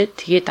гүйчээд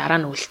тэгээд дараа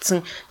нь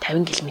үлдсэн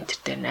 50 км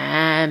дээр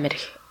амар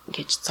их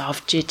гэж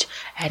зовж иж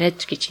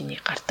арайд гэж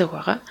энийг гардаг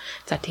байгаа.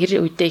 За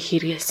тэр үедээ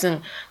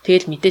хэрэгэлсэн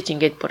тэгэл мэдээж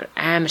ингээд бүр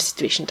амар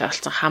ситүэйшнтэй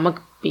болсон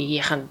хамаг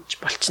биеийнх нь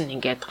болчихно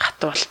ингээд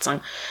гатуу болсон.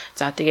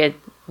 За тэгээд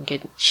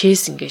ингээд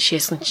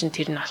шээсэн чинь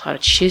тэр нь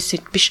болохоор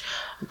шээсэд биш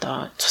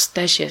одоо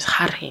цустай шээс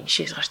хар юм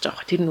шээс гарч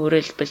байгаа. Тэр нь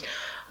өөрөлдвөл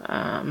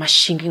маш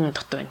шингэн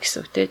дотор байна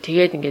гэсэн үг те.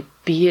 Тэгээд ингээд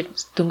биеэр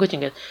дөнгөж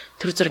ингээд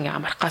тэр зүр ингээд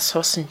амархаас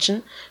суусан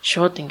чинь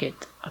шууд ингээд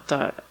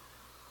одоо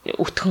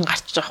өтгөн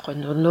гарч байгаа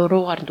байхгүй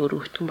нуруугаар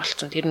дөрөв өтгөн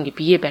болцсон тэр ингээ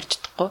бие барьж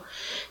чадахгүй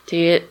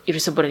тэгээ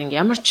ерөөсөө бүр ингээ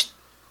ямар ч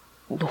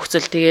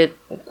нөхцөл тэгээд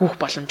гүөх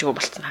боломжгүй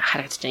болцсон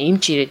харагдаж байна. Им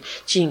чи ирээд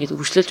чи ингэж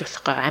үргэлжлүүлж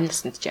болохгүй амь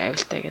насанд чи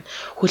аюултай гэд.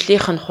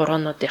 Хөлийнх нь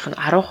хуруунуудынх нь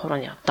 10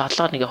 хурууны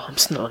 7 нэг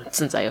хомсон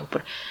унтсан заяа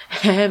бүр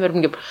амар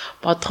ингэ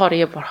бодохоор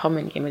яа борхон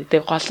мэн гэмээр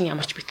тэгээд гол нь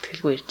ямар ч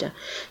битгэлгүй ирж байна.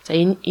 За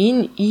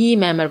энэ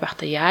ийм амар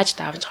байхдаа яаж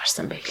давж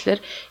гарсан бэ гэхээр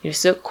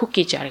ерөөсөө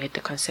cookie jar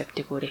гэдэг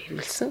концептыг өөрөө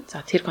хэрэглэсэн.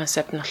 За тэр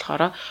концепт нь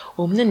болохоор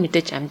өмнө нь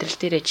мэдээж амьдрал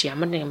дээрээ чи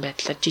ямар нэгэн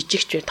байдлаар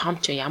жижиг ч том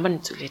ч ямар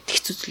нэг зүйлээ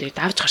хэцүү зүйлийг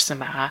давж гарсан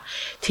байгаа.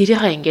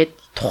 Тэрийгээ ингээд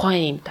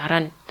тухайн юм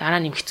дараа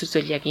нь хэцүү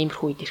зүйл яг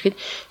иймэрхүү үед ирэхэд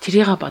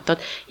тэрийгээ бодоод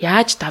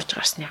яаж давж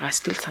гарсныгаа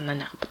сэтгэл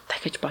санааны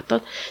дахиж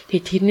бодоод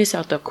тэгээд тэрнээс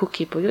одоо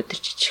cookie буюу тэр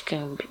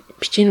жижигхэн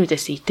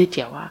бичээнүүдээс идээд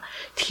яваа.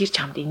 Тэгэхээр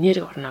чамд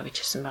энерги орно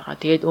гэж хэлсэн байгаа.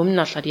 Тэгээд өмнө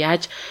нь болохоор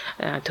яаж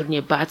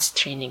төрний buzz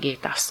training-ийг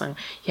давсан,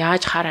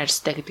 яаж хар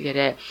арьстай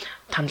гэдгээрээ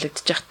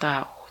тамлагдчих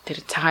та тэр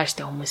цагаан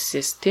арьстай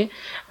хүмүүсээс тий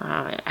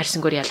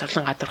арьсангөр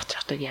ялгарлан гадуур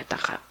хотод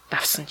яадаг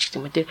давсан ч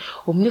гэдэг юм тий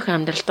өмнөх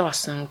амьдралтаа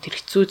болсон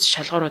тэр хэцүү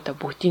шалгууруудаа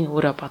бүгдийг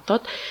өөрөө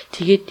бодоод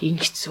тэгээд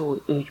энэ хэцүү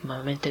үе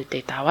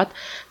моментуудыг даваад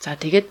за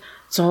тэгээд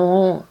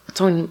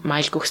 100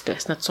 майл гүйстэй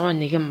байснаа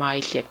 101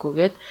 майл яг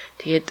гүгээд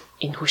тэгээд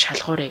энэ хүү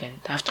шалгуурыг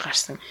давж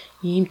гарсан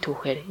ийм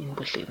түүхээр энэ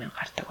бүлэг минь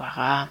гардаг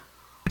байгаа.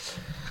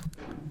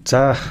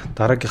 За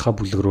дараагийнхаа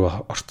бүлэг рүү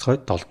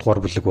орцгоё. 7 дугаар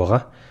бүлэг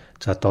байгаа.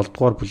 За 7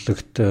 дугаар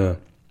бүлэгт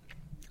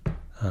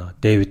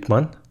Дэвид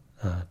маань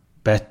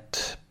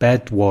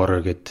Bad Water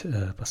гэд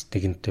бас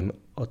нэгэн тийм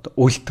одоо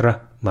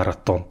ультра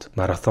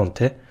маратон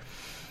те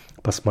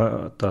бас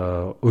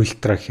одоо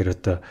ультра гэхээр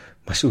одоо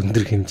маш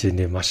өндөр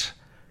хэмжээний маш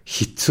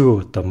хэцүү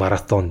одоо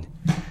маратон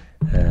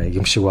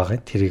юм шиг байгаа.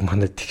 Тэрийг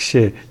манай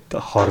тэгшээ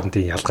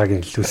хоорондын ялгааг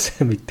нь илүү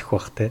сайн мэддэг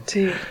бах те.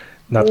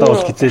 Надад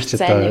бол хизээлч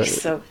одоо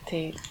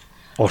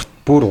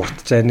урт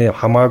зайны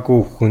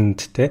хамаагүй хүнд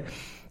те.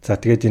 За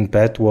тэгээд энэ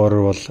Bad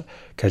Water бол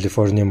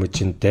Калифорни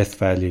мужийн Death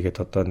Valley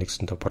гэдэг одоо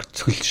нэгсэндээ бүр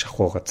цохил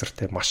шахуу газар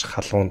те маш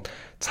халуун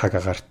цаг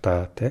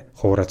агаартай те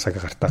хуурай цаг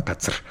агаартай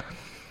газар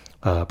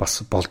бас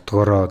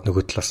болдгоороо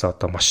нөгөө талаас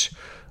одоо маш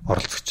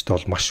оролцогчд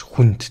бол маш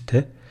хүнд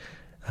те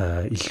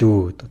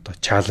илүү одоо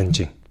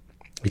чаленжинг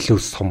илүү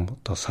сум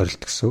одоо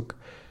сорилт гэсэн үг.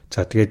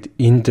 За тэгээд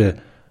энд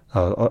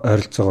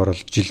ойролцоогоор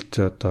бол жилд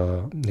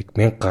одоо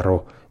 1000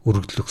 гаруй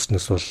өргөдөл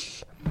өгснөөс бол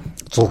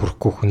 100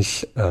 хүрэхгүй хүн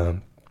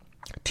л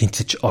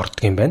тэнцэж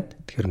ордог юм байна.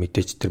 Тэгэхээр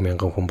мэдээж тэр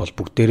 1000 хүн бол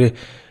бүгдээрээ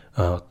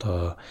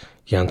одоо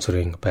янз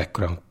бүрийн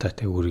бэкграундтай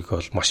тэ өөрийгөө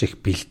бол маш их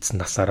бэлдсэн,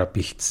 насаараа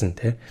бэлдсэн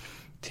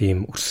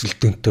тийм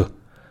өрсөлдөөнтэй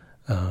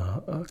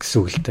гэсэн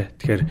үг л дээ.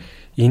 Тэгэхээр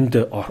энд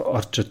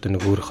орж одоо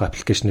нэг өөрийнхөө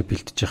аппликейшнийг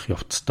бэлдэж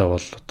явах явцдаа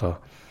бол одоо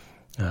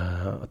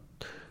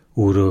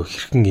өөрөө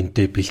хэрхэн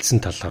эндээ бэлдсэн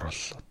талаар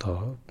бол одоо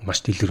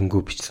маш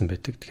дэлгэрэнгүй бичсэн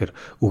байдаг. Тэгэхээр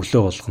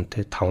өглөө болгон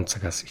 5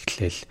 цагаас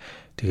эхлээл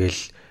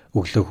тэгэл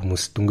өглөө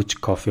хүмүүс дөнгөж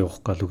кофе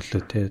уух гал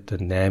өглөө те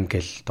 8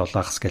 гээл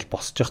 7-аас гээл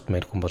босч яхад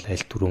мань хүн бол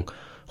аль түрүүн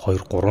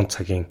 2-3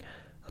 цагийн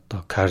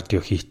одоо кардио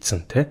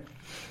хийцэн те.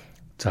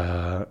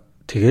 За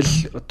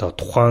тэгэл одоо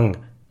тухайн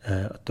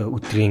одоо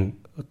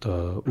өдрийн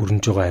одоо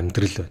өрнөж байгаа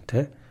амьдрал байна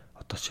те.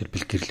 Одоо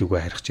жишээлбэл гэрлүүгөө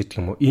харих ч гэдэг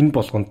юм уу. Энэ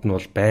болгонд нь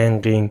бол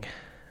байнгын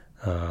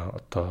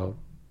одоо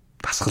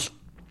дасгал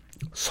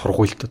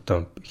сургуульд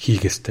одоо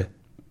хийгээстэй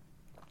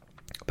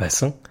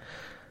байсан.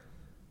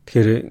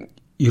 Тэгэхээр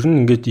ер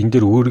нь ингээд энэ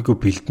дээр өөрийгөө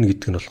бэлдэнэ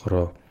гэдэг нь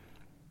болохоор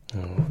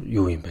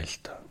юу юм бэ л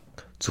да.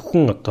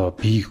 Зөвхөн одоо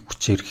бие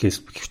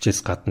хүчээс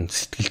гадна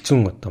сэтгэл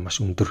зүйн одоо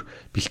маш өндөр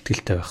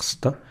бэлтгэлтэй байх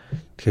хэвээр.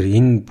 Тэгэхээр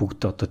энэ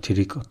бүгд одоо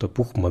тэрийг одоо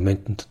бүх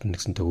моментод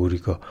нэгсэнтэй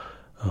өөрийгөө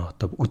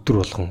одоо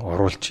өдөр болгон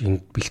оруулж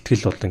энэ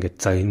бэлтгэл бол ингээд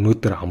за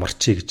өнөөдөр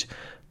амарчий гэж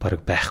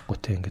баг байхгүй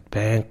те ингээд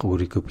байнга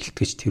өөрийгөө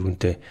бэлтгэж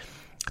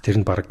тэр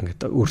нь баг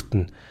ингээд өөрт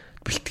нь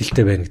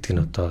бэлтгэлтэй байна гэдэг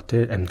нь одоо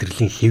тий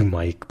амьдралын хэв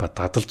маяг ба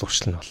дадал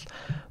зуршил нь бол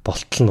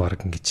болтол нь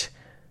баг ингэж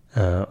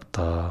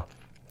одоо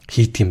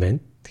хийх юм байна.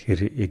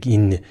 Тэгэхээр яг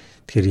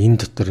энэ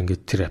дотор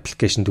ингээд тэр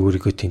аппликейшнд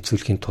өөрийгөө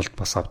тэнцвэрлэхийн тулд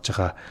бас авж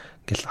байгаа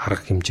ингээл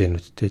арга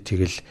хэмжээнүүдтэй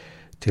тэгэл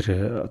тэр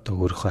одоо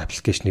өөрийнхөө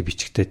аппликейшнийг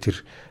бичгтээ тэр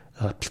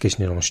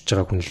аппликейшнийг уншиж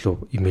байгаа хүн лөө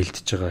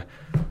имэйлдж байгаа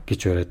гэж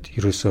бариад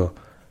ерөөсөө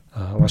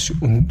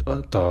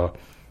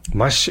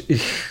маш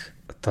их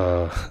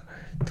одоо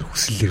тэр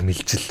хүслээр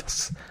мэлжил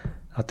бас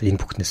одоо энэ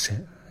бүхнээс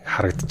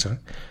харагдаж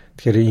байгаа.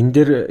 Тэгэхээр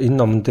энэ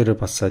номон дээр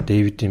бас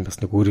Дэвидийн бас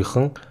нэг өөрийнх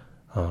нь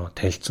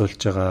танилцуулж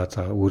байгаа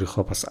за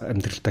өөрийнхөө бас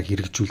амьдралдаа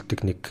хэрэгжүүлдэг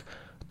нэг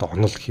одоо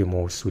онол гэх юм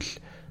уу эсвэл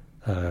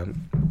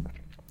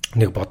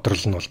нэг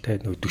бодрол нь бол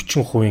те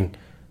 40%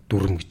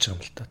 дүрм гэж байгаа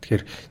юм л та.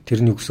 Тэгэхээр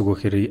тэрний үгс үг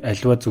гэхээр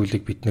альва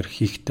зүйлийг бид нэр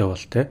хийхдээ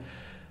бол те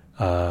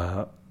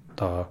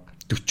одоо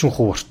 40%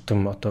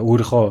 орчим одоо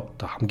өөрийнхөө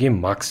одоо хамгийн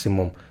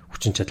максимум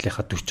хүчин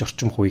чадлынхаа 40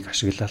 орчим хувийг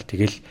ашиглаад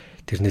тэгэл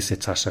тэрнээсээ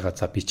цаашаага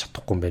за би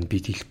чадахгүй юм байна, би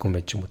дийлэхгүй юм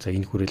байна ч юм уу. За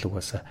энэ хүрээлэг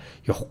угаасаа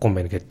явахгүй юм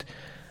байна гэд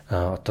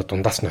одоо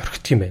дундаас нь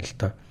орхих юм байна л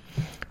да.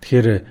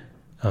 Тэгэхээр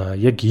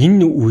яг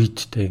энэ үед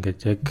те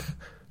ингээд яг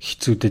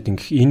хэцүүдэд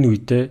ингээд энэ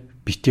үедээ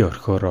бити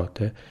орхиороо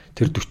те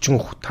тэр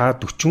 40%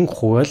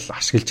 л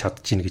ашиглаж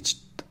чадчихна гэж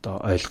одоо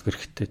ойлгох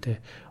хэрэгтэй те.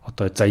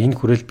 Одоо за энэ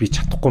хүрээлэл би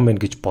чадахгүй юм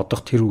байна гэж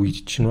бодох тэр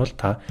үед чинь бол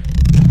та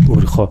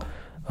өөрийнхөө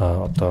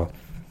одоо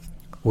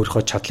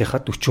өөрийнхөө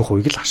чадлынхаа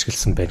 40%-ийг л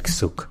ашигласан байна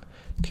гэсэн үг.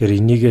 Тэгэхээр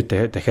энийгээ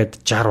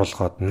дахиад 60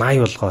 болгоод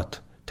 80 болгоод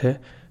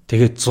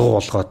тэгээд 100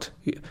 болгоод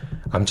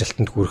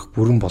амжилтанд хүрэх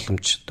бүрэн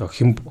боломж одоо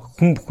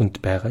хүн бүхэнд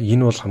байгаа.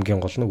 Энэ бол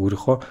хамгийн гол нь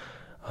өөрийнхөө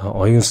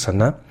оюун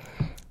санаа,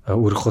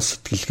 өөрийнхөө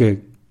сэтгэлгээ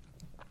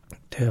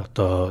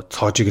одоо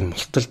цоожийг нь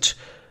мулталж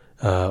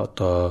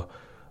одоо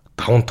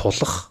даван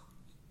туулах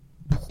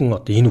бүхэн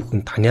одоо энэ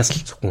бүхэн танаас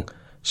л зөвхөн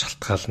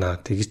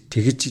шалтгаалнаа.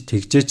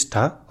 Тэгжээж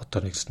та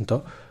одоо нэгсэндээ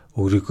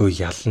өөрийгөө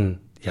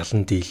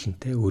ялан дийлэн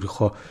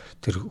өөрийнхөө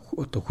тэр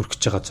одоо хүрэх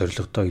гэж байгаа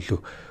зорилгодоо илүү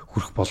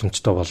хүрэх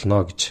боломжтой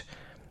болно гэж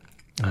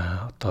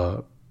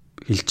одоо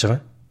хэлж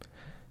байгаа.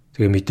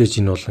 Тэгээ мэдээж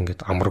энэ бол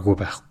ингээд амаргүй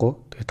байхгүй.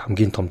 Тэгээд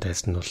хамгийн том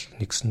тайсан нь бол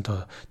нэгсэндээ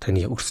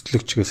таны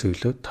өрсөлдөгчгөөс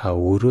илүү та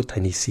өөрөө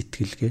таны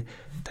сэтгэлгээ,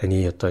 таны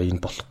одоо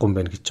энэ болохгүй юм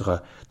байна гэж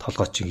байгаа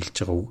толгой чинь хэлж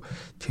байгаа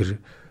тэр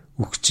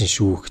үг чинь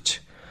шүү гэж.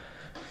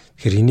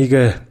 Тэгэхээр энийг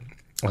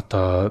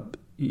одоо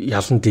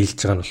ялан дийлж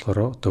байгаа нь болохоор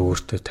одоо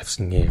өөртөө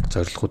тавьсан яг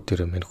зорилгууд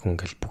дээр мань хүн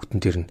ингээл бүгдэн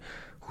дээр нь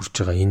хүрж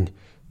байгаа энэ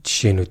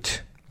жишээнүүд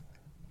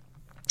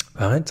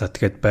байгаа. За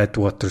тэгээд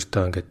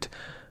Badwater-тай ингээд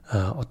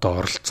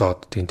одоо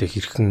оролцоод тэндээ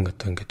хэрхэн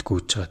одоо ингээд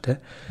гүйж байгаа те.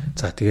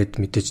 За тэгээд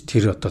мэдээж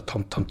тэр одоо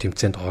том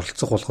тэмцээнд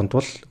оролцох болгонд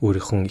бол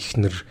өөрийнхөө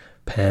эхнэр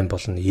Пам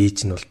болон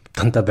ээж нь бол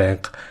дандаа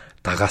байнга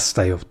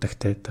дагаастаа явдаг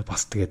те.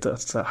 Бас тэгээд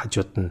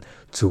хажууд нь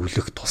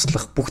зөвлөх,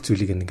 туслах бүх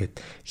зүйлийг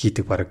ингээд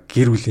хийдэг баг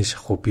гэр бүлийн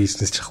шахуу,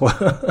 бизнес шахуу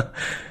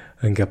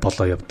ингээ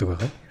болоо явдаг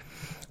байгаа.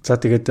 За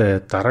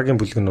тэгээд дараагийн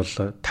бүлэг нь бол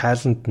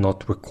talent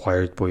not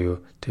required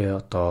буюу те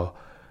одоо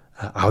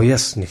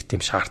авьяас нэг тийм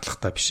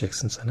шаардлагатай биш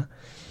гэсэн санаа.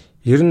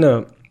 Ер нь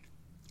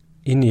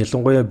энэ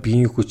ялангуяа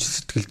биеийн хүч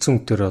сэтгэл зүйн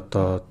дээр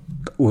одоо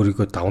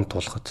өөрийгөө даван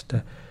туулахад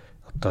те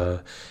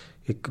одоо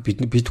яг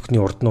бид бүхний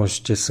урд нь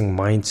уншиж байсан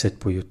mindset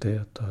буюу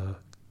те одоо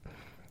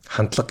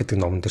хандлага гэдэг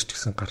номон дээр ч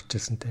гэсэн гарч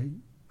ирсэн те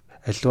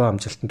аливаа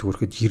амжилтанд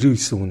хүрэхэд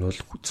 99% нь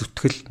бол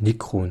зүтгэл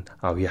 1%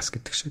 авьяас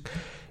гэдэг шиг.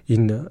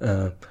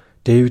 Энэ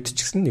Дэвид ч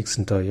гэсэн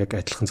нэгсэндээ яг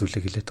адилхан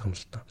зүйлийг хэлээд байгаа юм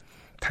л да.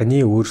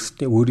 Таны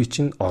өөрийн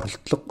чинь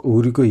оролдлого,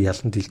 өөрийгөө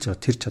ялан дийлж байгаа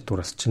тэр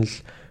чадвараас чинь л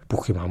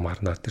бүх юм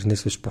хамаарна.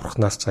 Тэрнээс биш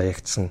бурхнаас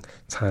заягдсан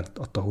цаана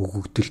одоо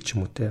өгөгдөл ч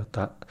юм уу те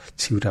одоо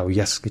цэвэр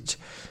авьяас гэж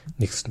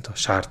нэгсэндээ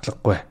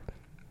шаардлагагүй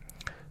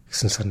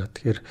гэсэн санаа.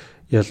 Тэгэхээр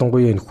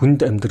ялангуяа энэ хүнд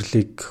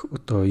амьдралыг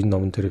одоо энэ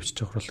номон дээр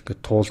бичиж байгаа бол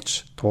ингээд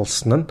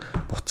туулсан нь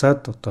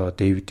буцаад одоо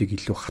Дэвидийг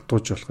илүү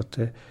хатууж болох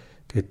те.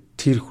 Тэгээд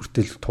тэр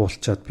хүртэл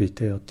туулчаад би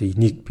те одоо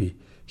энийг би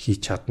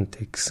хийж чадна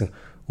те гэсэн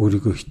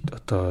өөрийгөө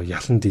одоо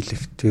ялан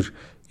дийлэх тэр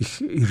их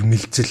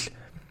ирмэлзэл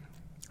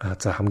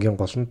за хамгийн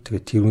гол нь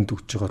тэгээд тэрүүнд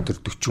өгч байгаа тэр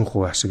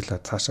 40%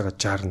 ашиглаад цаашаага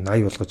 60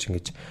 80 болгож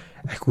ингэж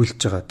ахиулж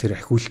байгаа тэр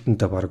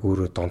ахиултандаа баг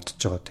өөрөө донтож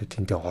байгаа те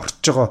тэндээ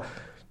орж байгаа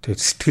тэгээд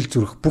сэтгэл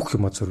зүрх бүх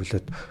юма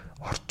зориулаад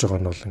орж байгаа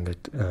нь бол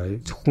ингээд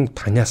зөвхөн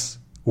танаас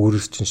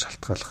өөрөөс чинь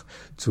шалтгааллах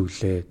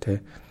зүйлээ те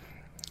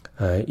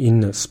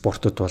энэ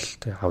спортод бол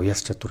те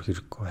авьяас чадвар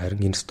хэрэггүй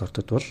харин энэ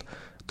спортод бол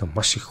одоо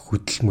маш их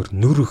хөдөлмөр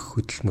нөрөх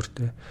хөдөлмөр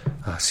те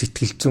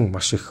сэтгэл зүйн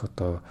маш их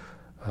одоо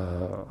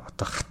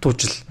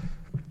хатуужил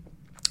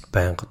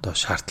байнга одоо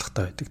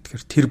шаардлагатай байдаг.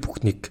 Тэгэхээр тэр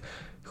бүхнийг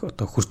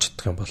одоо хүрч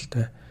чадах юм бол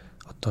те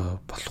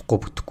одоо болохгүй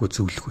бүтэхгүй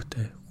зөвлөхөө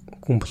те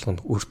хүн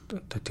болгонд өөртөө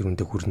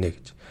тэрүндээ хүрнэ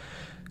гэж.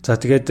 За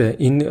тэгээд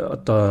энэ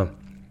одоо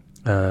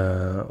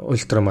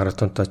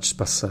ультрамаратонточ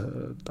бас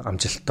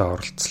амжилттай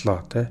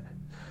оролцлоо те.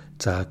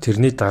 За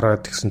тэрний дараа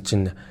тэгсэн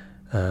чинь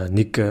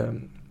нэг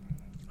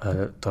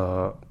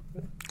одоо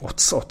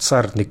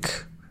утсаар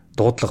нэг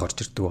дуудлага орж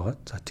ирдэг байгаа.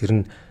 За тэр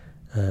нь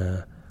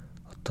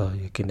одоо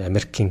яг энэ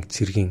Америкийн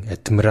цэргийн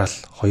адмирал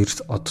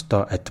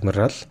одтой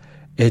адмирал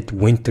Эд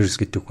Winters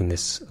гэдэг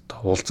хүнээс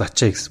одоо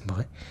уулзаачаа гэсэн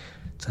байгаа.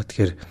 За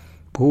тэгэхээр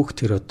бүх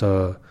тэр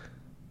одоо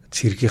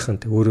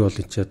цэргийнхэн өөрөө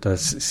бол энэ ч одоо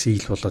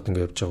сийл болоод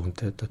ингэ явж байгаа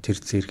хүнтэй одоо тэр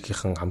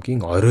цэргийнхэн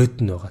хамгийн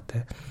оройд нь байгаа те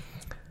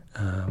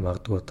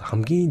магадгүй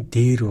хамгийн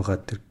дээр байгаа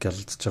тэр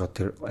гэлдэж байгаа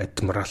тэр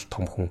адмирал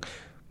том хүн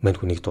мань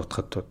хүнийг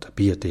дуудахад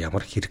би одоо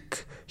ямар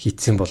хэрэг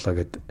хийцэн болоо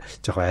гэд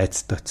жоохон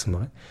айцтай байсан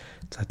байгаа.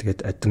 За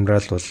тэгээд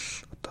адмирал бол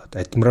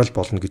адмирал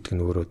болно гэдэг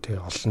нь өөрөө тий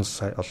олон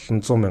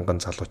 100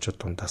 мянган залуучууд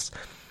дундаас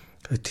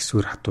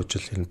төсвөр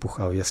хатуужил энэ бүх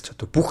авьяас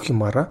чадвар бүх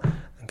юмараа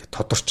ингээд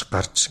тодорч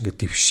гарч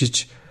ингээд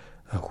дэвшиж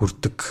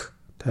хүрдэг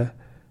тий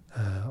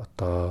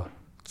одоо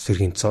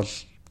цэргийн цол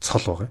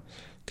байгаа.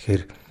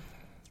 Тэгэхээр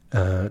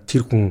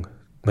тэр хүн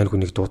мань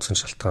хүнийг дуудсан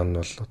шалтгаан нь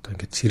бол одоо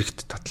ингээд цэрэгт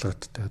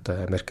татлагддаг одоо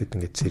Америкт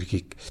ингээд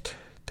цэргийг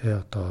тий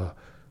одоо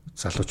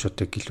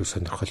залуучуудыг илүү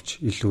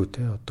сонирхолж илүү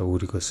тий одоо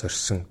өөрийгөө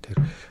сорьсон тэр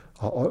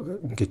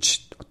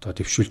ингэж одоо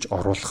дэвшүүлж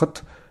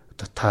оруулахад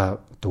одоо та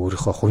одоо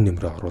өөрийнхөө хувь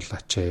нэмрээ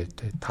оруулаач тий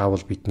та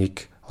бол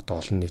биднийг одоо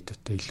олон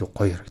нийтэд илүү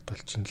гоё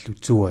харагдуулж чинь илүү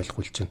зөв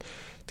ойлгуулж чинь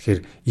тэгэхээр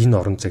энэ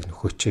орон зайг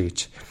нөхөөчэй гэж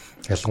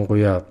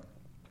ялангуяа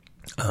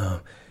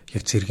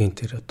яг цэргийн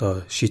тэр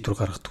одоо шийдвэр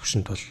гаргах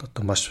төвшөнд бол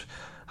одоо маш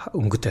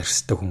өнгөт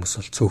арьстай хүмүүс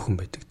бол цөөхөн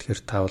байдаг.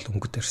 Тэгэхээр та бол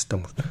өнгөт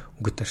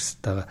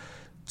арьстайгаа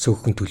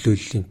цөөхөн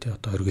төлөөллийн тий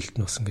одоо оргилд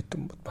нуусан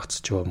гэдэг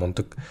бацч яваа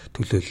мундаг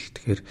төлөөлөл.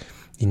 Тэгэхээр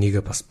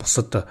энийгээ бас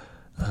бусад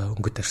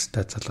өнгөт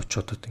арьстай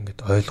залуучуудад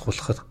ингээд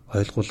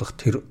ойлгуулах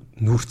тэр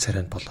нүүр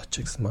царайнд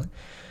болооч гэсэн маа.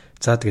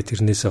 За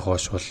тэгээд тэрнээсээ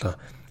хойш бол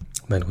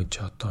мань хүн чи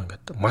одоо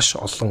ингээд маш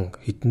олон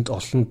хэдэнд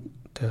олон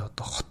тэ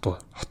одоо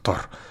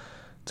хотоор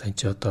за энэ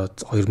чи одоо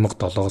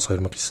 2007-оос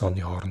 2009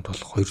 оны хооронд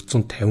бол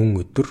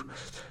 250 өдөр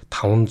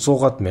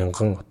 500-аад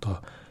мянган одоо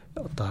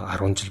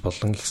 10 жил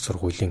болон их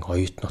сургуулийн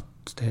оюутнууд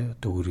тэ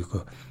одоо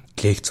өөрийгөө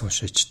лекц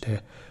уншиж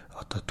тэ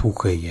одоо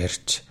түүхээ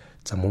ярьж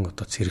за мөн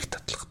одоо цэрэг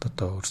татлахад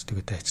одоо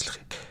өөрсдөө дайчлах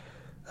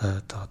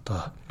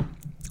одоо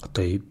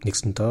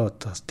нэгсэндээ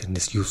одоо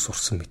тэрнээс юу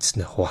сурсан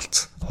мэдснээ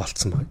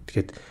хуваалцсан байна.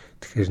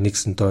 Тэгэхээр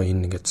нэгсэндээ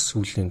энэ ингээд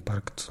сүүлийн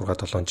баг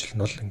 6-7 жил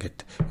нь бол ингээд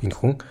энэ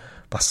хүн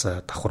бас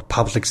давхар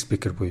public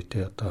speaker буюу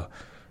те одоо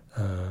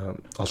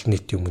олон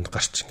нийтийн өмнө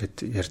гарч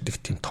ингээд ярьдаг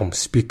тийм том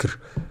speaker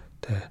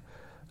те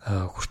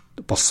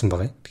болсон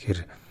байгаа.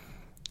 Тэгэхээр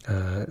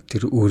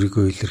тэр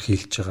өөрийгөө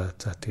илэрхийлж байгаа.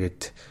 За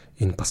тэгээд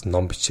энэ бас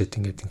ном бичээд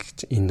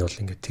ингээд энэ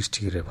бол ингээд тэр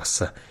чигээрээ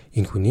бас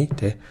энэ хүний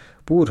те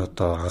бүр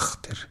одоо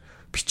анх тэр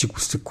бичиг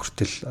үсэг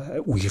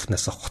хүртэл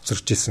үеийнхнээс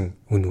хоцорж исэн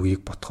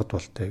үеийг бодоход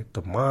бол те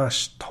одоо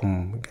маш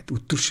том ингээд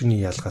өдөр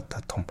шөнийн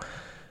ялгаатай том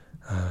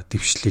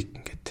дэвшлиг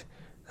ингээд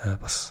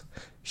бас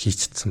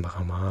хийцсэн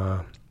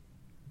байгаамаа.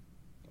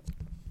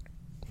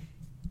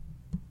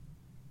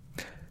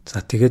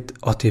 За тэгээд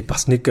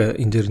бас нэг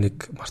энэ дээр нэг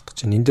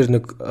мартаж байна. Энэ дээр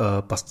нэг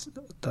бас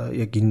одоо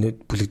яг энэ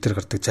бүлэг дээр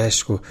гардаг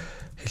зайшгүй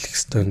хэлэх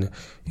ёстой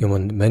юм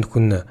мань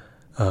хүн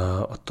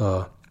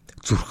одоо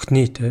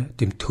зүрхний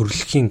тийм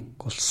төрөлхийн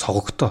бол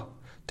согогдоо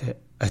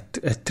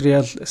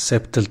atrial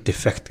septal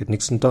defect гэдэг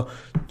нэгсэндээ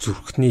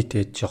зүрхний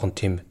жоохон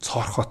тийм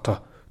цоорхотой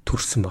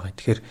төрсэн байгаа.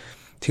 Тэгэхээр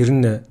тэр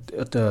нь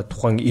одоо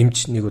тухайн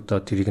эмч нэг одоо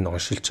тэрийг нь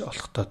оншилж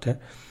олохдоо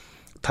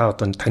та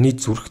одоо таны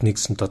зүрх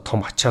нэгсэндээ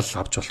том ачаал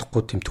авч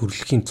болохгүй тийм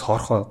төрөлхийн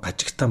цоорхоо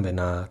гажигтаан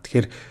байна.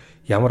 Тэгэхээр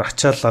ямар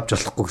ачаал авч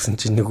болохгүй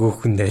гэсэн чинь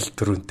нөгөө хүн найл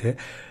дөрүн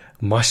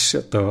маш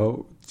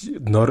одоо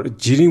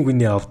жирийн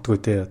хүний авдгүй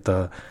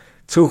одоо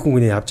цөөхөн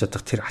хүний авч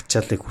чадах тэр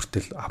ачаалыг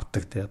хүртэл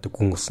авдаг одоо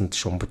гүн усанд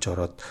шумбаж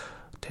ороод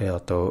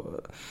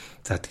одоо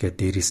за тэгээд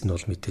дээрээс нь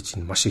бол мэдээж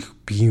энэ маш их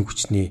биеийн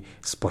хүчний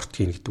спорт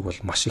хийн гэдэг бол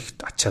маш их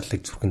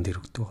ачааллыг зүрхэн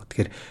дээр өгдөг.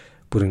 Тэгэхээр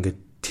бүр ингээд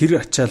тэр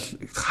ачаал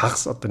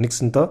хагас одоо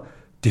нэгсэндээ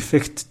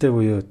дефекттэй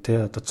буюу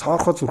одоо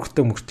цоорхоо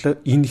зүрхтэй мөртлөө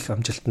энэ их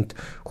амжилтанд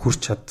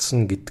хүрч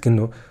чадсан гэдэг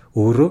нь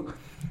өөрөө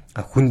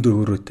хүнд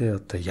өөрөө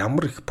одоо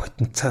ямар их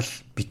потенциал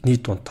бидний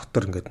дунд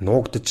дотор ингээд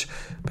нуугдаж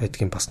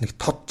байдгийн бас нэг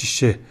тод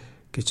жишээ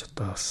гэж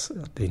одоо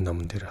энэ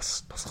номон дээр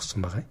бас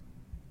тусгасан байгаа юм.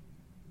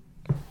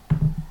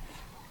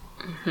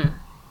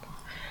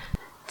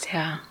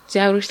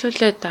 За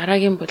үргэлжлүүлээд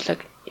дараагийн бүлэг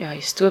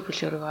 9-р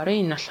бүлэг рүү оръё.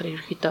 Энэ болохоор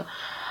ерөөхдөө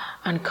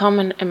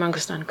uncommon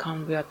amongst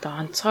uncommon буюу одоо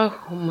онцгой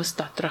хүмүүс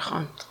доторх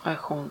онцгой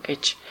хүн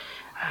гэж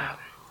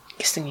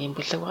гэсэн юм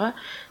бүлэг байгаа.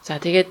 За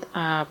тэгээд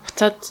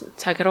буцаад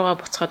цаг руугаа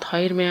буцаад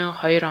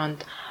 2002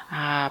 онд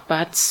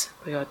Baz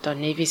буюу одоо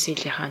Navy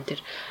SEAL-ийн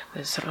тэр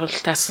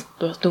сургалтаас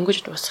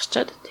дөнгөж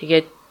дуусчихад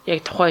тэгээд яг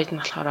тухайн үед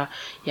нь болохоор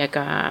яг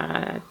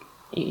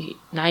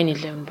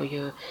 9/11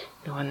 буюу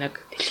нөгөө нэг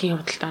дэлхийн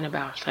худалдааны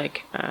байгууллагыг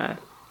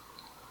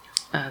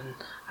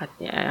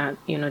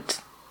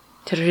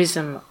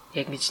терроризм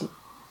яг гэж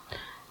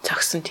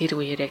цогсон тэр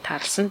үеэр яг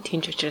таарлсан.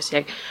 Тинч учраас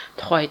яг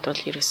тухайн үед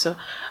бол ерөөсөө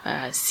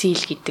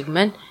SEAL гэдэг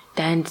маань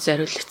дайнд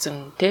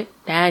зориулагдсан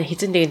дайн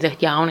хизэн нэгэн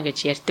захид явна гэж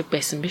ярьдаг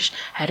байсан биш.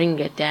 Харин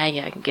ингээд дайн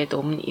ингээд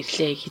өмнө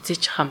ирлээ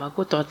хизээч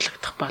хамаагүй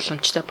дуудлагдах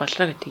боломжтой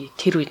боллоо гэдэг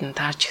тэр үед нь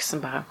таарч гисэн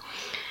байгаа.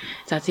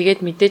 За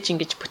тэгээд мэдээж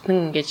ингэж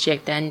бүтэн ингэж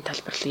яг дайны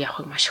талбарлыг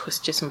явахыг маш их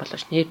хүсэжсэн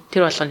боловч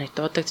тэр болгоныг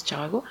дуудагдж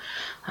байгаагүй.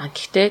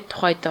 Гэхдээ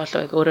тухайд бол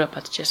өөрөө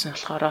бодож байсан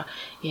болохоор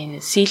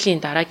энэ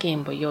SEAL-ийн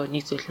дараагийн буюу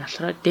нэг зүйл нь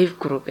болохоор Dev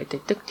Group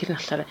гэдэг. Тэр нь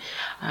болохоор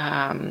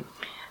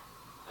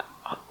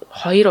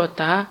 2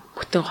 удаа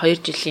бүтэн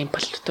 2 жилийн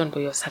платон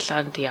буюу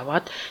салаанд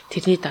яваад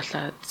тэрний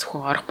талаар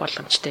зөвхөн орох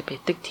боломжтой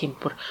байдаг. Тийм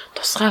бүр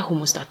тусгай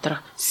хүмүүс доторх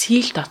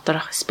SEAL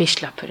доторх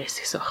special operators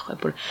гэсэн байхгүй.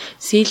 Бүр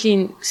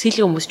SEAL-ийн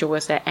хүмүүс ч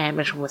угаасаа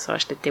амар хүмүүс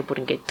байгаа шүү дээ.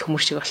 Бүр ингээд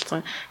төмөр шиг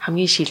болсон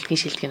хамгийн шилдэг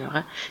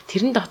байгаа.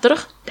 Тэрэн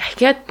доторх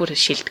дахиад бүр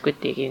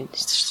шилдэггүйтэйг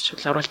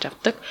шулруулж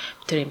авдаг.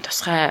 Тэр юм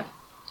тусгай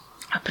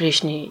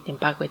операшны юм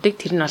баг байдаг.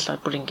 Тэр нь бол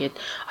бүр ингээд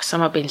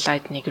Осама бин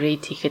Ладеныг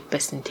рейд хийхэд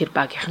байсан тэр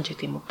багийнхан ч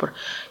гэдэг юм бүр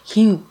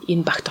хин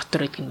энэ баг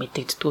дотор байдгийг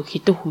мэдэгддэггүй,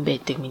 хэдэн хүн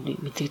байдгийг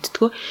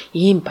мэдэгддэггүй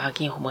ийм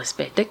багийн хүмүүс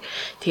байдаг.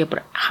 Тэгээ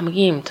бүр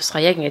хамгийн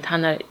тусгай яг ингээд та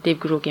нар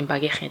Dev Group-ийн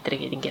багийнхан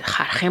эдрийг ингээд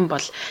харах юм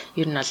бол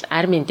ер нь бол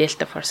Army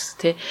Delta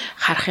Force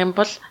харах юм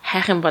бол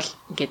хайх юм бол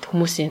ингээд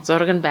хүмүүсийн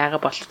зураг нь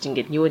байгаа болчих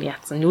ингээд юу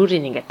яатсан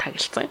нүрийг ингээд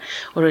таглалцсан.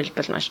 Өөрөөр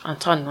хэлбэл маш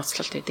онцгой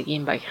нууцлалт байдаг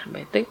ийм багийнхан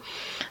байдаг.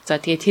 За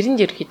тэгээ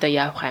тэрэнд ерөөхдөө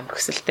явах амар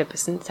хүсэлтэй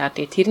байсан. За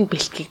тэгээ тэр нь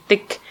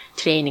бэлтгэгдэг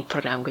training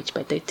program гэж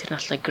байдаг. Тэр нь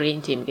болохоор Green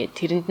Team гэдэг.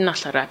 Тэрэнд нь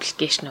болохоор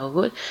аппликейшн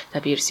өгөөд за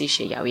би ерөөсөө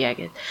ийшээ явъя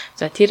гэдэг.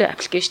 За тэр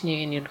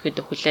аппликейшнийг нь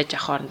ерөнхийдөө хүлээж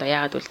авах орондоо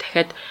яагаад бол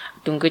дахиад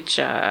дөнгөж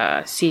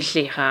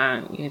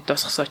сийлийнхаа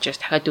дуусгасан учраас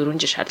дахиад 4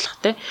 жил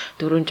шаардлагатай.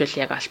 4 жил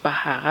яг албаа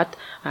хаагаад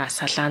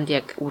салаанд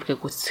яг үүргээ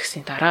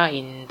гүйцэтгэсний дараа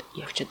энд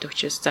явчихад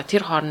өгчөөс. За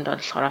тэр хоорондоо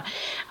болохоор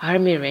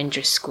Army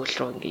Ranger School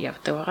руу ингэ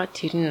явдаг байгаа.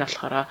 Тэр нь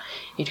болохоор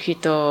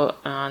ерөнхийдөө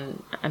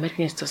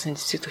Америкийн нэгдсэн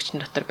эсрэг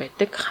төвчний дотор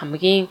байдаг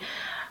хамгийн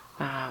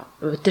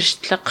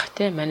удирдлага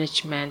тий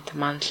менежмент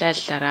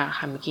манлайлалаараа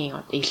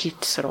хамгийн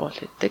элит сургууль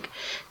гэдэг.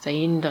 За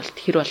энд бол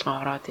тэр болгон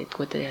ороод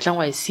идэггүй.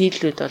 Ялангуяа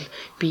сийлүүд бол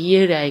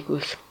биеэр айгүй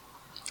их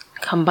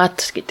комбат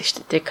гэдэг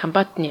шүү дээ.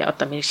 Комбатны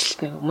одоо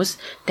мэргэжилтний хүмүүс,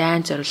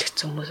 дайн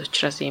зориулагдсан хүмүүс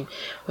учраас ийм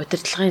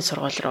удирдлагын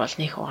сургууль руу бол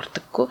нэх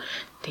ордоггүй.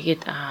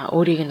 Тэгээд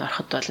өөрийг нь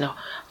ороход бол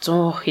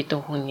 100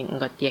 хэдэн хүн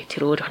ингээд яг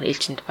тэр өөрийнх нь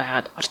ээлжинд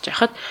байгаад орж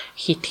яхад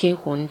хитгэн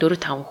хүн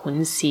 4-5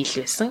 хүн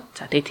сийл байсан.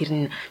 За тэгээд тэр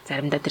нь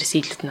заримдаа тэр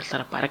сийлүүд нь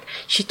болохоор баг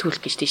шит хүлэх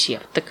гэж тийш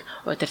явдаг.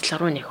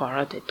 Удирдлага руу нэх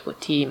ороод байдгүй.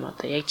 Тийм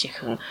одоо яг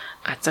жинхэнэ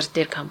газар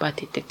дээр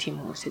комбат хийдэг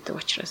тийм хүмүүс байдаг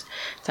учраас.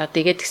 За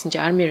тэгээд тэгсэн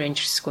чинь Army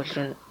Ranger School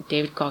руу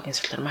David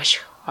Goggins болохоор маш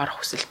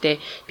орох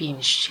хүсэлтэй би энэ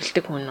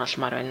шилдэг хүн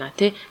олмаар байна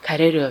тий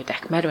карьерийн хувьд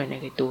ахмаар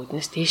байна гэдэг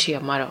үүднээс тийш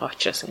ямаар байгаа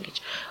учраас ингэж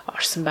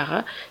орсон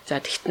байгаа. За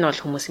тэгт нь бол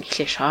хүмүүс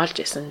ихлэ шоолж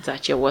байсан. За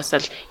чи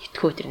угаасаа л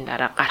итгүү тэрэн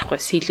дараа гарахгүй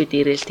сийлүүд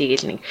ирээл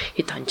тэгэл нэг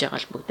хэд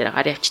хонжоогоол бүгдээ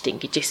гар явчтай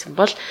ингэж ийсэн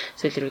бол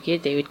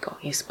сүүлрүүгээ David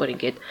Goggins бүр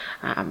ингэж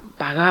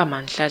бага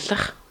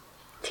манлайлах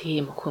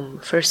тийм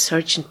хүн first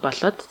sergeant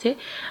болоод тий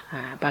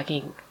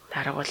багийн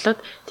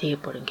дараагуулаад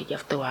тэгээ бүр ингэж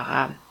явдаг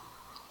байгаа.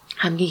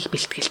 Хамгийн их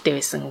бэлтгэлтэй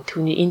байсан.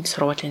 Түүний энд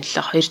сургуулийн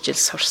төлөө 2 жил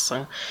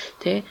сурсан.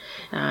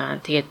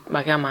 Тэгээд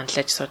бага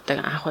манлайж сурдаг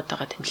анх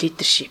удаага тэм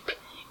лидершип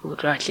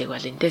ролыг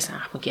бол эндээс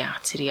анх мөгийн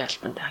анх цэргийн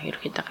албанд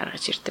ерөөхдөө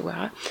гаргаж ирдэг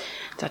байгаа.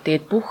 За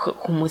тэгээд бүх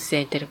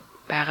хүмүүсээ тэр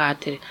байгаа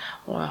тэр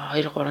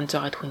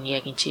 2-300-аад хүн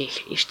яг энэ чи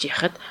ирж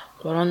яхад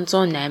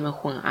 308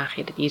 хүн анх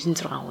ирээд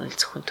 96 хүн л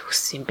зөвхөн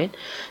төгссөн юм байна.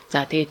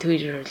 За тэгээд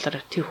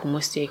тэр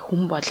хүмүүсээ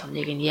хүн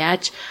болгоныг нь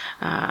яаж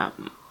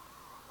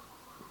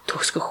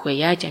төгсгөх вэ?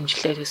 Яаж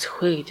амжилттай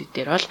төгсөх вэ гэдэг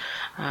дээр бол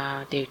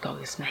David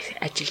Goggins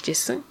ажиллаж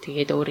исэн.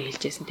 Тэгээд өөрөө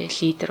хэлж исэн. Тэгээд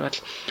лидер бол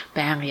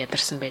байнга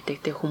ядарсан байдаг.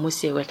 Тэгээд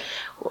хүмүүсийг бол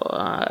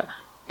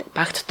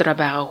баг дотроо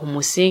байгаа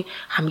хүмүүсийн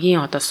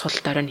хамгийн одоо сул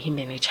дорой нь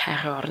хэн бэ гэж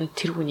хайхын оронд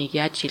тэр хүнийг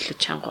яаж илүү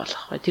чанга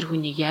болгох вэ? Тэр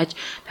хүнийг яаж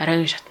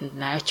дараагийн шатанд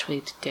наваачих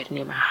вэ гэдэг дээр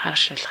нэм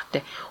анхаарал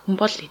шалгатай хүн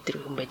бол лидер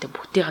хүн байдаг.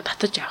 Бүгдийг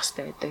татаж авах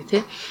хэрэгтэй байдаг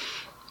тийм.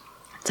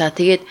 За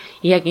тэгээд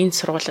яг энэ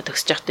сургуулаа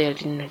төгсөж байхдаа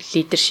энэ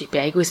лидершип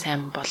айгүй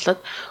сайн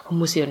болоод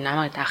хүмүүс ер нь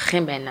намайг дагах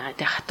юм байна.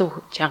 Тэгээд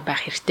хатуу чанга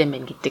байх хэрэгтэй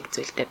мэн гэдэг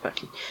зүйл дээр бол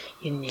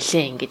ер нь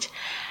нэлээ ингэж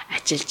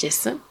ажиллаж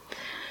байсан.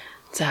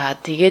 За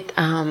тэгээд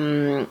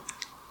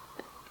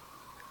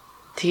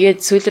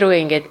сүүл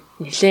рүүгээ ингээд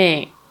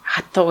нэлээ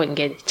хатуу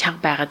ингээд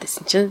чанга байгаад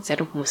байсан чинь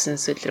зарим хүмүүс нь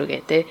сүүл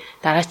рүүгээ те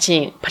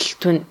дараачийн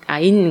платун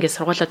энэ ингээд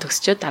сургуулаа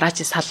төгсчөөд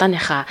дараачийн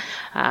салааныхаа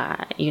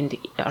юунд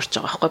орж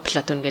байгаа байхгүй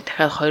платун ингээд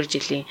дахиад 2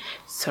 жилийн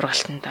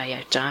сургалтандаа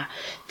явж байгаа.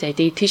 За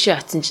тэгээд тийшээ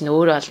атсан чинь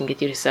өөрөө бол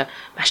ингээд ерөөсөө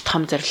маш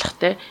том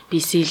зорилготой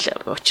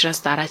BC-л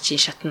учраас дараачийн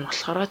шат нь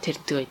болохоор тэр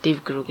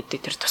Dave Gru гэдэг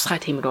тэр тусгай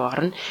тим рүү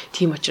орно.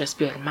 Тийм учраас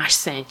би бол маш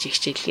сайн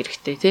хичээл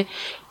хэрэгтэй те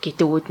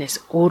гэдэг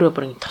үүднээс өөрөө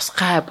бүр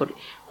тусгай бүр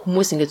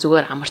хүмүүс ингээд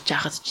зүгээр амарч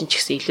яхад чинь ч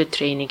гэсэн илүү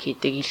тренинг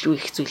хийдэг, илүү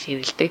их зүйл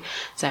хэрэгэлдэг.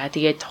 За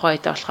тэгээд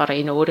тухайд болохоор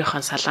энэ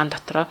өөрийнхөө салаан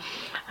дотроо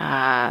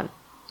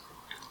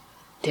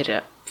тэр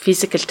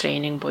physical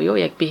training буюу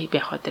яг бие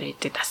биехотэр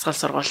хийдэг дасгал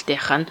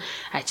сургалтынхаа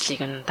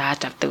ажлыг нь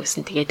дааж авдаг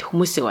гэсэн. Тэгээд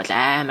хүмүүсийг бол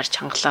амар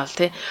чангалал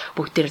тий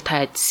бүгдээр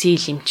та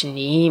сийл юм чинь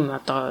ийм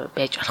одоо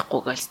байж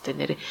болохгүй гээл тэ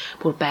нэр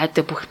бүр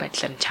байдаг бүх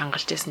байдлаар нь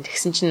чангалж байсан.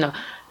 Тэгсэн чинь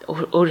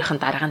өөрийнх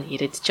нь дарга нь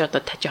ирээд чи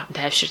одоо жоохон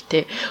тайвшир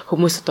тий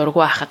хүмүүс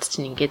дургу хахад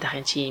чинь ингээд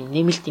ахын чи ийм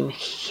нэмэлт юм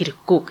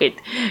хэрэггүй гэд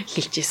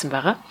хэлчихсэн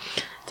байгаа.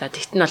 За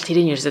тэгт нь бол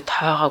тэрийн ерөөсө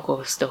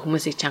тоогоогүй өстой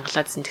хүмүүсийг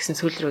чангалаадсэн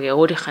тэгсэн сүүл рүүгээ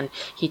өөрийнх нь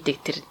хийдэг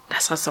тэр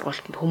дасгал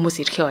сургалт хүмүүс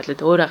ирэхээ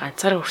болоод өөрөө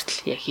ганцаараа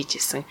хүртэл яг хийж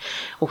исэн.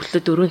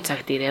 Өглөө 4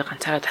 цагт ирээд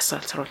ганцаараа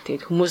дасгал сургалт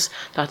тэгээд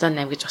хүмүүс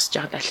 7-8 гэж босч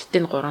байгаад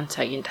альтын 3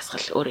 цагийн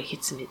дасгал өөрөө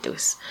хийсэн байдаг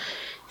гэсэн.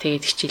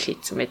 Тэгээд хичээл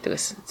хийсэн байдаг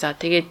гэсэн. За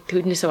тэгээд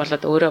тэрнээсээ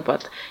болоод өөрөө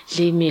бол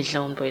Лими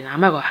Лон буюу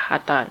намайг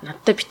одоо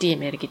надтай бити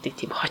юм яа гэдэг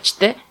тийм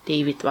хочтой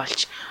Дэвид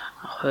болж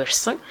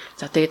хуурсан.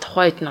 За тэгээд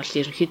тухайд нь бол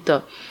ерөнхийдөө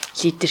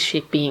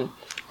лидершипийн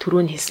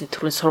түрүүн хэлсэн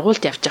түрүүн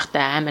сургуульд явж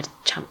байхдаа амар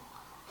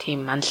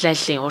тийм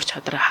манлайллын ур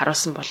чадварыг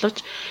харуулсан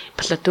боловч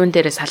платун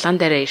дээрээ салаан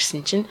дээрээ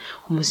ирсэн чинь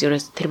хүмүүс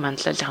ерөөс тэр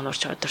манлайллын ур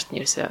чадварт нь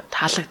ерөөсөө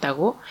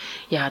таалагдаагүй.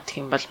 Яагаад гэх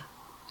юм бол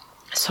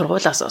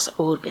сургуулаас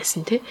өөр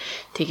байсан тий.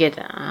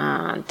 Тэгээд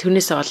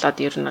тэрнээсээ болоод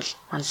ер нь бол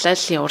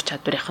манлайллын ур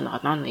чадварынх нь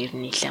оноо нь ер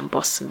нь нэлээд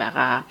бууссан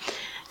байгаа.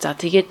 За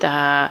тэгээд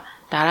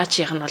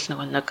дараачийнх нь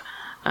бол нэг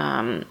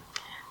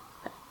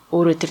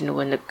өөрөө тэр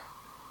нэг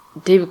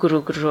Dave Gru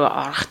руу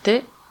орох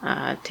тий.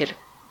 Тэр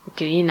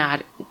Green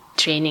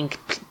Training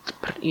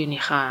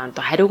юуныхаа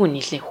одоо хариуг нь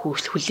нэлээд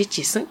хүлээж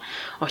ийсэн.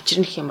 Учир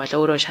нь гэх юм бол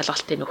өөрөө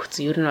шалгалтыг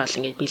өгсөн. Ер нь бол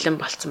ингээд бэлэн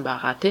болцсон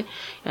байгаа тий.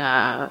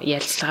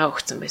 Ярилцлага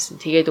өгсөн байсан.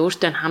 Тэгээд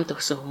өөртөө хамт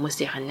өгсөн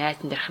хүмүүсийн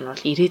найзан дээрх нь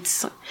бол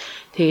ирээдсэн.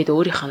 Тэгээд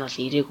өөрийнх нь бол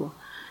ирээгүй.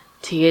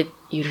 Тэгээд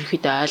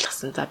ерөнхийдөө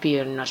ойлгосон. За би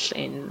ер нь бол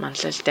энэ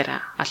манлал дээр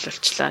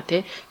алуулчлаа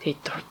тий.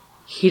 Тэгээд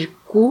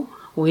хэрэггүй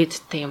үед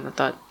тийм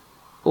одоо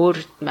өөр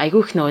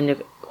айгүй их нэг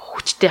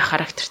хүчтэй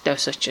характертай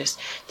ус учраас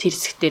тэр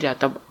хэсгээр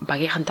одоо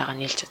багийнхантайгаа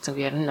нийлж чадсан.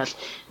 Ер нь бол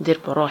энэ дээр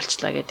буруу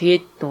болчлаа гэх.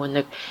 Тэгээд нөгөө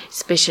нэг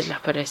special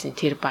operation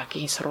тэр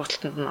багийн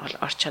сургалтанд нь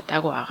орч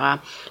чадаагүй байгаа.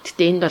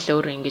 Гэтэ энд бол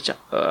өөрөө ингэж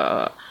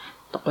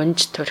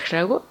гонж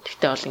төрхраагүй.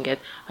 Гэтэ бол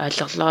ингээд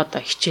ойлголоо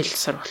одоо хичээл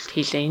сургалт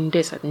хийлээ.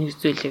 Эндээс нэг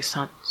зүйлийг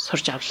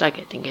сурж авлаа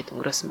гэдээ ингээд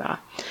өнгөрөөсөн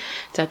байгаа.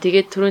 За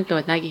тэгээд түрүүнд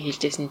нөгөө нагийн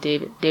хэлжсэн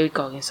Дэвид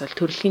Гогинс бол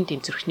төрөлхийн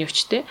тэм зүрхний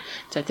өвчтэй.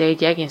 За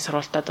тэгээд яг энэ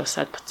сургалтад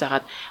тусаад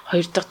буцаагаад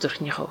 2 дахь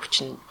зүрхнийхээ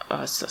өвчин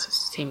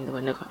тийм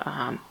нөгөө нэг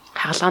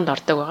хагалгаанд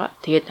ордог байгаа.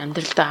 Тэгээд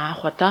амьдралдаа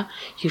анх удаа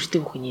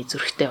эрдэм хүний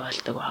зүрхтэй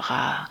болдог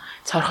байгаа.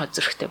 Цорхоо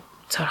зүрхтэй.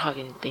 Цорхоог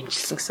нь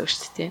дэмжилсэн гэсэн үг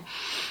шүү дээ.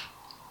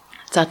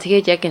 За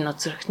тэгээд яг энэ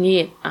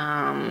зүрхний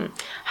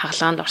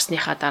хагалгаанд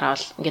орсныхаа дараа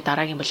бол ингээд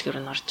дараагийн бүлгээр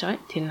нь орж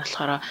байгаа. Тэр нь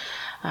болохоор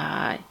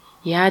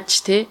яаж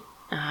те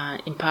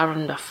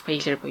empowerment of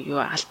failure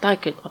буюу алдаа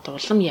гэдэг одоо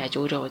улам яаж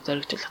өөрөө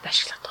зоригжуулахад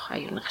ашиглах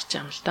тухай юу нэг гарч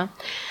байгаа юм л да.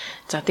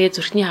 За тэгээд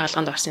зүрхний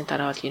хаалганд орсны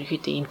дараа бол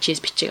ерөнхийдөө эмчээс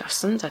бичиг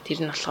авсан. За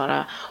тэр нь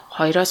болохоор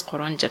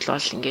 2-3 жил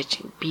бол ингэж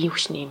биеийн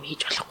хүчний юм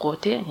хийж болохгүй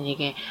те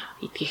энийг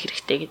идэх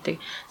хэрэгтэй гэдэг.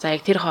 За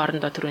яг тэр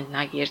хоорондоо түрүүнд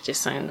наг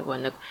ярьжсэн нөгөө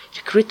нэг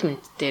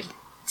recruitment дээр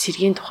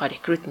цэргийн тухай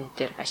recruitment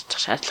дээр ажиллах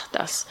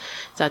шаардлагатай болсон.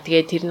 За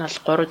тэгээд тэр нь бол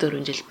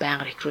 3-4 жил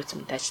байнга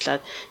recruitment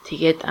ажиллаад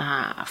тэгээд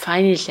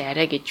final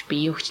арай гэж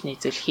биеийн хүчний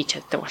зүйл хийж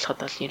чаддаг болоход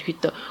бол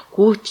ерөөдөө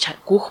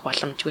гүйх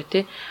боломжгүй те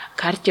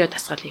кардио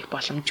дасгал хийх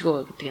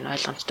боломжгүй гэдэг нь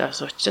ойлгомжтой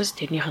байсан учраас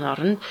тэрнийх нь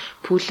оронд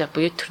пул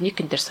буюу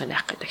турникэн дээр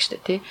сунах гэдэг шүү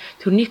дээ те.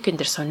 Турникэн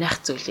дээр сунах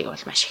зүйлийг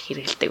бол маш их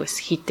хэрэгэлдэг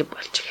байсан хийдэг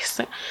болж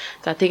ирсэн.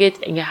 За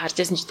тэгээд ингээ харж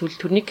байсан чи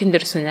турникэн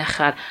дээр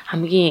сунахаар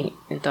хамгийн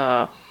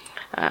одоо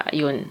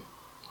юу н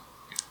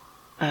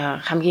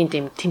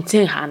хамгийн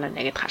тэмцээн хаана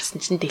нэгэд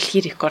харсан чинь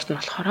дэлхийн рекорд нь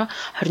болохоор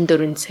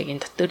 24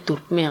 цагийн дотор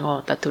 4000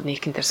 удаа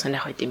турникэн дээр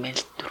сунах байд юм байна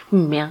л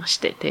 4000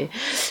 штэ тий.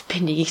 Би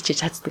нэгийг ч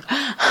чаддаг.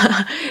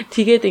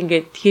 Тэгээд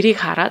ингээд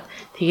тэрийг хараад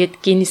тэгээд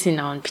Гиннесийн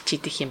ноон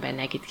бичигдэх юм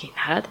байна гэдгийг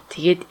хараад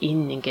тэгээд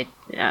энэ ингээд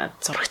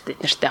зурагт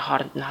эднэртэй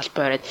хооронд нь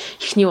холбоо бариад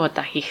эхний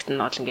удаа хийхэд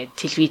нь бол ингээд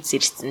телевиз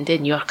ирсэн тий.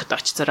 Нью-Йоркт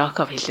очсон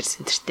Rockefeller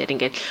Center дээр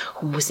ингээд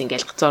хүмүүс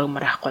ингээд зураг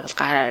марахгүй бол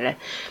гараа бариад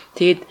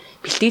тэгээд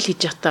бэлтгэл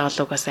хийж явахдаа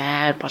бол угаас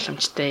амар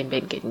боломжтой юм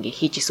байна гэдэг ингээ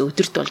хийжсэн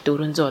өдөрт бол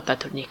 400 удаа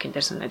турникэн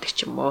дээр сунаадаг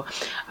ч юм уу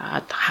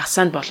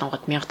хасаанд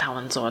болонгод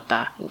 1500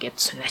 удаа ингээд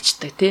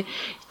сунаачдаг тий.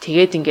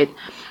 Тэгээд ингээд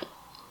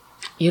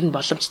ер нь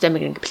боломжтой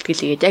мэг ингээ бэлтгэл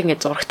хийгээд яг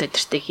ингээ зурагтай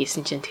дэртэй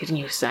хийсэн чинь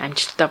тэрний ерөөсөө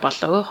амжилттай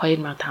болоо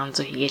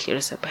 2500 хийгээл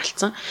ерөөсөө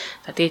болцсон.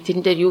 За тэгээд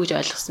тэрэн дээр юу гэж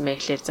ойлгосон бэ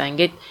гэхээр за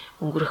ингээд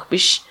өнгөрөх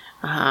биш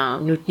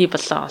нүдний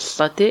болоо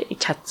оллоо тий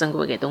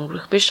чадсангүй гэдэг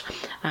өнгөрөх биш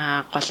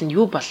гол нь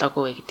юу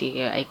болоогүй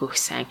гэдгийг айгүй их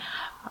сайн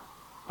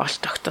олж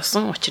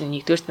тогтоосон. Учир нь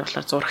нэгдүгээрт нь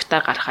болохоор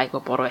зурагтаар гарах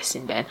айгүй буруу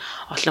байсан юм байна.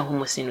 Олон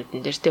хүмүүсийн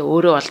нүдэн дээр те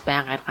өөрөө бол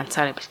байнгаар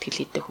ганцаараа бэлтгэл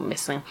хийдэг хүн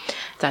байсан.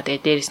 За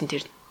тэгээд дээрэс нь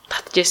тэр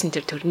татжсэн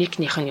тэр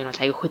турникнийх нь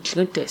бол айгүй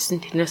хөдөлгөөнтэй байсан.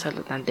 Тэрнээс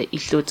бол дандаа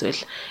илүү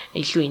зүйл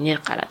илүү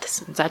энерги гараад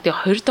байсан. За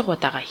тэгээд 2 дахь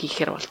удаага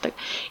хийхээр болдог.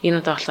 Энэ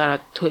удаа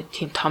болохоор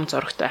тийм том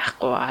зурагтай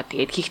байхгүй.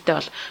 Тэгээд хийхдээ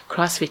бол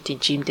CrossFit-ийн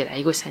жим дээр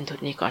айгүй сайн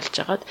турник олж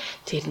агаад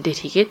тэрэн дээр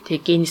хийгээд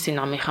тэгээд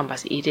Гиннесийн номынхан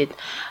бас ирээд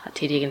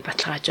тэрийг нь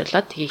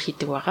баталгаажуулаад тэгээд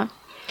хийдэг байгаа.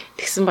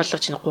 Тэгсэн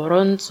боловч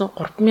 3020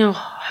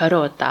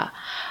 удаа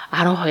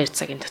 12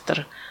 цагийн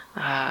дотор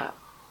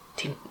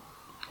тийм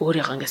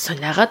өөрийгөө ингээд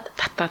сонаагаад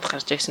татаад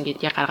гарч ирсэн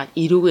гэд яг гаргаад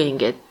ирүүгээ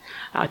ингээд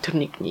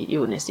турникний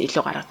юунаас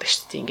илүү гаргадаг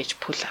шүү дээ ингээд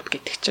pull up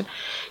гэдэг чинь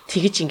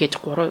тэгэж ингээд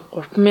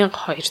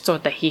 3200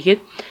 удаа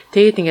хийгээд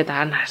тэгээд ингээд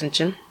харсан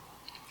чинь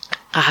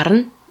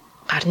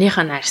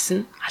гарныхаа нарс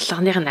нь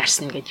алганых нь нарс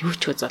нь гэдэг юу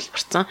ч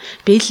үзүүлбэрсэн.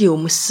 Бэли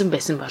өмссөн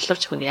байсан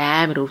боловч хүн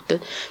амар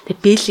өвдөд.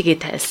 Тэгээ бэлигээ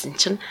тайлсан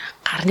чинь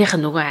гарных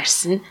нь нөгөө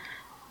арс нь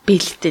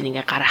бэлтэй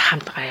ингээ гараа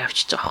хамт гараа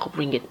явчихж байгаа хөө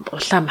бүр ингээд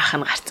улаан мах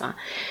нь гарцсан.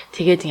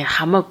 Тэгээд ингээ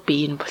хамааг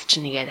биеийн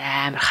булчин нэгээд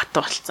амар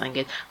хатуу болцсон.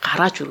 Ингээд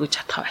гарааж өргөж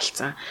чадхаа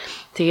болцсон.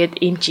 Тэгээд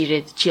эмч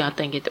ирээд чи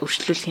одоо ингээд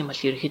өршлүүлэх юм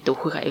бол ерөөхдөө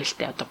өөхөг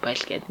аюултай одоо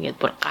бойл гээд ингээд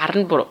бүр гар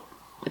нь бүр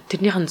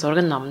тэрнийх нь зураг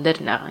номон дээр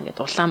байгаа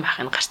ингээд улаан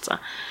мах нь гарцсан.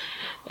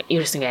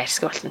 Ерөөс ингээ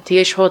арьсг болсон.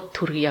 Тэгээ шууд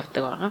түрэг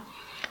явдаг байгаа.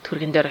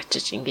 Түргэн дээр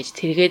очиж ингэж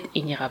тэргээд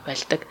энийгээ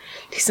болдог.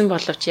 Тэгсэн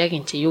боловч яг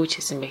энэ чи юу ч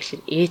хийсэн бэ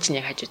гэхээр ээж нь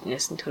яг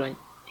хажууднаас нь түрүүн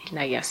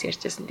Наги яс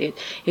ярьжсэн. Тэгээд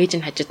ээж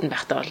нь хажууд нь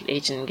байхдаа бол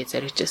ээж нь ингээд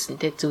зоригжсэн.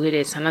 Тэгээд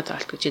зүгээрээ санаа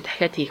зовлтгүй чи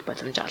дахиад хийх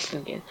боломж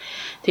олно гэх.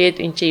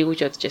 Тэгээд энэ чи юу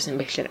гэж бодож байсан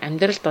бэ гэхээр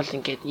амьдралд бол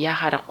ингээд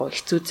яхаарахгүй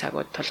хэцүү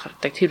цагууд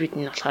тулгардаг. Тэр үед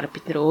нь болохоор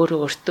бид нөр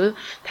өөртөө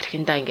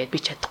тархиндаа ингээд би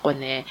чадахгүй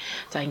нэ.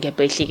 За ингээд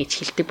байлий гэж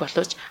хэлдэг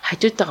боловч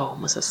хажууд байгаа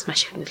хүмүүсээс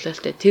маш их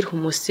нөлөөлтэй. Тэр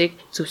хүмүүсийг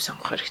зөв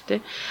сонгох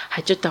хэрэгтэй.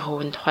 Хажууд байгаа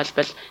хүн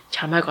тухайлбал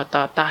чамайг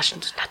одоо дааш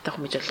нь татах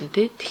хүмүүс болно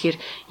тий. Тэгэхээр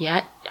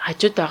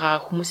хажууд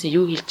байгаа хүмүүсийн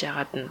юу хэлж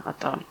байгаад нь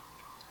одоо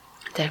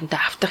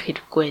заримдаа автах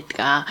хэрэггүй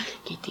байдаг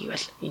гэдгийг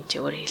бол энэ ч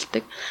өөр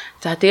хэлдэг.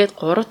 За тэгээд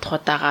 3 дахь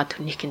удаага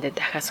турникэндээ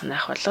дахиад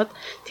сунаах болоод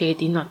тэгээд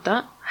энэ удаа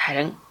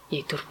харин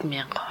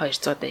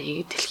 4200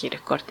 даягийг дэлхийн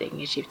рекордыг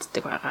ингэж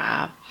шивддэг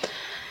байгаа.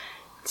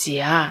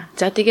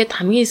 За тэгээд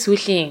хамгийн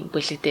сүүлийн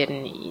бүлэг дээр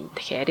нь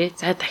дахиарэ.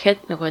 За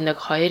дахиад нэг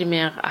 2014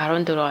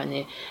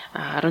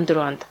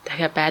 онд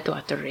дахиад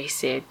Badwater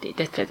Race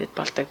dedicated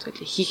болдог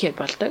зүйлийг хийхээр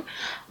болдог.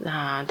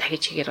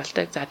 Дахиж хийхээр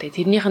болдог. За тэгээд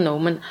тэрнийх нь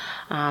өмнө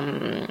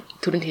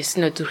түрүүнд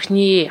хэлсэн нөө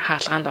зүрхний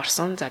хаалгаанд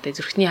орсон. За тэгээд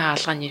зүрхний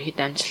хаалгаа нь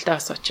ерөөд амжилттай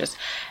бас учраас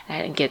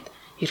ингээд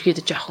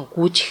ерөөдөө жоохон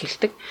гүйж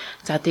эхэлдэг.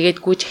 За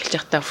тэгээд гүйж эхэлж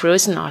байхдаа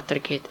Frozen Otter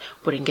гээд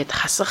бүр ингээд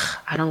хасах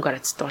 10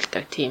 градус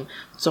дуулдаг тийм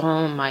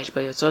 100 майл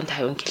буюу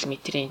 150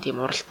 км-ийн тийм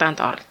уралдаанд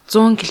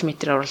 100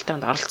 км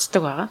уралдаанд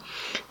оролцдог байгаа.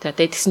 За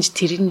тэгээд тэгсэн чи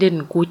тэрэн дээр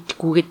нь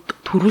гүйгээд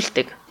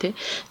төрүүлдэг тий.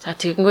 За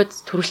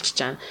тэгэнгүүт төрүүлчих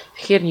жаана.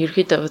 Тэгэхээр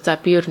ерөөдөө за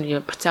би ер нь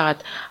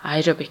буцаагаад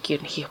аэробик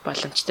ер нь хийх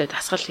боломжтой,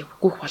 дасгал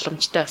гүйх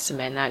боломжтой болсон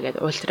байна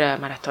гэдэг ультра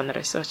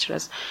маратоноор байсан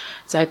учраас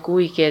за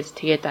гүйгээд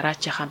тэгээд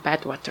дараачихаа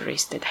Badwater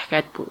Race-тэй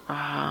дахиад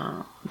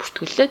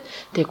бүртгүүлээд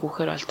тэгээд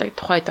гүйхээр болдог.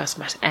 Тухайд бас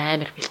маш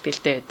амар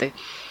бэлтгэлтэй байдаг.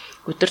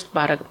 Өдөрт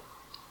бараг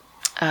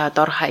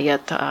дор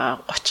хаяад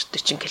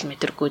 30-40 км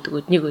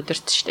гүйдэг нэг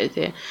өдөрт шүү дээ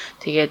тий.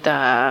 Тэгээд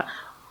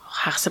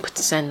хагас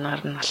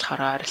бүтцэнээр нь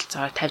болохоор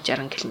ойролцоогоор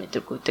 50-60 км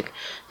гүйдэг.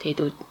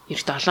 Тэгээд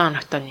 97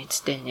 хоногт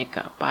нийтдээ нэг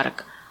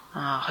бараг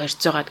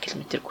 200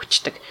 км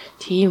гүйчдэг.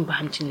 Тийм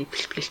хэмжээний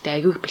бэлтгэлтэй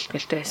аягүй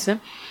бэлтгэлтэй байсан.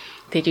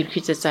 Тэгээд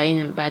ерөнхийдөө за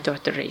энэ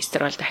Badwater Race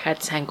дээр бол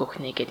дахиад сайн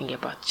гүхнэ гэдээ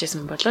ингээд бодож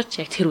байсан болооч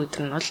яг тэр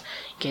өдөр нь бол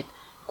ингээд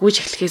гүйж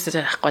эхлэхээс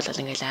байхгүй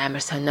бол ингээл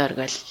амар сониор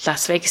ингээл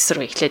Лас Вегас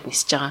руу эхлээд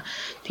нисэж байгаа.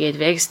 Тэгээд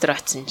Вегас руу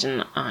очсон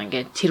чинь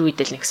ингээд тэр үед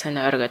л нэг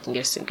сониор гэдэг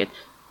ингээд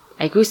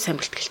айгүй сайн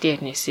бэлтгэлтэй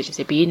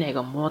ярнээсээ би энэ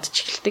айгаа муудж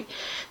эхэлдэг.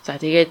 За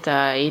тэгээд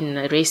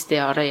энэ race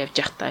дээр ороо явж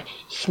байхдаа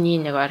эхний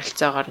нэг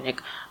ойролцоогоор нэг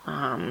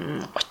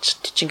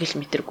 30-40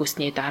 км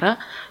гүйсний дараа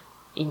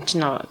энэ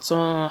чинь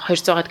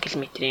 200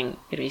 км-ийн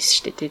race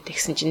шүү дээ.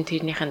 Тэгсэн чинь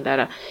тэрнийхэн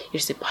дараа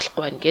ерөөсөй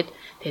болохгүй байна гэд.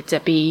 Тэгээд за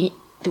би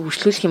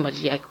үргэлжлүүлэх юм бол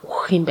яг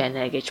өгөх юм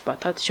байна гэж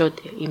бодоод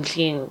шууд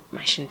эмнэлгийн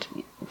машинд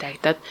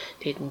дагдаад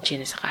тэгээд энэ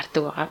чинээс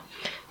гардаг байгаа.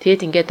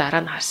 Тэгээд ингээд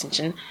дараа нь харсан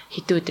чинь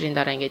хэдэн өдрийн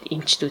дараа ингээд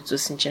эмчд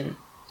үзүүлсэн чинь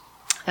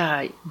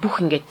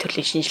бүх ингээд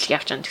төрлийн шинжилгээ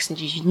авч байгаа гэсэн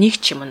чинь нэг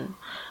ч юм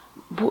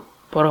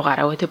буруу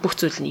гараагүй те бүх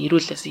зүйл нь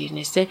ирүүлээс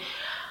ирнээсээ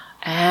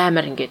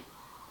амар ингээд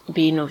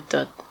би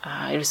нүдод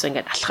ерөөсөө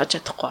ингээд алхаж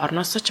чадахгүй,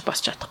 орноосоо ч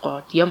босч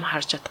чадахгүй, юм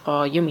харж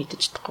чадахгүй, юм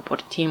идэж чадахгүй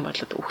бүр тийм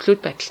болоод өхлүүд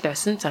байдалтай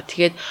байсан. За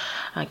тэгээд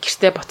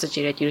гэртээ буцаж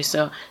ирээд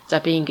ерөөсөө за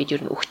би ингээд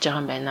ер нь өгч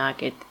байгаа юм байна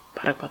гэд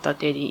бараг бодоод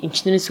тэгээд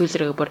эмчнэрийн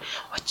сүүлрээ бүр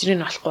учрыг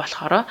нь олохгүй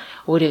болохоор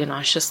өөрийг нь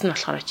оншилсан нь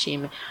болохоор чи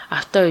юм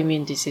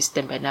автоиммун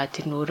систем байна.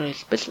 Тэр нь өөрөөр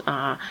хэлбэл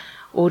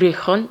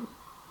өөрийнх нь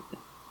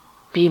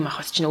бие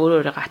махбод чинь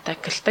өөрөөрөө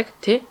атаклдаг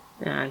тий.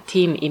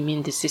 Team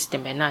immune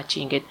system байна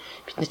чи ингээд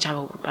бидний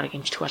чамайг баг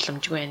имжлэх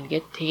боломжгүй байна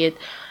гэд тэгээд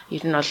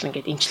ер нь бол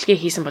ингээд имчилгээ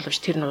хийсэн боловч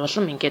тэр нь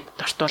улам ингээд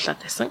дортуулаад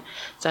байсан.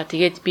 За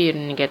тэгээд би ер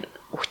нь ингээд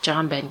өгч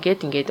байгаа юм байна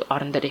гэд ингээд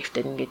орон дээр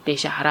өвтөд ингээд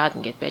дээшээ хараад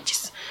ингээд байж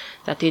гисэн.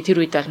 За тэгээд тэр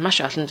үед бол маш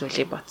олон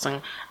зүйлийг бодсон.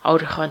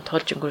 Өөрийнхөө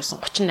туулж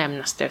өнгөрөөсөн 38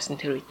 настай байсан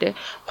тэр үедээ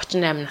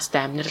 38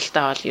 настай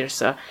амьдралдаа бол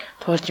ерөөсө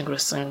туулж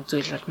өнгөрөөсөн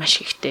зүйл бол маш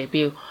ихтэй.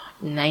 Би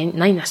 80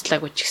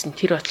 наслаагүй ч гэсэн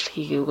тэр батал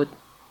хийгээгүүд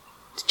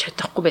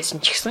чадахгүй байсан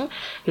ч гэсэн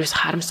ерөөс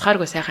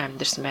харамсгааргүй сайхан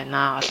амьдэрсэн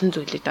байна. Олон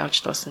зүйлийг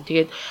давж дуусан.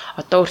 Тэгээд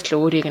одоо хүртэл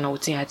өөрийг нь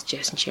үзэн ядж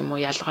яасан ч юм уу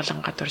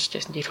ялгаалангаа дурж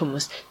яасан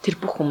тэр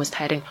бүх хүмүүст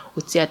харин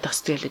үзэн ядах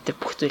сэтгэлээ тэр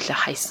бүх зүйлээ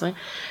хайсан.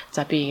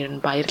 За би ер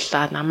нь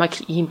баярлалаа.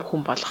 Намайг ийм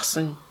хүн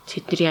болгосон.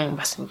 Тэдний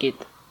бас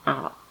ингээд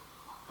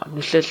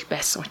нөлөөлөл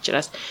байсан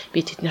учраас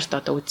би тэднэрт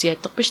одоо үзэн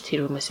ядах биш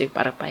тэр хүмүүсийг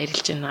бараг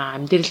баярлж байна.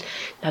 Амьдрал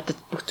надад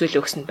бүх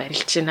зүйлээ өгсөнд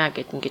баярлж байна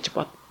гэд ингэж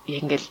бод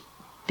яг ингээд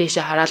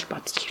дэше хараад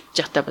бодож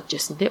хөвчих байхдаа бодож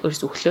байсан тий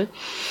өөрөөс өглөө.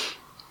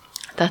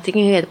 За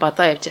тэгээд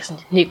бодоо явж байсан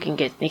нэг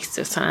ингээд нэг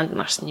санд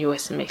марсан юу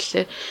байсан бэ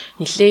гэхлээр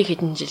нэлээ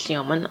хэдэн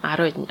жилийн өмнө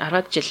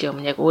 10 жилийн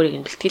өмнө яг өөрийг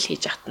нь бэлтгэл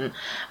хийж яхад нь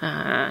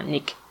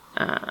нэг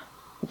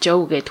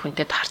Joe гэдэг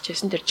хүнтэй таарч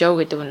байсан. Тэр Joe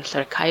гэдэг нь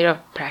болохоор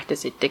chiropractic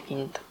гэдэг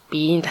энд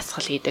биеийн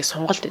дасгал хийдэг,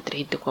 сонголт өдр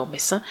хийдэг хүн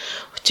байсан.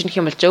 Учир нь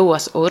юм бол Joe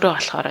бас өөрөө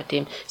болохоор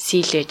тийм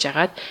сийлэж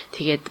агаад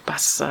тэгээд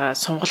бас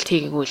сонголт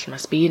хийгээгүй л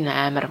бас бие нь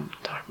амар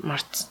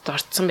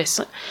дорцсон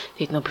байсан.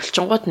 Тэгээд нөө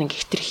булчингууд нэг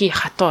хитрхи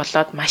хатуу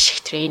болоод маш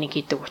их тренинг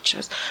хийдэг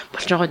учраас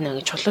булчингууд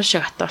нэг чулуу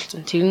шиг хатуу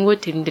болсон.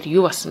 Тэгэнгүүт тэрэн дээр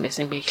юу болсон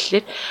байсан бэ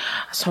гэхлээр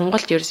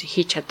сонголт ерөөсөө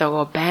хийж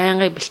чадаагүй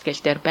байнгын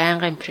бэлтгэл дээр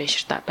байнгын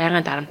прешерта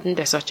байнгын дарамтанд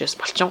байсан учраас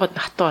булчингууд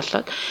нь хатуу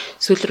болоод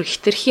сүүл рүү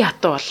хитрхи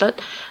хатуу болоод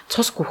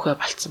цус гүөхэ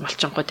болцсон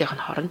булчингуудын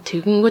хооронд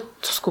тэгэнгүүт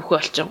цус гүөхэ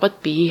болчингууд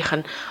биеийнх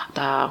нь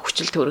одоо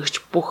хүчил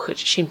төрөгч бүх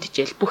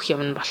шимтжэл бүх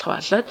юм нь болох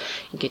болоод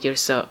ингээд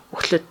ерөөсөө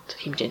өглөөд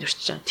хэмжээнд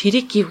өрчиж байгаа.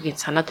 Тэрийг гівгийн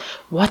санаад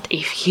what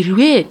if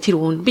хэрвээ тэр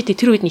үн би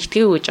тэр үед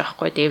нэгтгээгүй гэж байгаа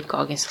байхгүй Дэвид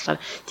Гогинс болохоор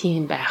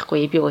тийм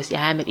байхгүй би өөс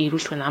амар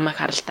ирүүлэх намайг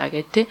харалтаа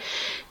гэдэг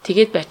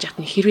тэгээд байж хат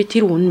хэрвээ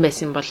тэр үн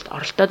байсан бол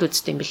оролдоод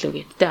үзтiin билүү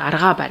гэдэг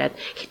аргаа бараад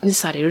хэдэн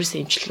сар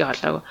ерөөсөө эмчилгээ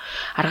олоогүй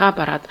аргаа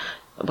бараад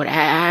бүр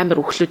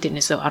амар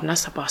өхлүүдээс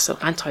орноосоо боосоо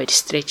ганц 2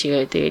 стретч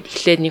хийгээ. Тэгээд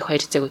эхлээд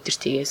 1-2 цаг өдөр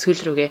тийгээ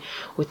сүүл рүүгээ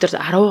өдөрт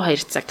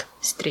 12 цаг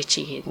стретч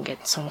хийгээд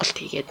ингээд сонголт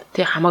хийгээд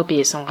тэг хамааг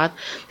бие сунгаад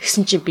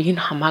тэгсэн чинь би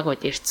энэ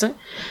хамаагууд ирсэн.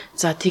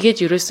 За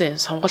тэгээд ерөөсөө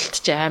энэ сонголт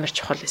чи амар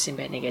чухал байсан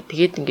юм байна гэдэг.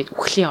 Тэгээд ингээд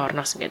үхлийн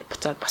орноос ингээд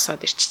буцаад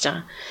босоод ирчихэж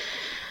байгаа.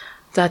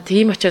 За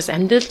тийм учраас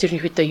амьдрал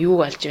ерөнхийдөө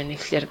юу болж байна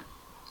гэхээр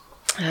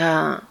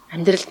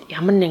амьдрал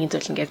ямар нэгэн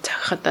зүйл ингээд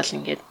зохиход л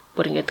ингээд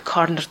бүр ингээд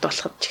корнерд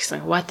болоход ч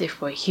гэсэн what if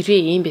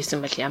хэрвээ ийм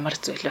байсан бол ямар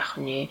зүйл байх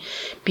вэ?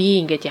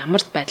 Би ингээд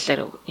ямар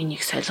байдлаар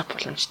энийг солих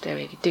боломжтой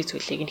вэ гэдэг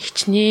зүйлийг нь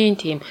хичнээн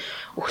тийм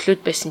өхлөөд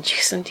байсан ч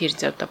гэсэн тэр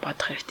зөвдө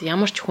бодох хэрэгтэй.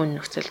 Ямар ч хүн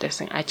нөхцөлд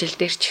байсан ажил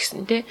дээр ч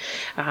гэсэн те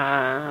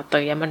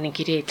одоо ямар нэг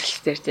гэрээ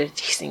эдэлтээр дээр ч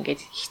гэсэн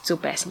ингээд хэцүү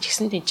байсан ч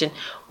гэсэн тийм чинь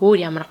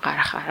өөр ямар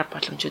гарах арга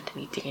боломжууд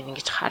гэдгийг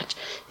ингэж харж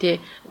те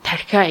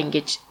тархиа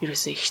ингэж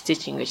ерөөсөө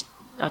ихцээж ингэж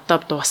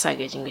одоо дуусаа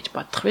гэж ингэж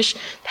бодох биш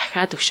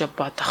дахиад өшөө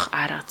бодох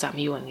арга зам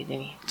юу вэ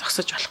гэдгийг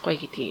зогсож болохгүй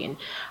гэдгийг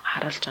нь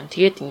харуулж байгаа.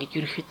 Тэгээд ингэж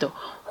ерөнхийдөө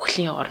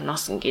үхлийн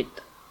орноос ингэж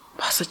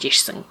босож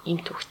ирсэн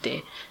юм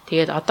төвхтэй.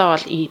 Тэгээд одоо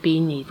бол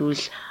биений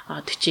ирүүл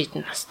 40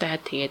 эдэн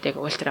настай тэгээд яг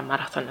ультра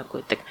марафоног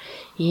гэдэг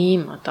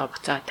ийм одоо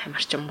буцаа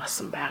тамирчин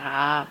болсон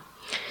байгаа.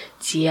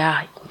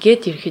 Зя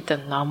ингээд ерөнхийдөө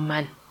ном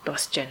маань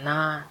дуусж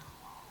байна.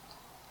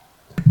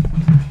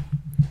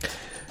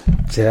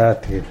 За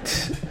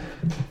тэгээд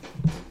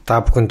та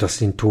бүхэнд бас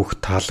энэ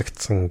түүх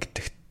таалагдсан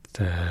гэдэгт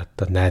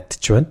одоо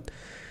найдаж байна.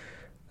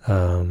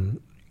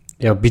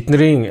 Яа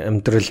бидний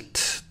амьдралд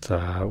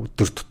за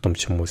өдөр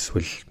тутамч юм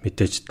эсвэл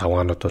мэдээж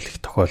даваанууд бол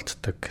их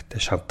тохиолддог, тэ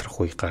шантрах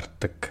үе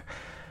гардаг.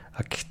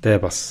 Гэхдээ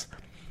бас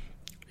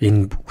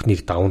энэ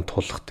бүхнийг даван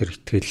туулах тэр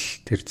итгэл,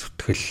 тэр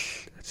зүтгэл,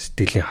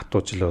 сэтгэлийн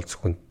хатуужил бол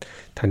зөвхөн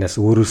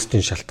танаас өөрөөс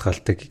чинь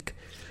шалтгаалдаг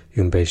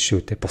юм байна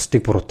шүү. Тэ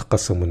бусдыг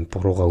буруутгахаас өмнө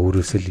бурууга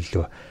өөрөөсөө л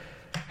илүү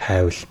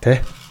хайвал тэ.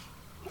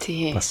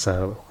 Бас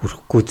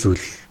хүрэхгүй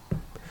зүйл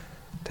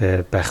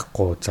тэ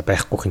байхгүй за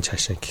байхгүйхэн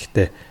цаашаа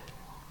гэхдээ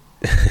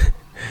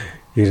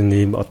ер нь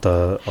ийм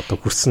одоо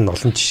хүрсэн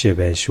олон жишээ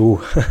байна шүү.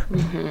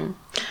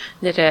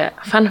 Нэр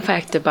fun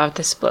fact about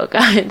this book.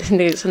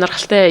 Нэг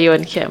сонирхолтой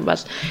юу нэх юм бол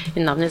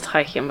энэ номны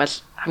тухай гэх юм бол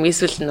хамгийн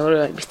сүүл нь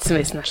өөрөө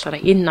бичсэн байсан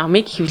болохоор энэ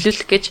номыг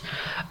хэвлүүлэх гэж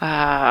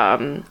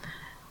 6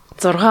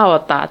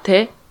 удаа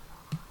тий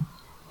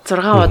 6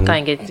 удаа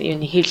ингээд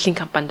юуны хэвлэлийн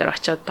компанид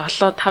очиод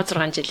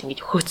 5-6 жил ингээд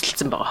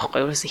хөөцөлдсөн байгаа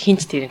байхгүй юу. Ерөөсө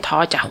хинч тэрийг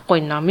тоож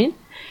авахгүй ном юм.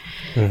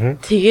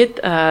 Тэгээд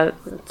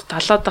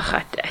 70 дахь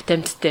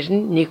attempt дээр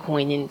нэг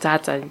хүн энэ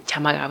за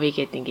чамааг авъя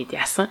гэд ингээд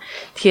яасан.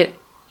 Тэгэхээр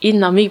энэ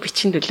номыг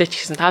бичин төлөөч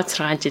гэсэн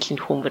 5-6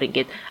 жилийн хүмүүр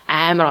ингээд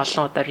амар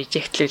олон удаа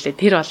reject-лүүлээ.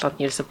 Тэр болгоод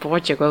нь ерөөсө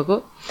бууж өгөөгүй.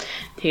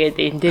 Тэгээд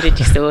энэ дээрээ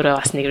ч гэсэн өөрөө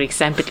бас нэг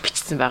example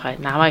бичсэн байгаа.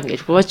 Намаа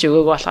ингээд бууж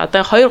өгөөгүй болох.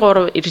 Одоо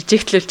 2-3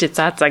 reject-лүүлж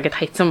за гэд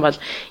хайцсан бол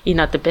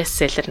энэ одоо best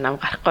seller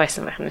нам гарахгүй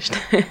байсан байх нь шүү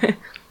дээ.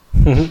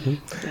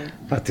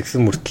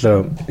 Тэгсэн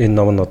мөртлөө энэ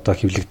ном нь одоо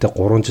хэвлэгдээ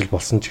 3 жил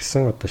болсон ч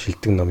гэсэн одоо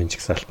шилдэг номын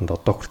жигсаалтанд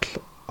одоо хүртэл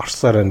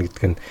орсоор байна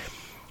гэдэг нь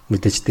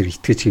мэдээж тэр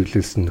итгэж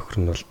хэвлүүлсэн нөхөр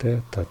нь бол тэ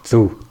одоо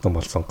зөв ном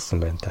бол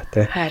сонгосон байна та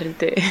тэ. Харин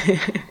тэ.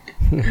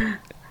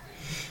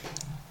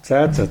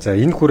 За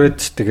энэ хүрээд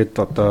тэгээд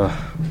одоо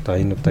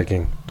энэ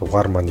удаагийн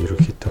дугаар маань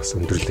ерөнхийдөө бас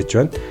өндөрлөж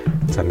байна.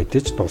 За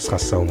мэдээж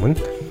дуусгаасаа өмнө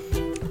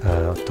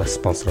одоо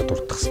спонсород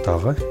дурдах хэрэгтэй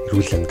байгаа.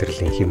 Эрүүл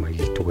амьдралын хэм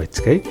маягийг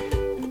түгээцгээе.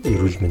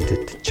 Эрүүл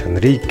мэндэд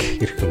чанарыг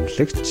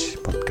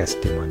эрхэмлэгч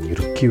подкастын маань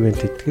ерөнхий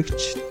ивент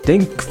итгэгч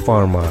Denk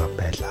Pharma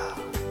байлаа.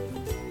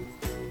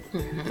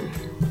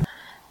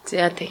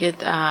 За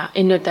тэгээд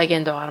энэ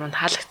удаагийн дугаар манд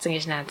хаалгацсан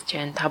гэж надад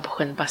байна. Та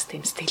бүхэн бас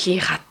тийм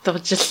сэтгэлийн хат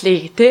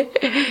дуужлыг те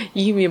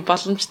ийм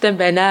боломжтой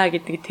байна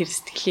гэдэг тэр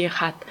сэтгэлийн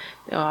хат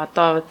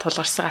одоо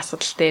тулгарсан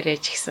асуудал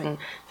дээрээ ч гэсэн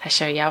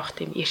цаашаа явах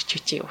тийм эрч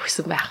хүчийг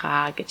өгсөн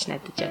байхаа гэж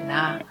найдаж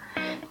байна.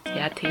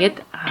 За тэгээд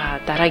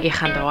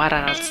дараагийнхаа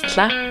дугаараар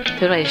уулзлаа.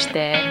 Түр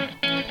баяртай.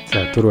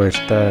 За түр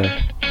баяртай.